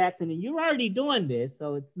Ms. Jackson, and you're already doing this,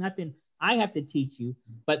 so it's nothing I have to teach you,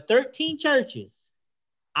 but 13 churches,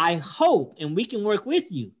 I hope, and we can work with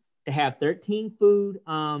you to have 13 food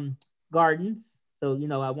gardens. So, you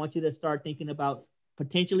know, I want you to start thinking about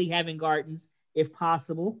potentially having gardens if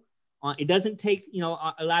possible. It doesn't take, you know,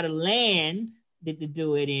 a lot of land to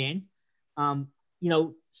do it in. You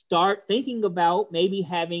know, start thinking about maybe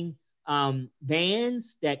having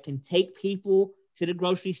vans that can take people to the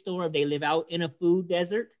grocery store if they live out in a food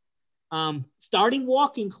desert. Starting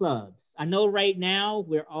walking clubs. I know right now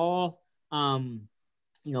we're all,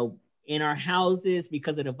 you know, in our houses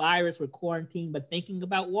because of the virus, we're quarantined, but thinking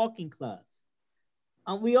about walking clubs.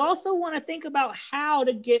 We also want to think about how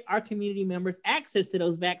to get our community members access to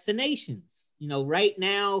those vaccinations. You know, right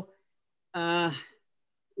now,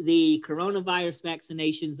 the coronavirus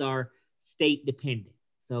vaccinations are state dependent.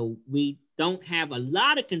 So we don't have a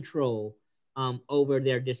lot of control over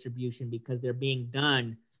their distribution because they're being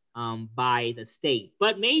done by the state.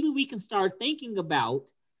 But maybe we can start thinking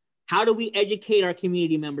about how do we educate our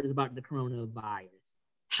community members about the coronavirus?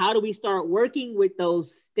 How do we start working with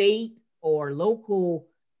those state or local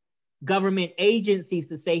government agencies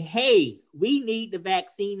to say, hey, we need the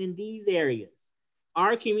vaccine in these areas.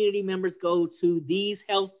 Our community members go to these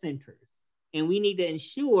health centers, and we need to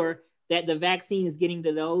ensure that the vaccine is getting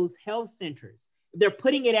to those health centers. If they're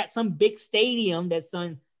putting it at some big stadium that's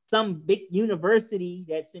on some big university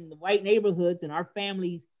that's in the white neighborhoods and our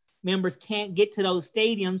families members can't get to those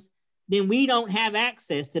stadiums, then we don't have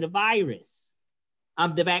access to the virus,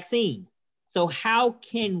 the vaccine. So how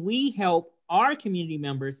can we help our community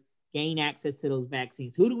members gain access to those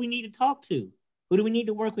vaccines? Who do we need to talk to? Who do we need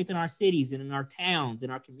to work with in our cities and in our towns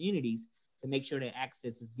and our communities to make sure that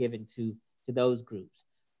access is given to those groups?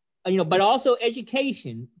 You know, but also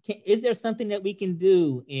education. Is there something that we can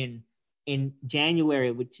do in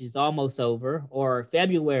January, which is almost over, or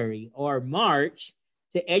February or March,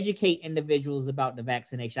 to educate individuals about the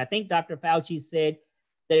vaccination? I think Dr. Fauci said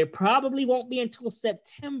that it probably won't be until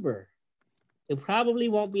September. It probably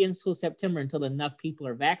won't be until September until enough people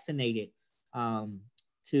are vaccinated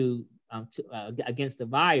against the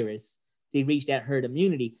virus to reach that herd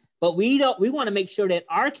immunity. But we want to make sure that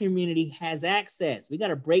our community has access. We got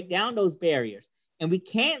to break down those barriers, and we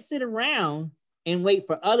can't sit around and wait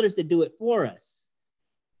for others to do it for us.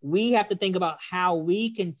 We have to think about how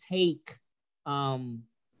we can take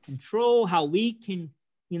control, how we can,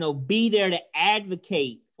 you know, be there to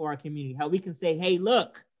advocate for our community, how we can say, hey,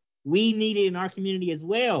 look, we need it in our community as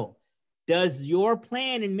well. Does your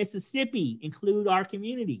plan in Mississippi include our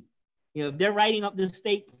community? You know, if they're writing up their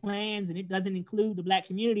state plans and it doesn't include the Black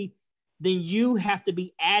community, then you have to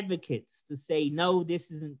be advocates to say, no,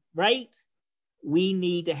 this isn't right. We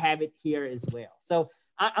need to have it here as well. So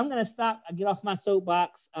I'm going to stop, get off my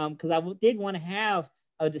soapbox because I did want to have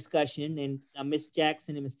a discussion, and Ms.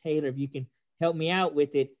 Jackson and Ms. Taylor, if you can help me out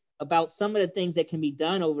with it, about some of the things that can be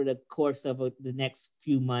done over the course of the next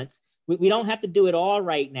few months. We don't have to do it all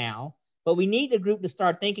right now, but we need the group to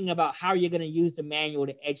start thinking about how you're going to use the manual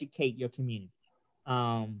to educate your community.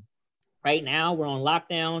 right now we're on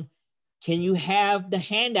lockdown. Can you have the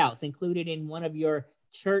handouts included in one of your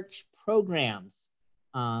church programs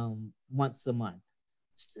once a month?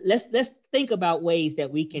 Let's think about ways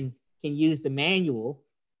that we can use the manual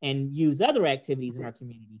and use other activities in our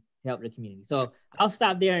community to help the community. So I'll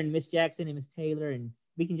stop there, and Ms. Jackson and Ms. Taylor, and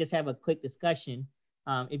we can just have a quick discussion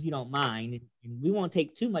if you don't mind. And we won't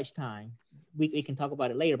take too much time. We can talk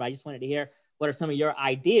about it later, but I just wanted to hear what are some of your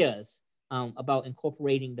ideas about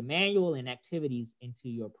incorporating the manual and activities into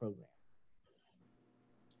your program.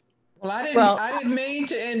 Well, I didn't mean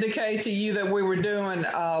to indicate to you that we were doing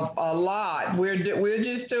a lot. We're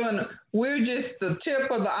just the tip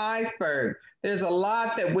of the iceberg. There's a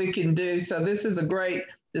lot that we can do. So this is a great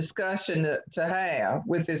discussion to have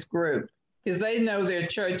with this group, because they know their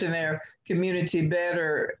church and their community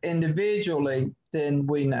better individually than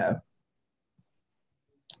we know.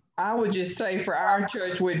 I would just say for our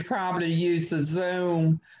church, we'd probably use the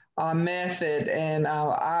Zoom method, and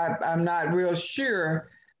I'm not real sure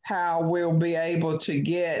how we'll be able to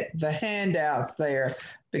get the handouts there,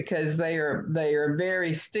 because they are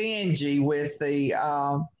very stingy with the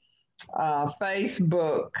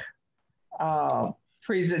Facebook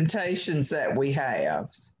presentations that we have.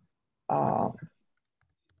 I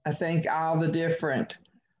think all the different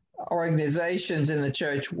organizations in the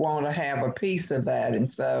church want to have a piece of that, and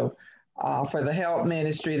so for the help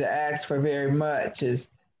ministry to ask for very much is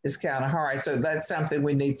kind of hard. So that's something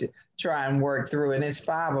we need to try and work through. And it's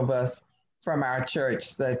 5 of us from our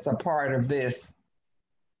church that's a part of this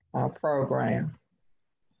program.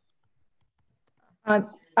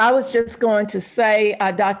 I was just going to say,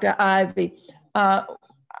 Dr. Ivy,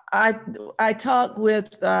 I talked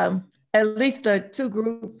with at least the 2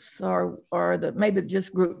 groups, or maybe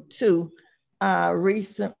just group 2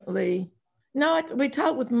 recently. No, we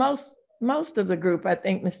talked with most of the group, I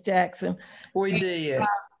think, Ms. Jackson. We did.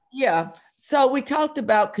 Yeah. So we talked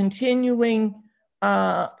about continuing,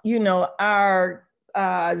 our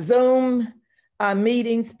Zoom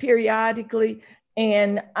meetings periodically.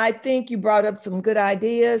 And I think you brought up some good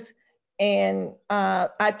ideas. And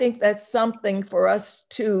I think that's something for us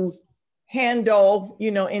to handle,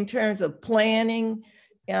 in terms of planning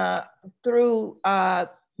through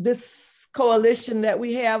this coalition that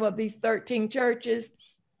we have of these 13 churches.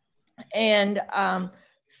 And,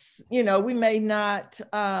 we may not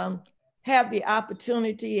have the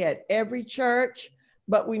opportunity at every church,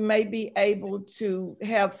 but we may be able to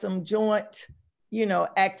have some joint,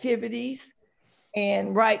 activities.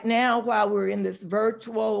 And right now, while we're in this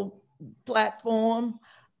virtual platform,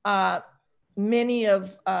 many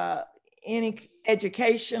of any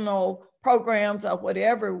educational programs or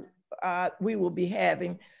whatever we will be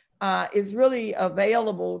having is really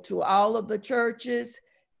available to all of the churches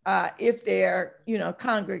if their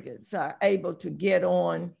congregants are able to get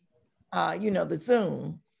on the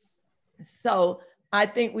Zoom. So I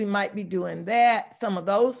think we might be doing some of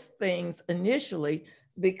those things initially,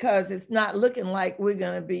 because it's not looking like we're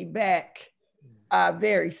going to be back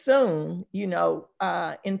very soon,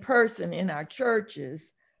 in person in our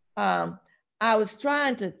churches. I was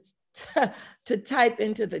trying to type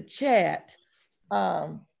into the chat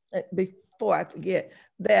before I forget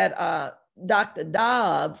that Dr.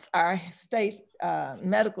 Dobbs, our state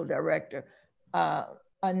medical director,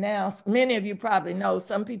 announced, many of you probably know,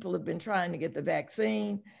 some people have been trying to get the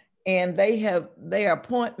vaccine, and their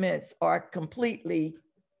appointments are completely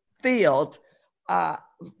filled.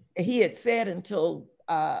 He had said until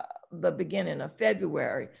the beginning of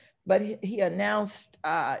February, but he announced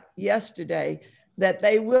yesterday that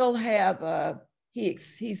they will have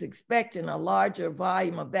he's expecting a larger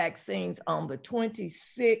volume of vaccines on the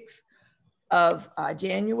 26th of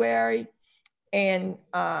January. And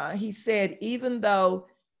he said, even though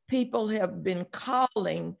people have been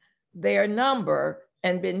calling their number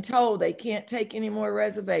and been told they can't take any more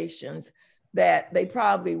reservations, that they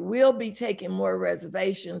probably will be taking more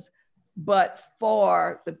reservations, but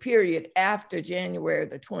for the period after January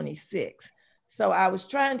the 26th. So I was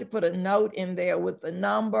trying to put a note in there with the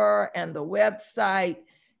number and the website.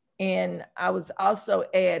 And I was also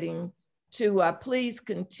adding to please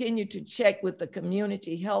continue to check with the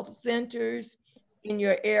community health centers in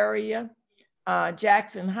your area.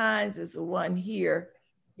 Jackson Hines is the one here,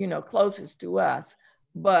 closest to us,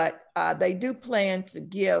 but they do plan to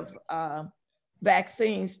give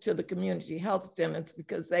vaccines to the community health centers,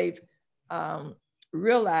 because they've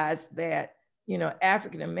realized that,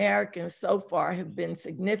 African Americans so far have been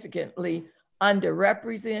significantly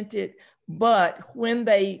underrepresented. But when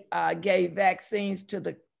they gave vaccines to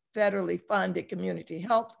the federally funded community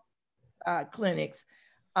health clinics,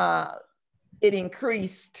 it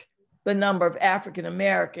increased the number of African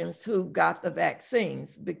Americans who got the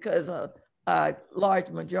vaccines, because a large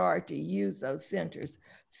majority use those centers.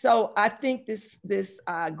 So I think this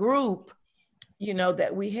group, you know,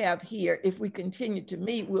 that we have here, if we continue to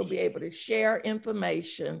meet, we'll be able to share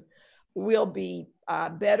information. We'll be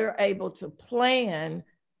better able to plan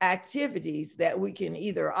activities that we can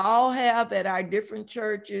either all have at our different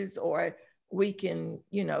churches, or we can,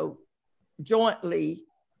 you know, jointly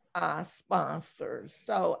sponsor.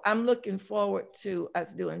 So I'm looking forward to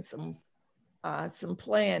us doing some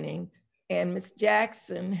planning. And Ms.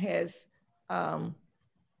 Jackson has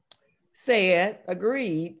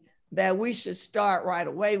agreed that we should start right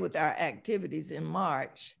away with our activities in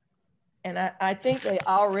March. And I think they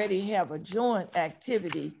already have a joint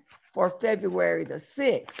activity for February the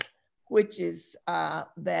 6th, which is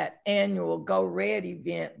that annual Go Red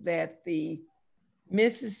event that the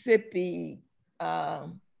Mississippi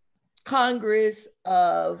Congress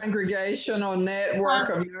of Congregational Network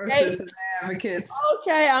of Nurses and Advocates.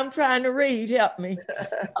 Okay, I'm trying to read, help me.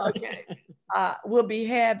 Okay, we'll be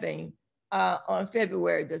having on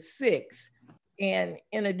February the 6th. And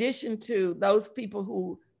in addition to those people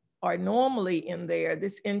who are normally in there,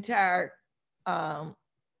 this entire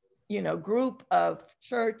you know, group of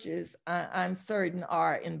churches, I'm certain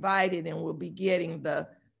are invited and will be getting the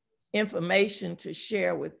information to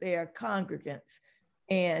share with their congregants.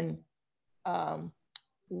 And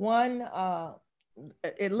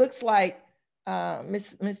it looks like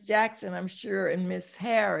Ms. Jackson, I'm sure, and Ms.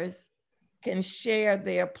 Harris can share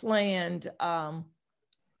their planned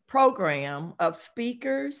program of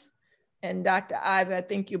speakers. And Dr. Ivey, I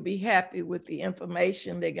think you'll be happy with the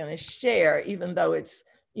information they're going to share, even though it's,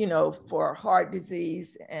 you know, for heart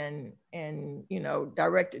disease and you know,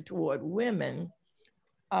 directed toward women.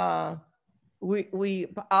 We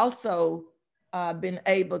also been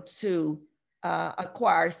able to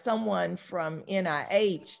acquire someone from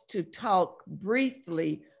NIH to talk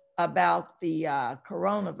briefly about the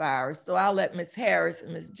coronavirus. So I'll let Ms. Harris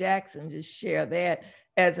and Ms. Jackson just share that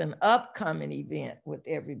as an upcoming event with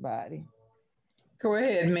everybody. Go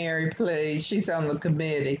ahead, Mary, please. She's on the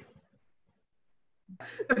committee.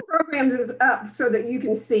 The program is up so that you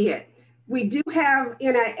can see it. We do have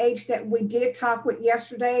NIH that we did talk with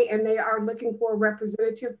yesterday, and they are looking for a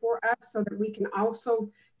representative for us so that we can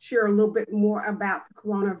also share a little bit more about the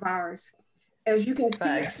coronavirus. As you can see,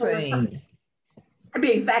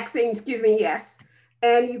 vaccine, excuse me, yes.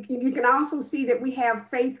 And you can also see that we have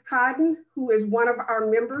Faith Cotton, who is one of our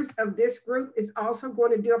members of this group, is also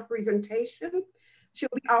going to do a presentation. She'll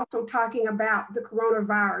be also talking about the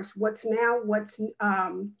coronavirus, what's now, what's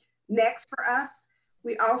next for us.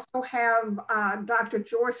 We also have Dr.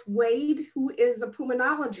 Joyce Wade, who is a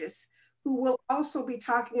pulmonologist, who will also be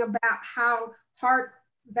talking about how heart,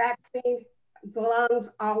 vaccine, the lungs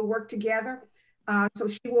all work together. So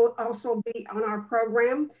she will also be on our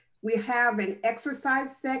program. We have an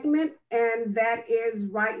exercise segment, and that is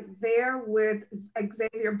right there with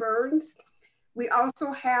Xavier Burns. We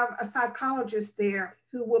also have a psychologist there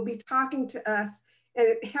who will be talking to us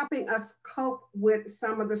and helping us cope with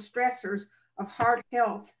some of the stressors of heart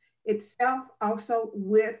health itself, also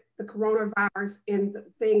with the coronavirus and the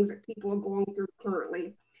things that people are going through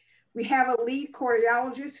currently. We have a lead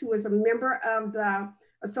cardiologist who is a member of the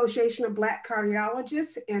Association of Black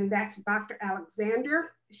Cardiologists, and that's Dr.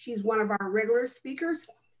 Alexander. She's one of our regular speakers.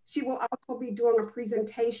 She will also be doing a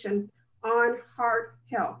presentation on heart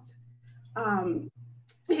health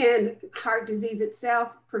and heart disease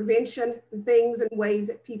itself, prevention, things and ways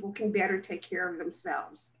that people can better take care of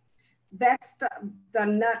themselves. That's the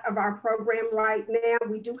nut of our program right now.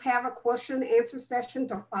 We do have a question and answer session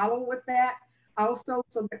to follow with that also,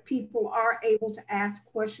 so that people are able to ask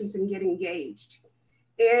questions and get engaged.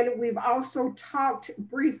 And we've also talked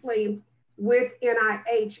briefly with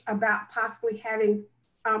NIH about possibly having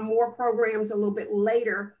more programs a little bit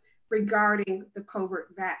later regarding the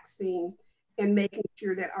COVID vaccine and making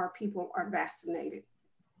sure that our people are vaccinated.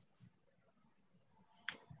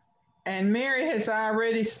 And Mary has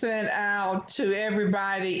already sent out to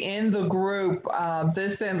everybody in the group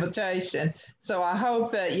this invitation. So I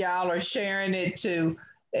hope that y'all are sharing it to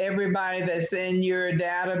everybody that's in your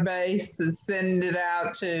database, to send it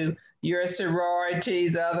out to your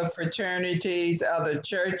sororities, other fraternities, other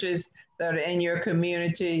churches that are in your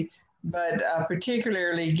community, but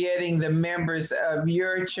particularly getting the members of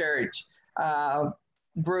your church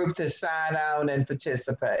group to sign on and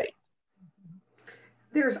participate.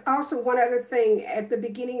 There's also one other thing. At the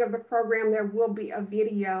beginning of the program, there will be a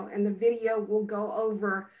video, and the video will go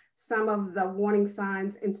over some of the warning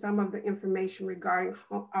signs and some of the information regarding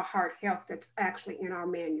heart health that's actually in our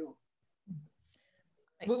manual.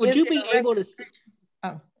 Would you be able to?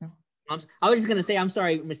 Oh, no. I was just going to say, I'm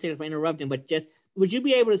sorry, Ms. Taylor, for interrupting, but just, would you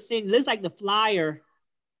be able to send, looks like the flyer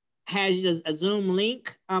has a Zoom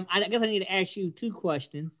link. I guess I need to ask you 2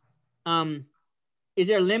 questions. Is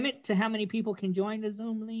there a limit to how many people can join the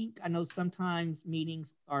Zoom link? I know sometimes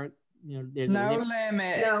meetings are, there's no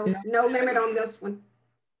limit. No limit on this one.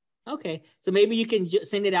 Okay, so maybe you can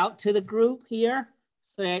send it out to the group here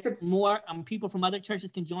so that more people from other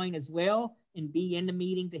churches can join as well and be in the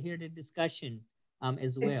meeting to hear the discussion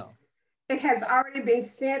as well. It has already been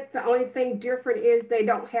sent. The only thing different is they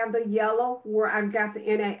don't have the yellow where I've got the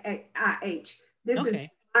NIH. This is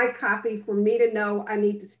my copy for me to know I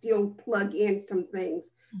need to still plug in some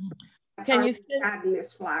things. Can you send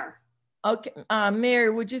this flyer? Okay, Mary,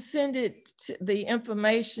 would you send the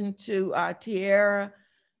information to Tiara?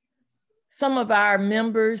 Some of our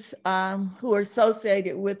members who are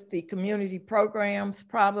associated with the community programs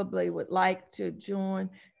probably would like to join.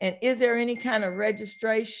 And is there any kind of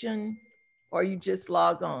registration, or you just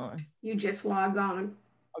log on? You just log on.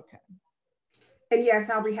 Okay. And yes,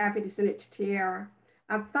 I'll be happy to send it to Tiara.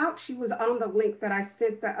 I thought she was on the link that I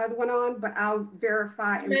sent the other one on, but I'll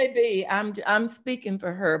verify. Maybe I'm speaking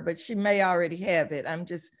for her, but she may already have it. I'm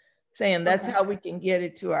just saying that's how we can get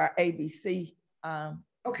it to our ABC.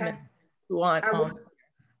 Okay.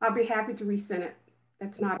 I'll be happy to resend it.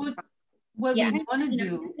 That's not a problem. What we want to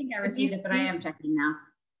do. I think I received it, but I am checking now.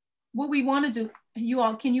 What we want to do,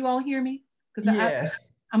 can you all hear me? Because yes.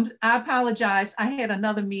 I apologize. I had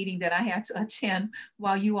another meeting that I had to attend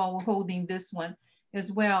while you all were holding this one as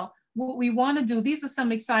well. What we want to do, these are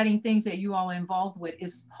some exciting things that you all are involved with,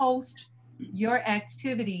 is post your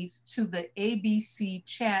activities to the ABC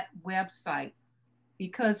chat website,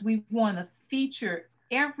 because we want to feature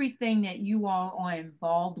everything that you all are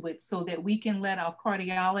involved with so that we can let our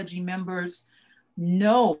cardiology members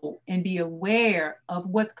know and be aware of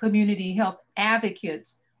what community health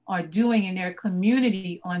advocates are doing in their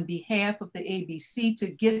community on behalf of the ABC to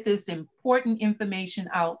get this important information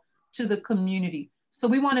out to the community. So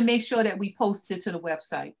we want to make sure that we post it to the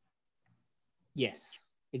website. Yes,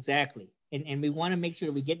 exactly. And we want to make sure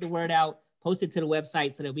that we get the word out, post it to the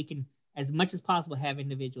website so that we can, as much as possible, have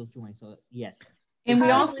individuals join. So yes. And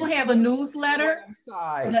we also have a newsletter.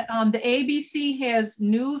 The ABC has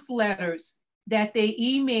newsletters that they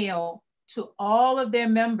email to all of their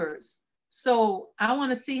members. So I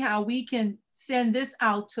want to see how we can send this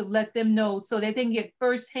out to let them know so that they can get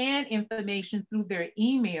firsthand information through their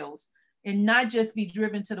emails and not just be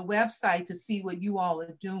driven to the website to see what you all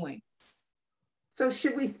are doing. So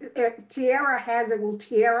should we, Tiara has it, will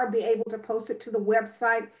Tiara be able to post it to the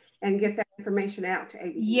website and get that information out to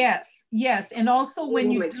ABC? Yes, yes. And also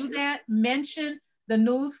when you do that, mention the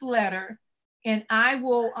newsletter and I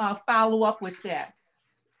will follow up with that.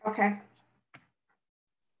 Okay.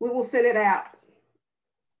 We will send it out.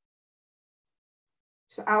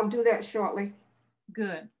 So I'll do that shortly.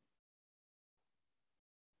 Good.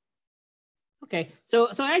 Okay, so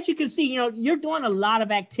as you can see, you're doing a lot of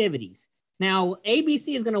activities. Now,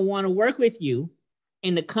 ABC is going to want to work with you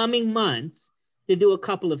in the coming months to do a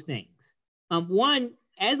couple of things. One,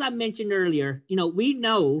 as I mentioned earlier, we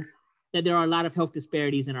know that there are a lot of health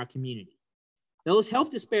disparities in our community. Those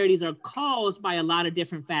health disparities are caused by a lot of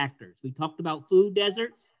different factors. We talked about food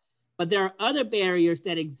deserts, but there are other barriers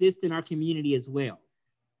that exist in our community as well.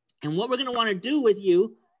 And what we're going to want to do with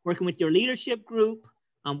you, working with your leadership group,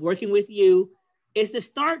 working with you, is to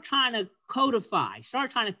start trying to codify,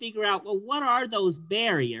 start trying to figure out, well, what are those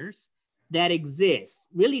barriers that exist,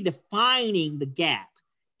 really defining the gap.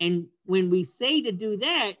 And when we say to do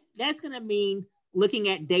that, that's going to mean looking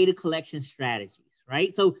at data collection strategies,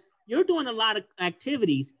 right? So you're doing a lot of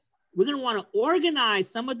activities. We're going to want to organize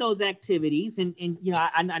some of those activities. And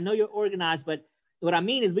I know you're organized, but what I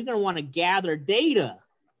mean is we're going to want to gather data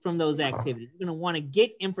from those activities. We're going to want to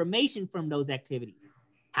get information from those activities.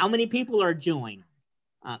 How many people are joining?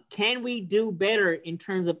 Can we do better in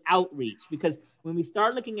terms of outreach? Because when we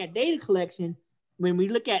start looking at data collection, when we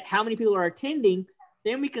look at how many people are attending,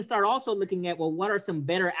 then we can start also looking at, well, what are some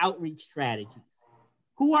better outreach strategies?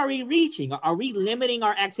 Who are we reaching? Are we limiting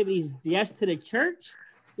our activities just to the church?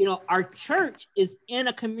 Our church is in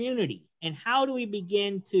a community, and how do we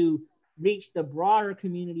begin to reach the broader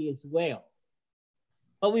community as well?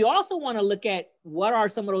 But we also want to look at what are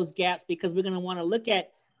some of those gaps, because we're going to want to look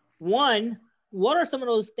at, one, what are some of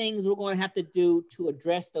those things we're going to have to do to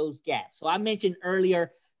address those gaps? So I mentioned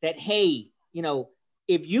earlier that, hey,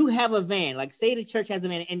 if you have a van, like say the church has a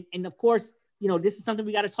van, and of course, this is something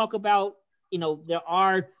we got to talk about. There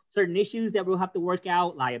are certain issues that we'll have to work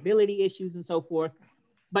out, liability issues and so forth.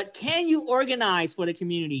 But can you organize for the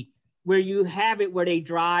community where you have it where they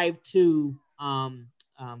drive to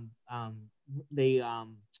the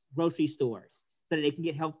grocery stores so that they can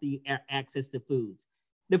get healthy access to foods.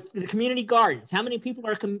 The community gardens, how many people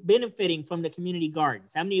are benefiting from the community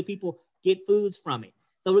gardens? How many people get foods from it?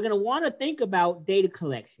 So we're gonna wanna think about data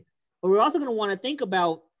collection, but we're also gonna wanna think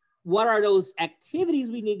about what are those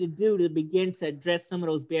activities we need to do to begin to address some of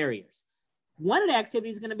those barriers. One of the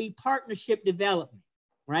activities is gonna be partnership development,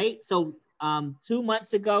 right? So 2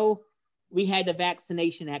 months ago, we had the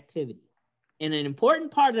vaccination activity. And an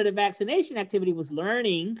important part of the vaccination activity was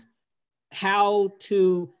learning how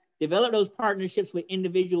to develop those partnerships with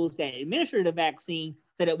individuals that administer the vaccine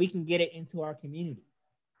so that we can get it into our community.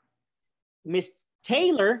 Ms.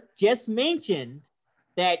 Taylor just mentioned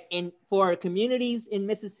that for communities in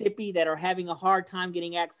Mississippi that are having a hard time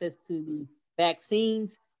getting access to the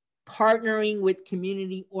vaccines, partnering with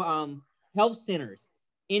community health centers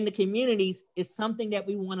in the communities is something that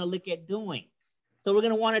we want to look at doing. So we're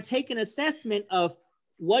going to want to take an assessment of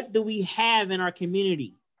what do we have in our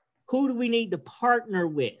community? Who do we need to partner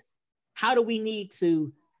with? How do we need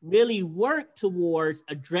to really work towards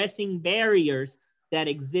addressing barriers that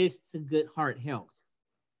exist to good heart health?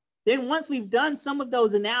 Then once we've done some of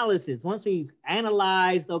those analyses, once we've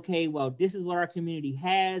analyzed, okay, well, this is what our community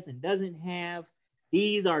has and doesn't have,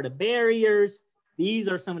 these are the barriers, these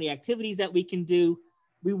are some of the activities that we can do.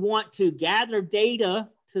 We want to gather data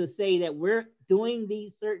to say that we're doing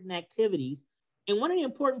these certain activities. And one of the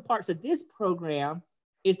important parts of this program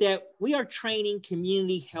is that we are training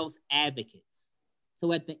community health advocates.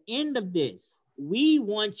 So at the end of this, we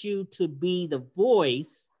want you to be the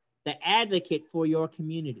voice, the advocate for your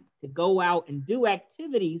community, to go out and do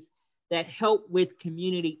activities that help with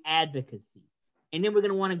community advocacy. And then we're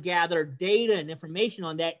going to want to gather data and information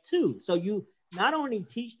on that too. So you not only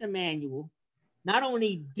teach the manual, not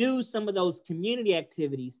only do some of those community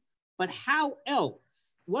activities, but how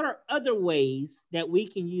else? What are other ways that we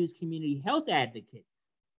can use community health advocates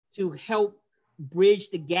to help bridge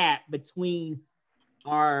the gap between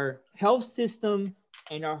our health system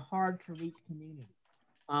and our hard to reach community?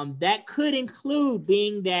 That could include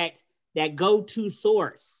being that go-to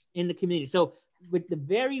source in the community. So with the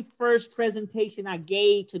very first presentation I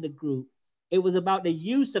gave to the group, it was about the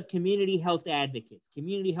use of community health advocates,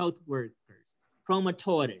 community health workers,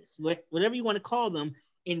 promotores, whatever you want to call them,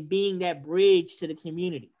 in being that bridge to the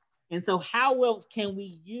community. And so how else can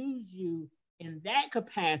we use you in that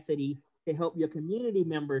capacity to help your community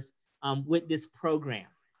members with this program?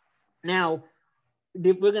 Now,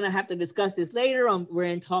 we're going to have to discuss this later. We're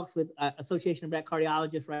in talks with Association of Black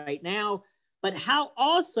Cardiologists right now, but how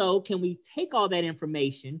also can we take all that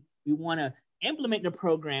information? We want to implement the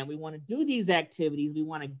program. We want to do these activities. We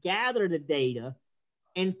want to gather the data.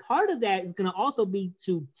 And part of that is going to also be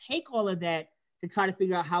to take all of that to try to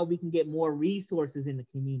figure out how we can get more resources in the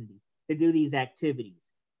community to do these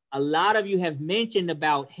activities. A lot of you have mentioned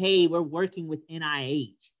about, hey, we're working with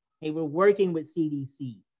NIH. Hey, we're working with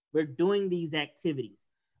CDC. We're doing these activities.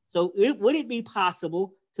 So would it be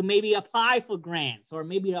possible to maybe apply for grants or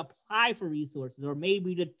maybe apply for resources or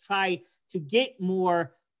maybe to try to get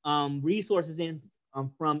more resources in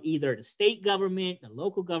from either the state government, the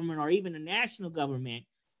local government, or even the national government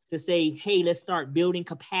to say, hey, let's start building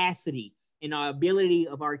capacity in our ability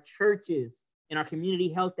of our churches and our community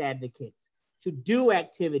health advocates to do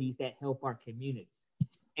activities that help our community.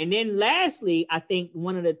 And then lastly, I think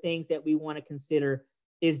one of the things that we want to consider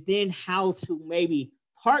is then how to maybe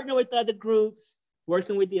partner with other groups,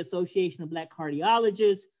 working with the Association of Black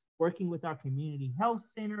Cardiologists, working with our community health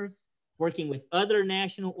centers, working with other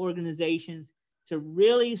national organizations to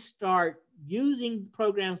really start using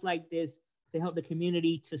programs like this to help the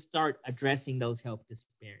community to start addressing those health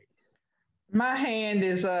disparities. My hand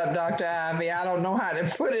is up, Dr. Ivy. I don't know how to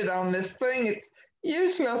put it on this thing. It's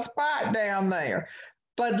usually a spot down there.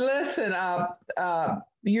 But listen,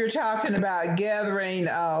 you're talking about gathering,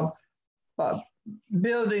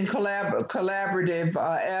 building collaborative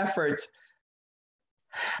efforts.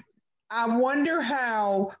 I wonder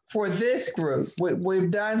how, for this group,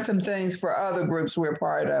 we've done some things for other groups we're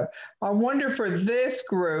part of. I wonder for this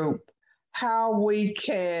group, how we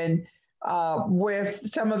can, with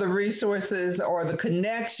some of the resources or the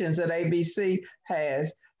connections that ABC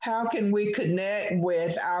has, how can we connect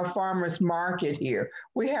with our farmers market here?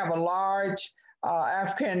 We have a large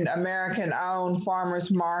African-American owned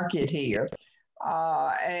farmers market here.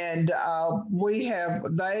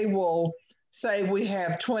 They will say we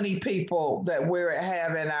have 20 people that we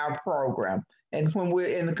have in our program and when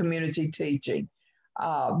we're in the community teaching.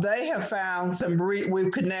 They have found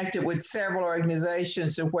we've connected with several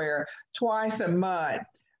organizations where twice a month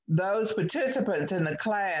those participants in the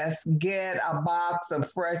class get a box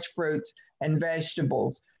of fresh fruits and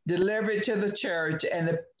vegetables delivered to the church,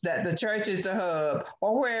 and that the church is the hub,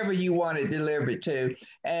 or wherever you want it delivered to.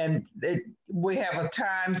 And we have a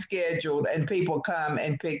time scheduled, and people come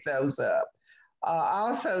and pick those up.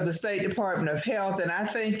 Also, the State Department of Health, and I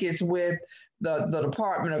think it's with the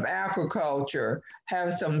Department of Agriculture,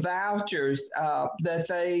 have some vouchers that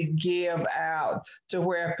they give out to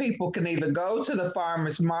where people can either go to the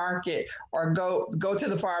farmer's market or go to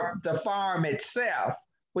the farm itself,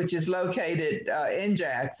 which is located in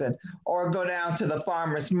Jackson, or go down to the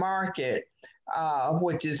farmer's market,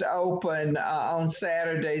 which is open on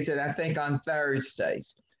Saturdays and I think on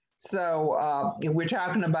Thursdays. So if we're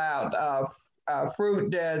talking about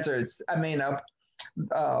fruit deserts,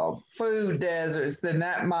 food deserts, then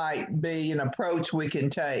that might be an approach we can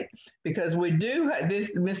take, because we do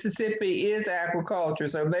this. Mississippi is agriculture,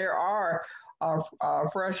 so there are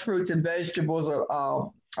fresh fruits and vegetables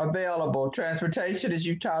available. Transportation, as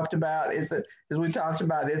you talked about, is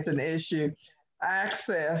an issue.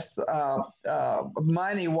 Access,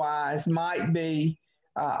 money-wise, might be,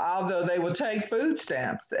 although they will take food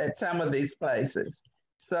stamps at some of these places.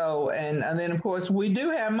 So, and then of course we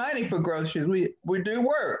do have money for groceries. We do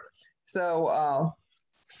work. So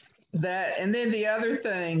that, and then the other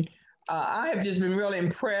thing, I have just been really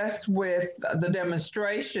impressed with the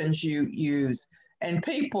demonstrations you use, and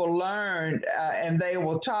people learned, and they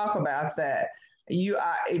will talk about that.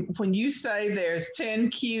 When you say there's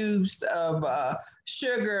 10 cubes of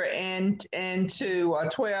sugar into a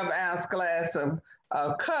 12-ounce glass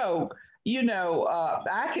of Coke, you know,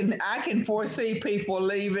 I can foresee people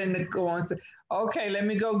leaving the going, okay, let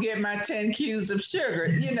me go get my 10 cubes of sugar.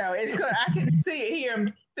 You know, I can hear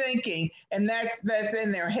them thinking, and that's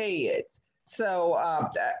in their heads. So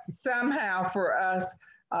somehow for us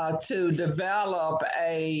to develop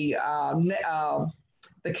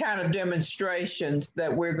the kind of demonstrations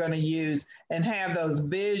that we're going to use and have those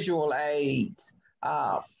visual aids,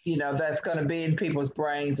 you know, that's going to be in people's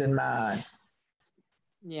brains and minds.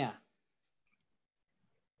 Yeah.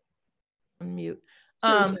 Unmute.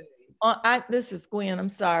 This is Gwen. I'm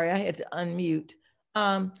sorry, I had to unmute.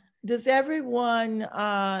 Does everyone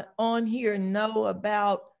on here know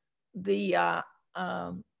about the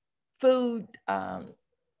food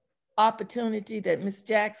opportunity that Ms.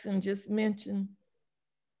 Jackson just mentioned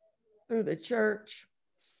through the church?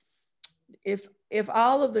 If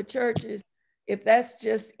all of the churches, if that's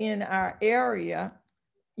just in our area,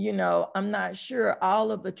 you know, I'm not sure all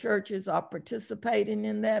of the churches are participating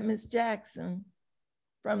in that, Ms. Jackson,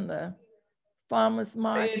 from the farmers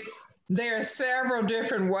market. There are several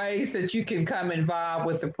different ways that you can come involved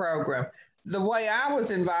with the program. The way I was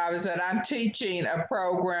involved is that I'm teaching a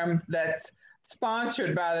program that's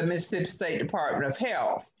sponsored by the Mississippi State Department of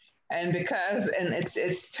Health. And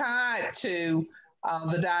it's tied to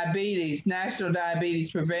the National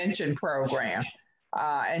Diabetes Prevention Program.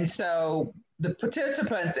 And so the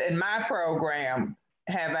participants in my program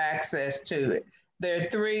have access to it.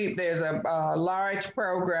 There's a large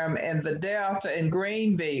program in the Delta in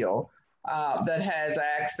Greenville that has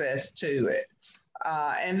access to it.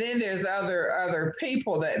 And then there's other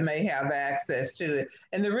people that may have access to it.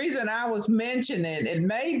 And the reason I was mentioning it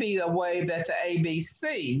may be a way that the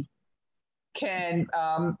ABC can,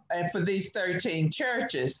 and for these 13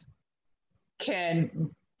 churches,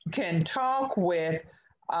 can talk with,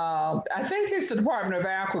 I think it's the Department of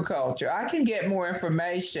Agriculture. I can get more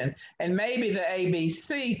information, and maybe the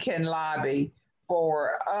ABC can lobby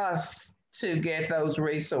for us to get those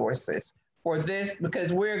resources for this,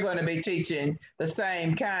 because we're going to be teaching the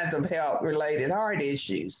same kinds of health-related heart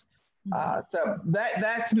issues. So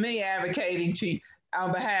that's me advocating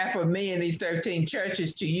on behalf of me and these 13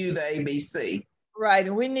 churches to you, the ABC. Right,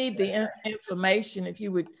 and we need the information if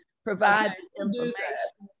you would provide the information.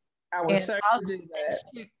 I will certainly do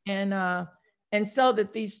that. And so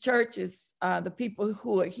that these churches, the people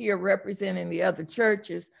who are here representing the other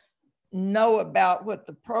churches, know about what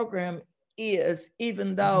the program is,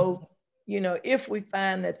 even though, you know, if we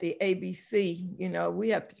find that the ABC, you know, we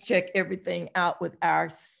have to check everything out with our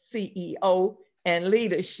CEO and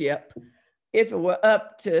leadership. If it were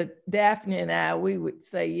up to Daphne and I, we would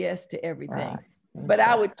say yes to everything. Right. But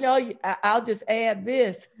I would tell you, I'll just add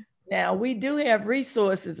this. Now, we do have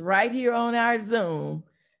resources right here on our Zoom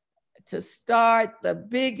to start the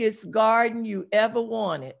biggest garden you ever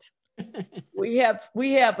wanted. We have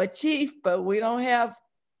a chief, but we don't have,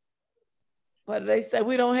 what do they say?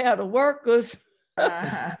 We don't have the workers.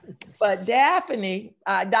 But Daphne,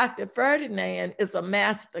 Dr. Ferdinand, is a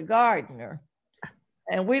master gardener.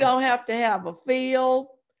 And we don't have to have a field.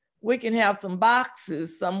 we can have some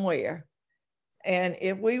boxes somewhere. And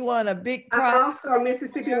if we want a big I'm also a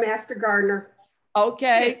Mississippi Master Gardener.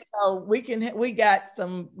 Okay, so we got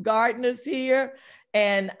some gardeners here,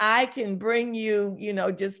 and I can bring you,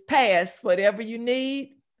 just pass whatever you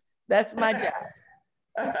need. That's my job.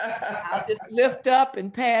 I'll just lift up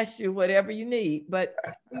and pass you whatever you need. But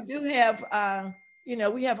we do have,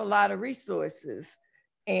 we have a lot of resources,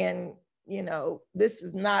 and this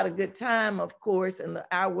is not a good time, of course, and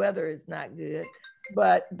our weather is not good.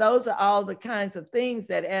 But those are all the kinds of things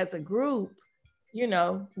that, as a group,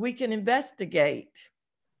 we can investigate.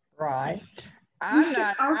 Right. I'm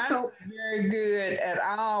not very good at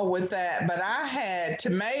all with that, but I had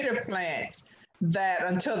tomato plants that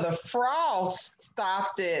until the frost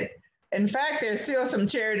stopped it. In fact, there's still some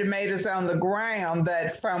cherry tomatoes on the ground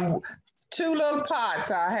that from 2 little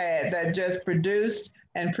pots I had that just produced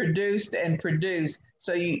and produced and produced.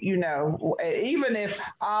 So, even if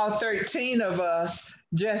all 13 of us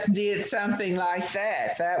just did something like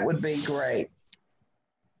that, that would be great.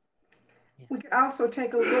 We could also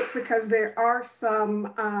take a look, because there are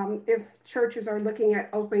some, if churches are looking at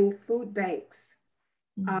opening food banks,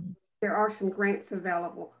 there are some grants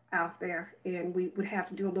available out there, and we would have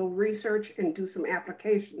to do a little research and do some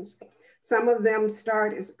applications. Some of them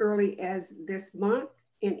start as early as this month,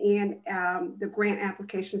 and the grant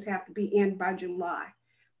applications have to be in by July.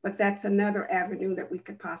 But that's another avenue that we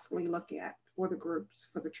could possibly look at for the groups,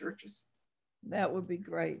 for the churches. That would be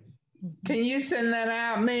great. Can you send that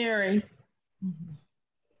out, Mary?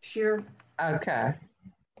 Sure. Okay.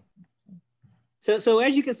 So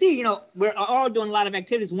as you can see, we're all doing a lot of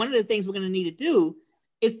activities. One of the things we're going to need to do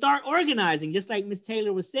is start organizing, just like Ms.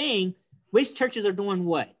 Taylor was saying, which churches are doing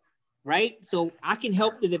what, right? So I can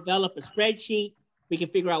help to develop a spreadsheet. We can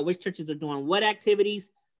figure out which churches are doing what activities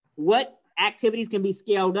can be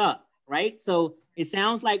scaled up, right? So it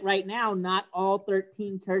sounds like right now, not all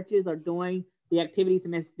 13 churches are doing the activities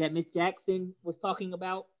that Ms. Jackson was talking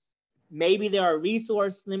about. Maybe there are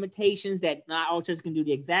resource limitations that not all churches can do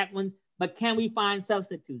the exact ones, but can we find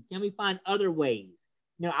substitutes? Can we find other ways?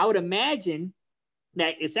 I would imagine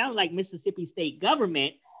that it sounds like Mississippi state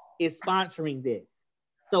government is sponsoring this.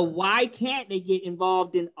 So why can't they get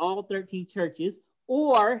involved in all 13 churches?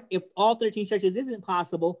 Or if all 13 churches isn't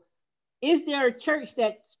possible, is there a church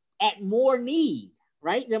that's at more need,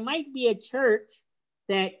 right? There might be a church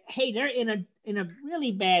that, hey, they're in a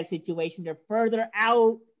really bad situation. They're further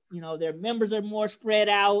out, their members are more spread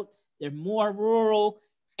out, they're more rural,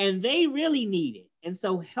 and they really need it. And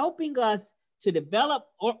so helping us to develop,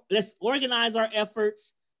 let's organize our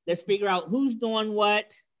efforts. Let's figure out who's doing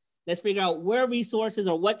what. Let's figure out where resources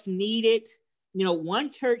or what's needed.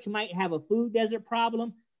 One church might have a food desert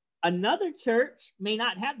problem. Another church may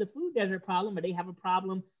not have the food desert problem, but they have a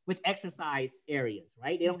problem with exercise areas,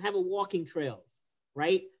 right? They don't have a walking trails,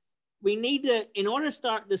 right? We need to, in order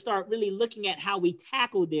to start really looking at how we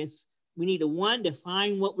tackle this, we need to, one,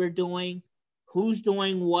 define what we're doing, who's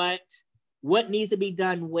doing what needs to be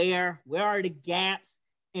done where are the gaps.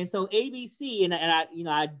 And so ABC, and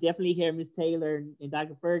I definitely hear Ms. Taylor and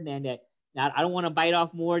Dr. Ferdinand that I don't want to bite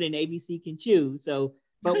off more than ABC can chew. So,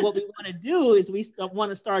 but what we want to do is we want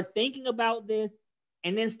to start thinking about this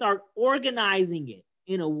and then start organizing it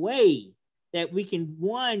in a way that we can,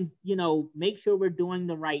 one, make sure we're doing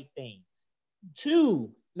the right things.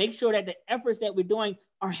 Two, make sure that the efforts that we're doing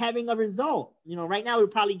are having a result. Right now we're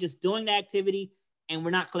probably just doing the activity and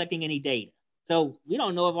we're not collecting any data. So we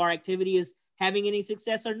don't know if our activity is having any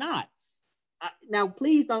success or not. Now,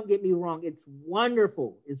 please don't get me wrong. It's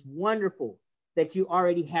wonderful. It's wonderful that you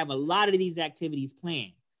already have a lot of these activities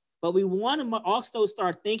planned. But we want to also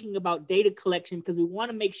start thinking about data collection, because we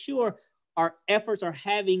want to make sure our efforts are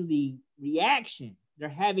having the reaction, they're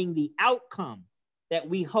having the outcome that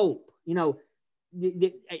we hope.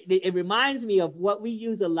 It reminds me of what we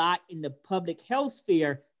use a lot in the public health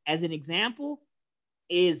sphere as an example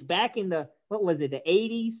is back in the, what was it, the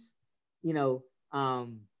 80s,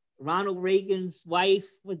 Ronald Reagan's wife,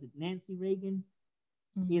 was it Nancy Reagan?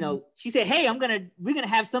 Mm-hmm. She said, hey, we're gonna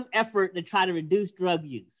have some effort to try to reduce drug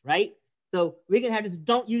use, right? So we're gonna have this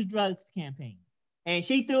don't use drugs campaign. And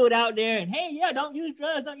she threw it out there and, hey, yeah, don't use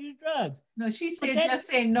drugs. No, she said, just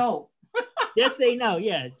say no. Just say no,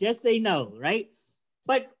 yeah, just say no, right?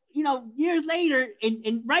 But, years later,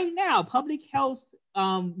 and right now, public health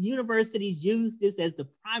universities use this as the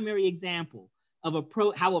primary example of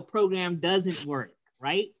how a program doesn't work,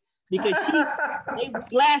 right? Because they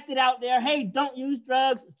blasted out there, hey, don't use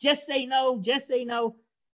drugs, just say no.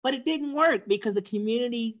 But it didn't work because the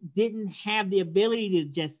community didn't have the ability to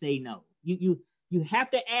just say no. You have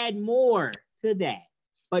to add more to that.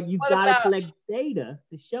 but you got to collect data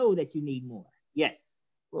to show that you need more. Yes.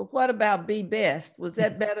 Well, what about Be Best? Was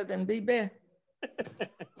that better than Be Best?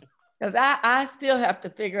 Because I still have to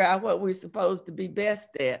figure out what we're supposed to be best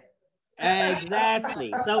at.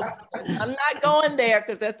 Exactly. So I'm not going there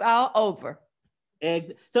because that's all over.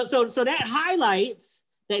 So that highlights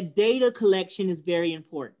that data collection is very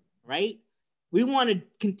important, right? We want to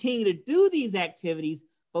continue to do these activities,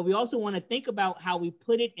 but we also want to think about how we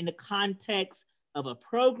put it in the context of a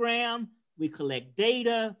program. We collect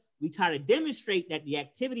data. We try to demonstrate that the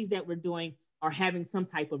activities that we're doing are having some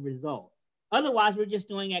type of result. Otherwise, we're just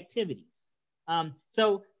doing activities.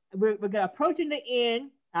 So we're approaching the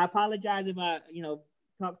end. I apologize if I,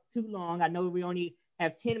 talk too long. I know we only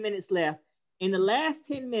have 10 minutes left. In the last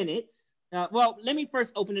 10 minutes, well, let me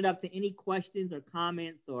first open it up to any questions or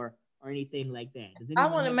comments or anything like that. I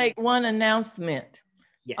want to make one announcement.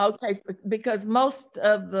 Yes. Okay, because most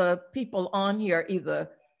of the people on here are either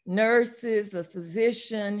nurses, a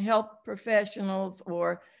physician, health professionals,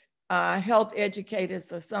 or health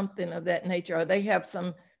educators or something of that nature, or they have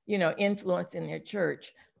some, influence in their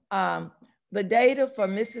church. The data for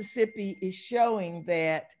Mississippi is showing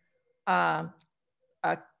that about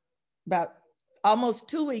almost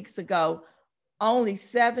 2 weeks ago, only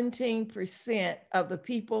 17% of the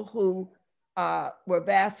people who were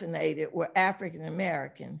vaccinated were African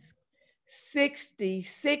Americans.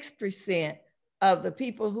 66% of the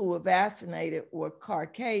people who were vaccinated were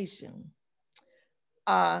Caucasian.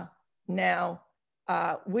 Now,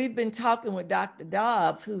 we've been talking with Dr.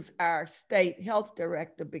 Dobbs, who's our state health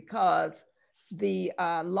director, because the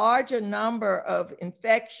larger number of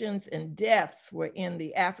infections and deaths were in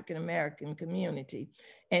the African American community.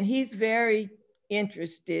 And he's very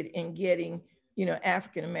interested in getting,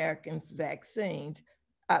 African Americans vaccinated.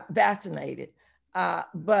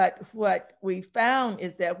 But what we found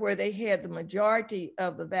is that where they had the majority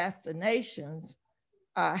of the vaccinations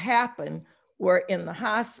happen were in the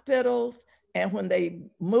hospitals, and when they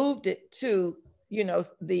moved it to,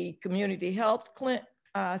 the community health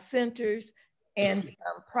centers and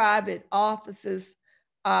some private offices,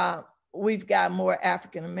 we've got more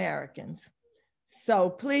African Americans. So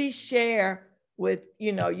please share with,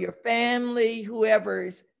 your family,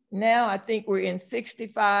 whoever's now. I think we're in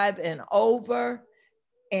 65 and over,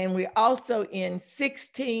 and we're also in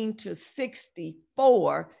 16 to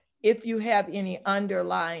 64 if you have any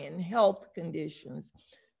underlying health conditions.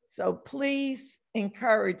 So please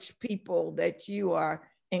encourage people that you are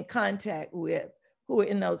in contact with who are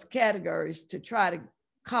in those categories to try to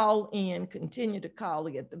call in, continue to call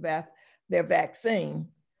to get their vaccine.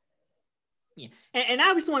 Yeah, and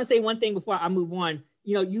I just want to say one thing before I move on.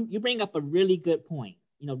 You bring up a really good point.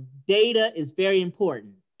 Data is very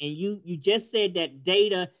important. And you just said that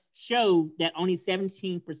data showed that only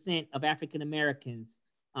 17% of African Americans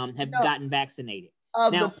have gotten vaccinated.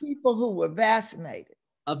 Of the people who were vaccinated.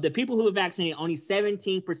 Of the people who were vaccinated, only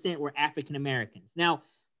 17% were African Americans. Now,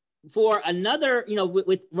 for another,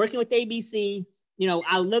 with working with ABC,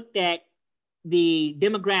 I looked at the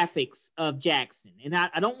demographics of Jackson. And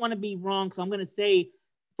I don't want to be wrong, so I'm going to say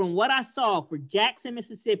from what I saw for Jackson,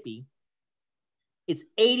 Mississippi, it's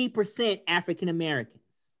 80% African Americans,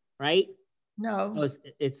 right? No. Oh,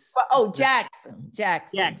 it's Jackson.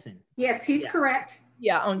 Yes, he's correct.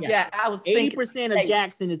 Yeah, on Jack. I was 80% of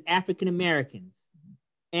Jackson is African Americans.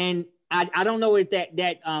 And I don't know if that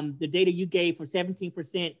the data you gave for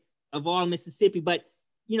 17% of all Mississippi, but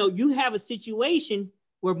you have a situation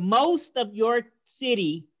where most of your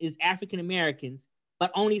city is African Americans,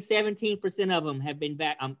 but only 17% of them have been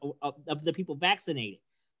of the people vaccinated.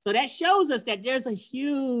 So that shows us that there's a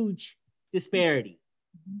huge disparity.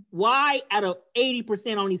 Why out of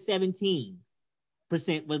 80%, only 17%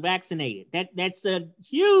 were vaccinated? That's a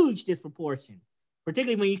huge disproportion,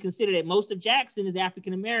 particularly when you consider that most of Jackson is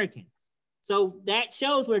African American. So that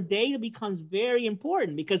shows where data becomes very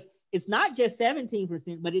important, because it's not just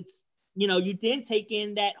 17%, but it's, you didn't take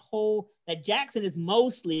in that Jackson is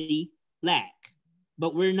mostly Black,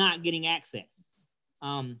 but we're not getting access.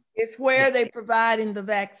 It's where they're providing the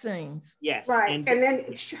vaccines. Yes. Right. And then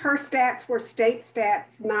her stats were state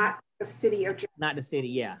stats, not the city of Jackson. Not the city,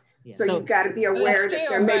 yeah. So you've got to be aware that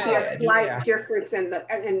there may be a slight difference in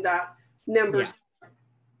the numbers.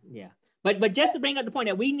 Yeah. But just to bring up the point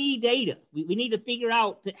that we need data, we need to figure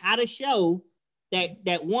out how to show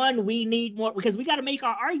that one, we need more, because we got to make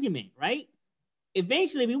our argument, right?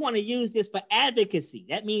 Eventually, we want to use this for advocacy.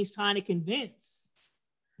 That means trying to convince,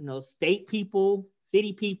 state people,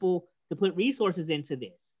 city people to put resources into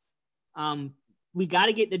this. We got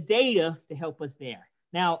to get the data to help us there.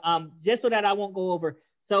 Now, just so that I won't go over,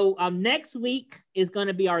 So next week is going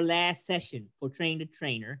to be our last session for Train the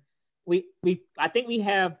Trainer. I think we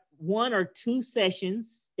have 1 or 2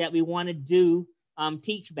 sessions that we want to do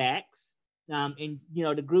teach backs. And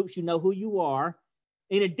the groups, you know who you are.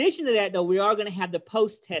 In addition to that, though, we are going to have the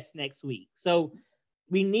post test next week. So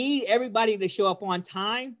we need everybody to show up on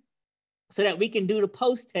time so that we can do the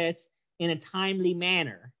post test in a timely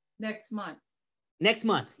manner. Next month. Next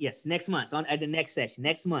month, yes, next month at the next session,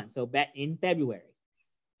 next month. So back in February.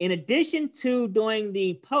 In addition to doing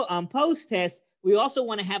the post test, we also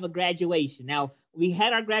want to have a graduation. Now, we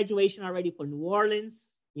had our graduation already for New Orleans.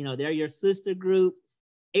 They're your sister group.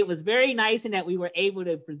 It was very nice in that we were able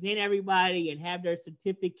to present everybody and have their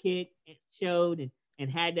certificate showed and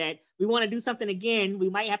had that. We want to do something again. We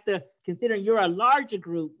might have to, considering you're a larger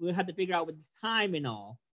group, we'll have to figure out with the time and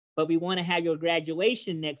all, but we want to have your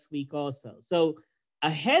graduation next week also. So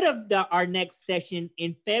ahead of our next session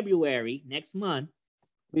in February, next month,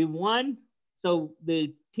 so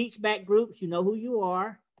the teach back groups, you know who you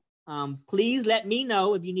are. Please let me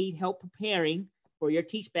know if you need help preparing for your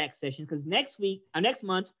teach back session, because next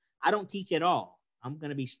month, I don't teach at all. I'm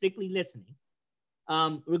going to be strictly listening.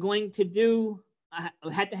 We're going to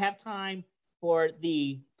have to have time for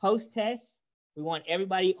the post test. We want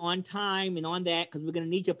everybody on time and on that, because we're going to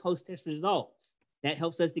need your post test results. That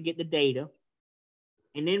helps us to get the data.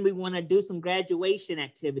 And then we want to do some graduation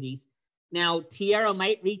activities. Now, Tiara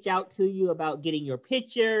might reach out to you about getting your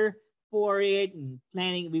picture for it and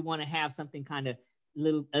planning. We want to have something kind of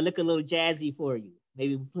look a little jazzy for you.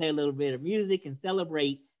 Maybe we play a little bit of music and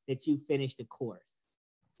celebrate that you finished the course.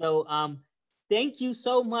 So thank you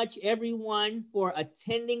so much, everyone, for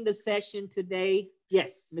attending the session today.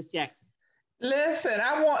 Yes, Ms. Jackson. Listen,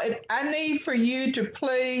 I need for you to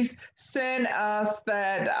please send us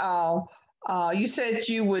that. You said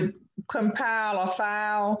you would compile a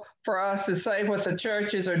file for us to say what the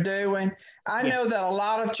churches are doing. I know that a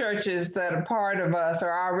lot of churches that are part of us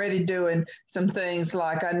are already doing some things,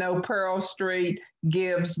 like I know Pearl Street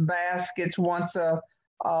gives baskets once a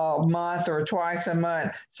month or twice a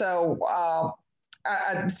month. So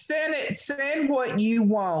send what you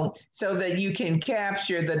want so that you can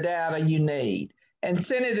capture the data you need, and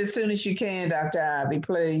send it as soon as you can, Dr. Ivy,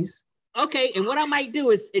 please. Okay, and what I might do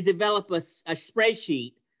is develop a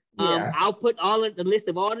spreadsheet. I'll put the list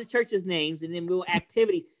of all the churches' names, and then we'll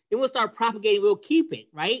activities. Then we'll start propagating. We'll keep it,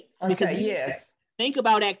 right? Okay. Yes. Think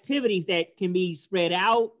about activities that can be spread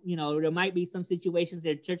out. There might be some situations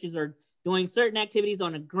that churches are doing certain activities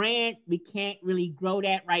on a grant. We can't really grow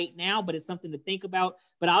that right now, but it's something to think about.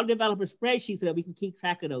 But I'll develop a spreadsheet so that we can keep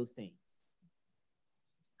track of those things.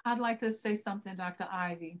 I'd like to say something, Dr.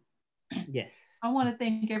 Ivy. Yes. I want to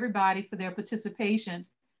thank everybody for their participation.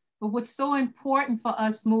 But what's so important for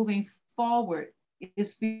us moving forward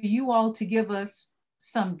is for you all to give us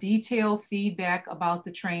some detailed feedback about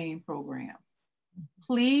the training program.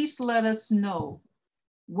 Please let us know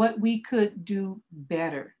what we could do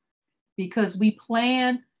better, because we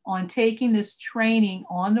plan on taking this training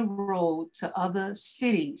on the road to other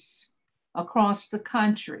cities across the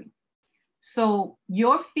country. So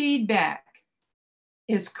your feedback,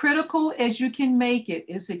 as critical as you can make it,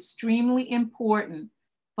 is extremely important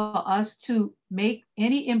for us to make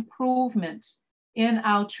any improvements in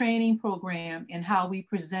our training program and how we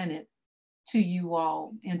present it to you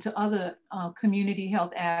all and to other community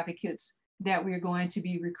health advocates that we're going to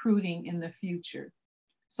be recruiting in the future.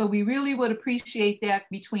 So we really would appreciate that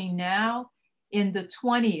between now and the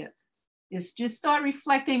 20th, is just start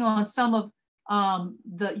reflecting on some of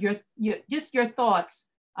your thoughts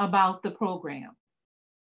about the program.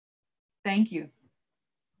 Thank you.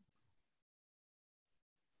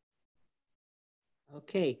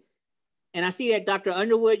 Okay. And I see that Dr.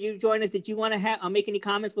 Underwood, you joined us. Did you want to make any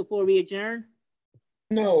comments before we adjourn?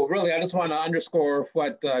 No, really. I just want to underscore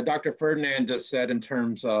what Dr. Ferdinand just said in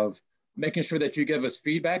terms of making sure that you give us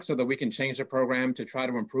feedback so that we can change the program to try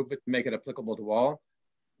to improve it, to make it applicable to all.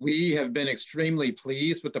 We have been extremely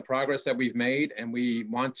pleased with the progress that we've made, and we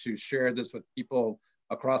want to share this with people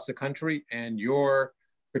across the country. And your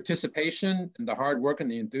participation and the hard work and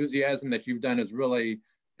the enthusiasm that you've done has really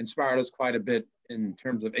inspired us quite a bit in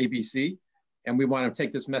terms of ABC. And we want to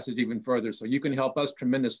take this message even further. So you can help us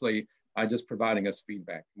tremendously by just providing us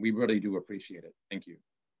feedback. We really do appreciate it. Thank you.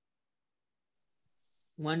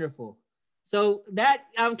 Wonderful. So that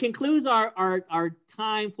concludes our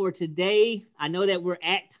time for today. I know that we're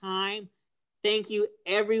at time. Thank you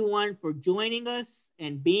everyone for joining us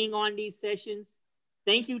and being on these sessions.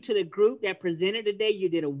 Thank you to the group that presented today. You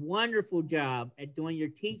did a wonderful job at doing your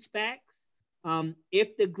teach backs.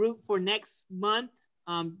 If the group for next month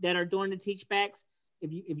that are doing the teach backs,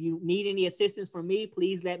 if you need any assistance from me,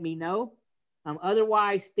 please let me know.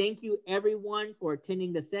 Otherwise, thank you everyone for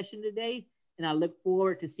attending the session today, and I look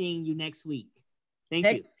forward to seeing you next week. Thank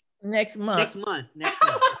you. Next month. Next month.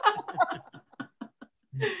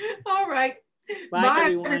 All right. Bye, Bye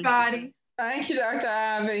everyone. everybody. Thank you, Dr.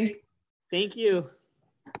 Ivy. Thank you.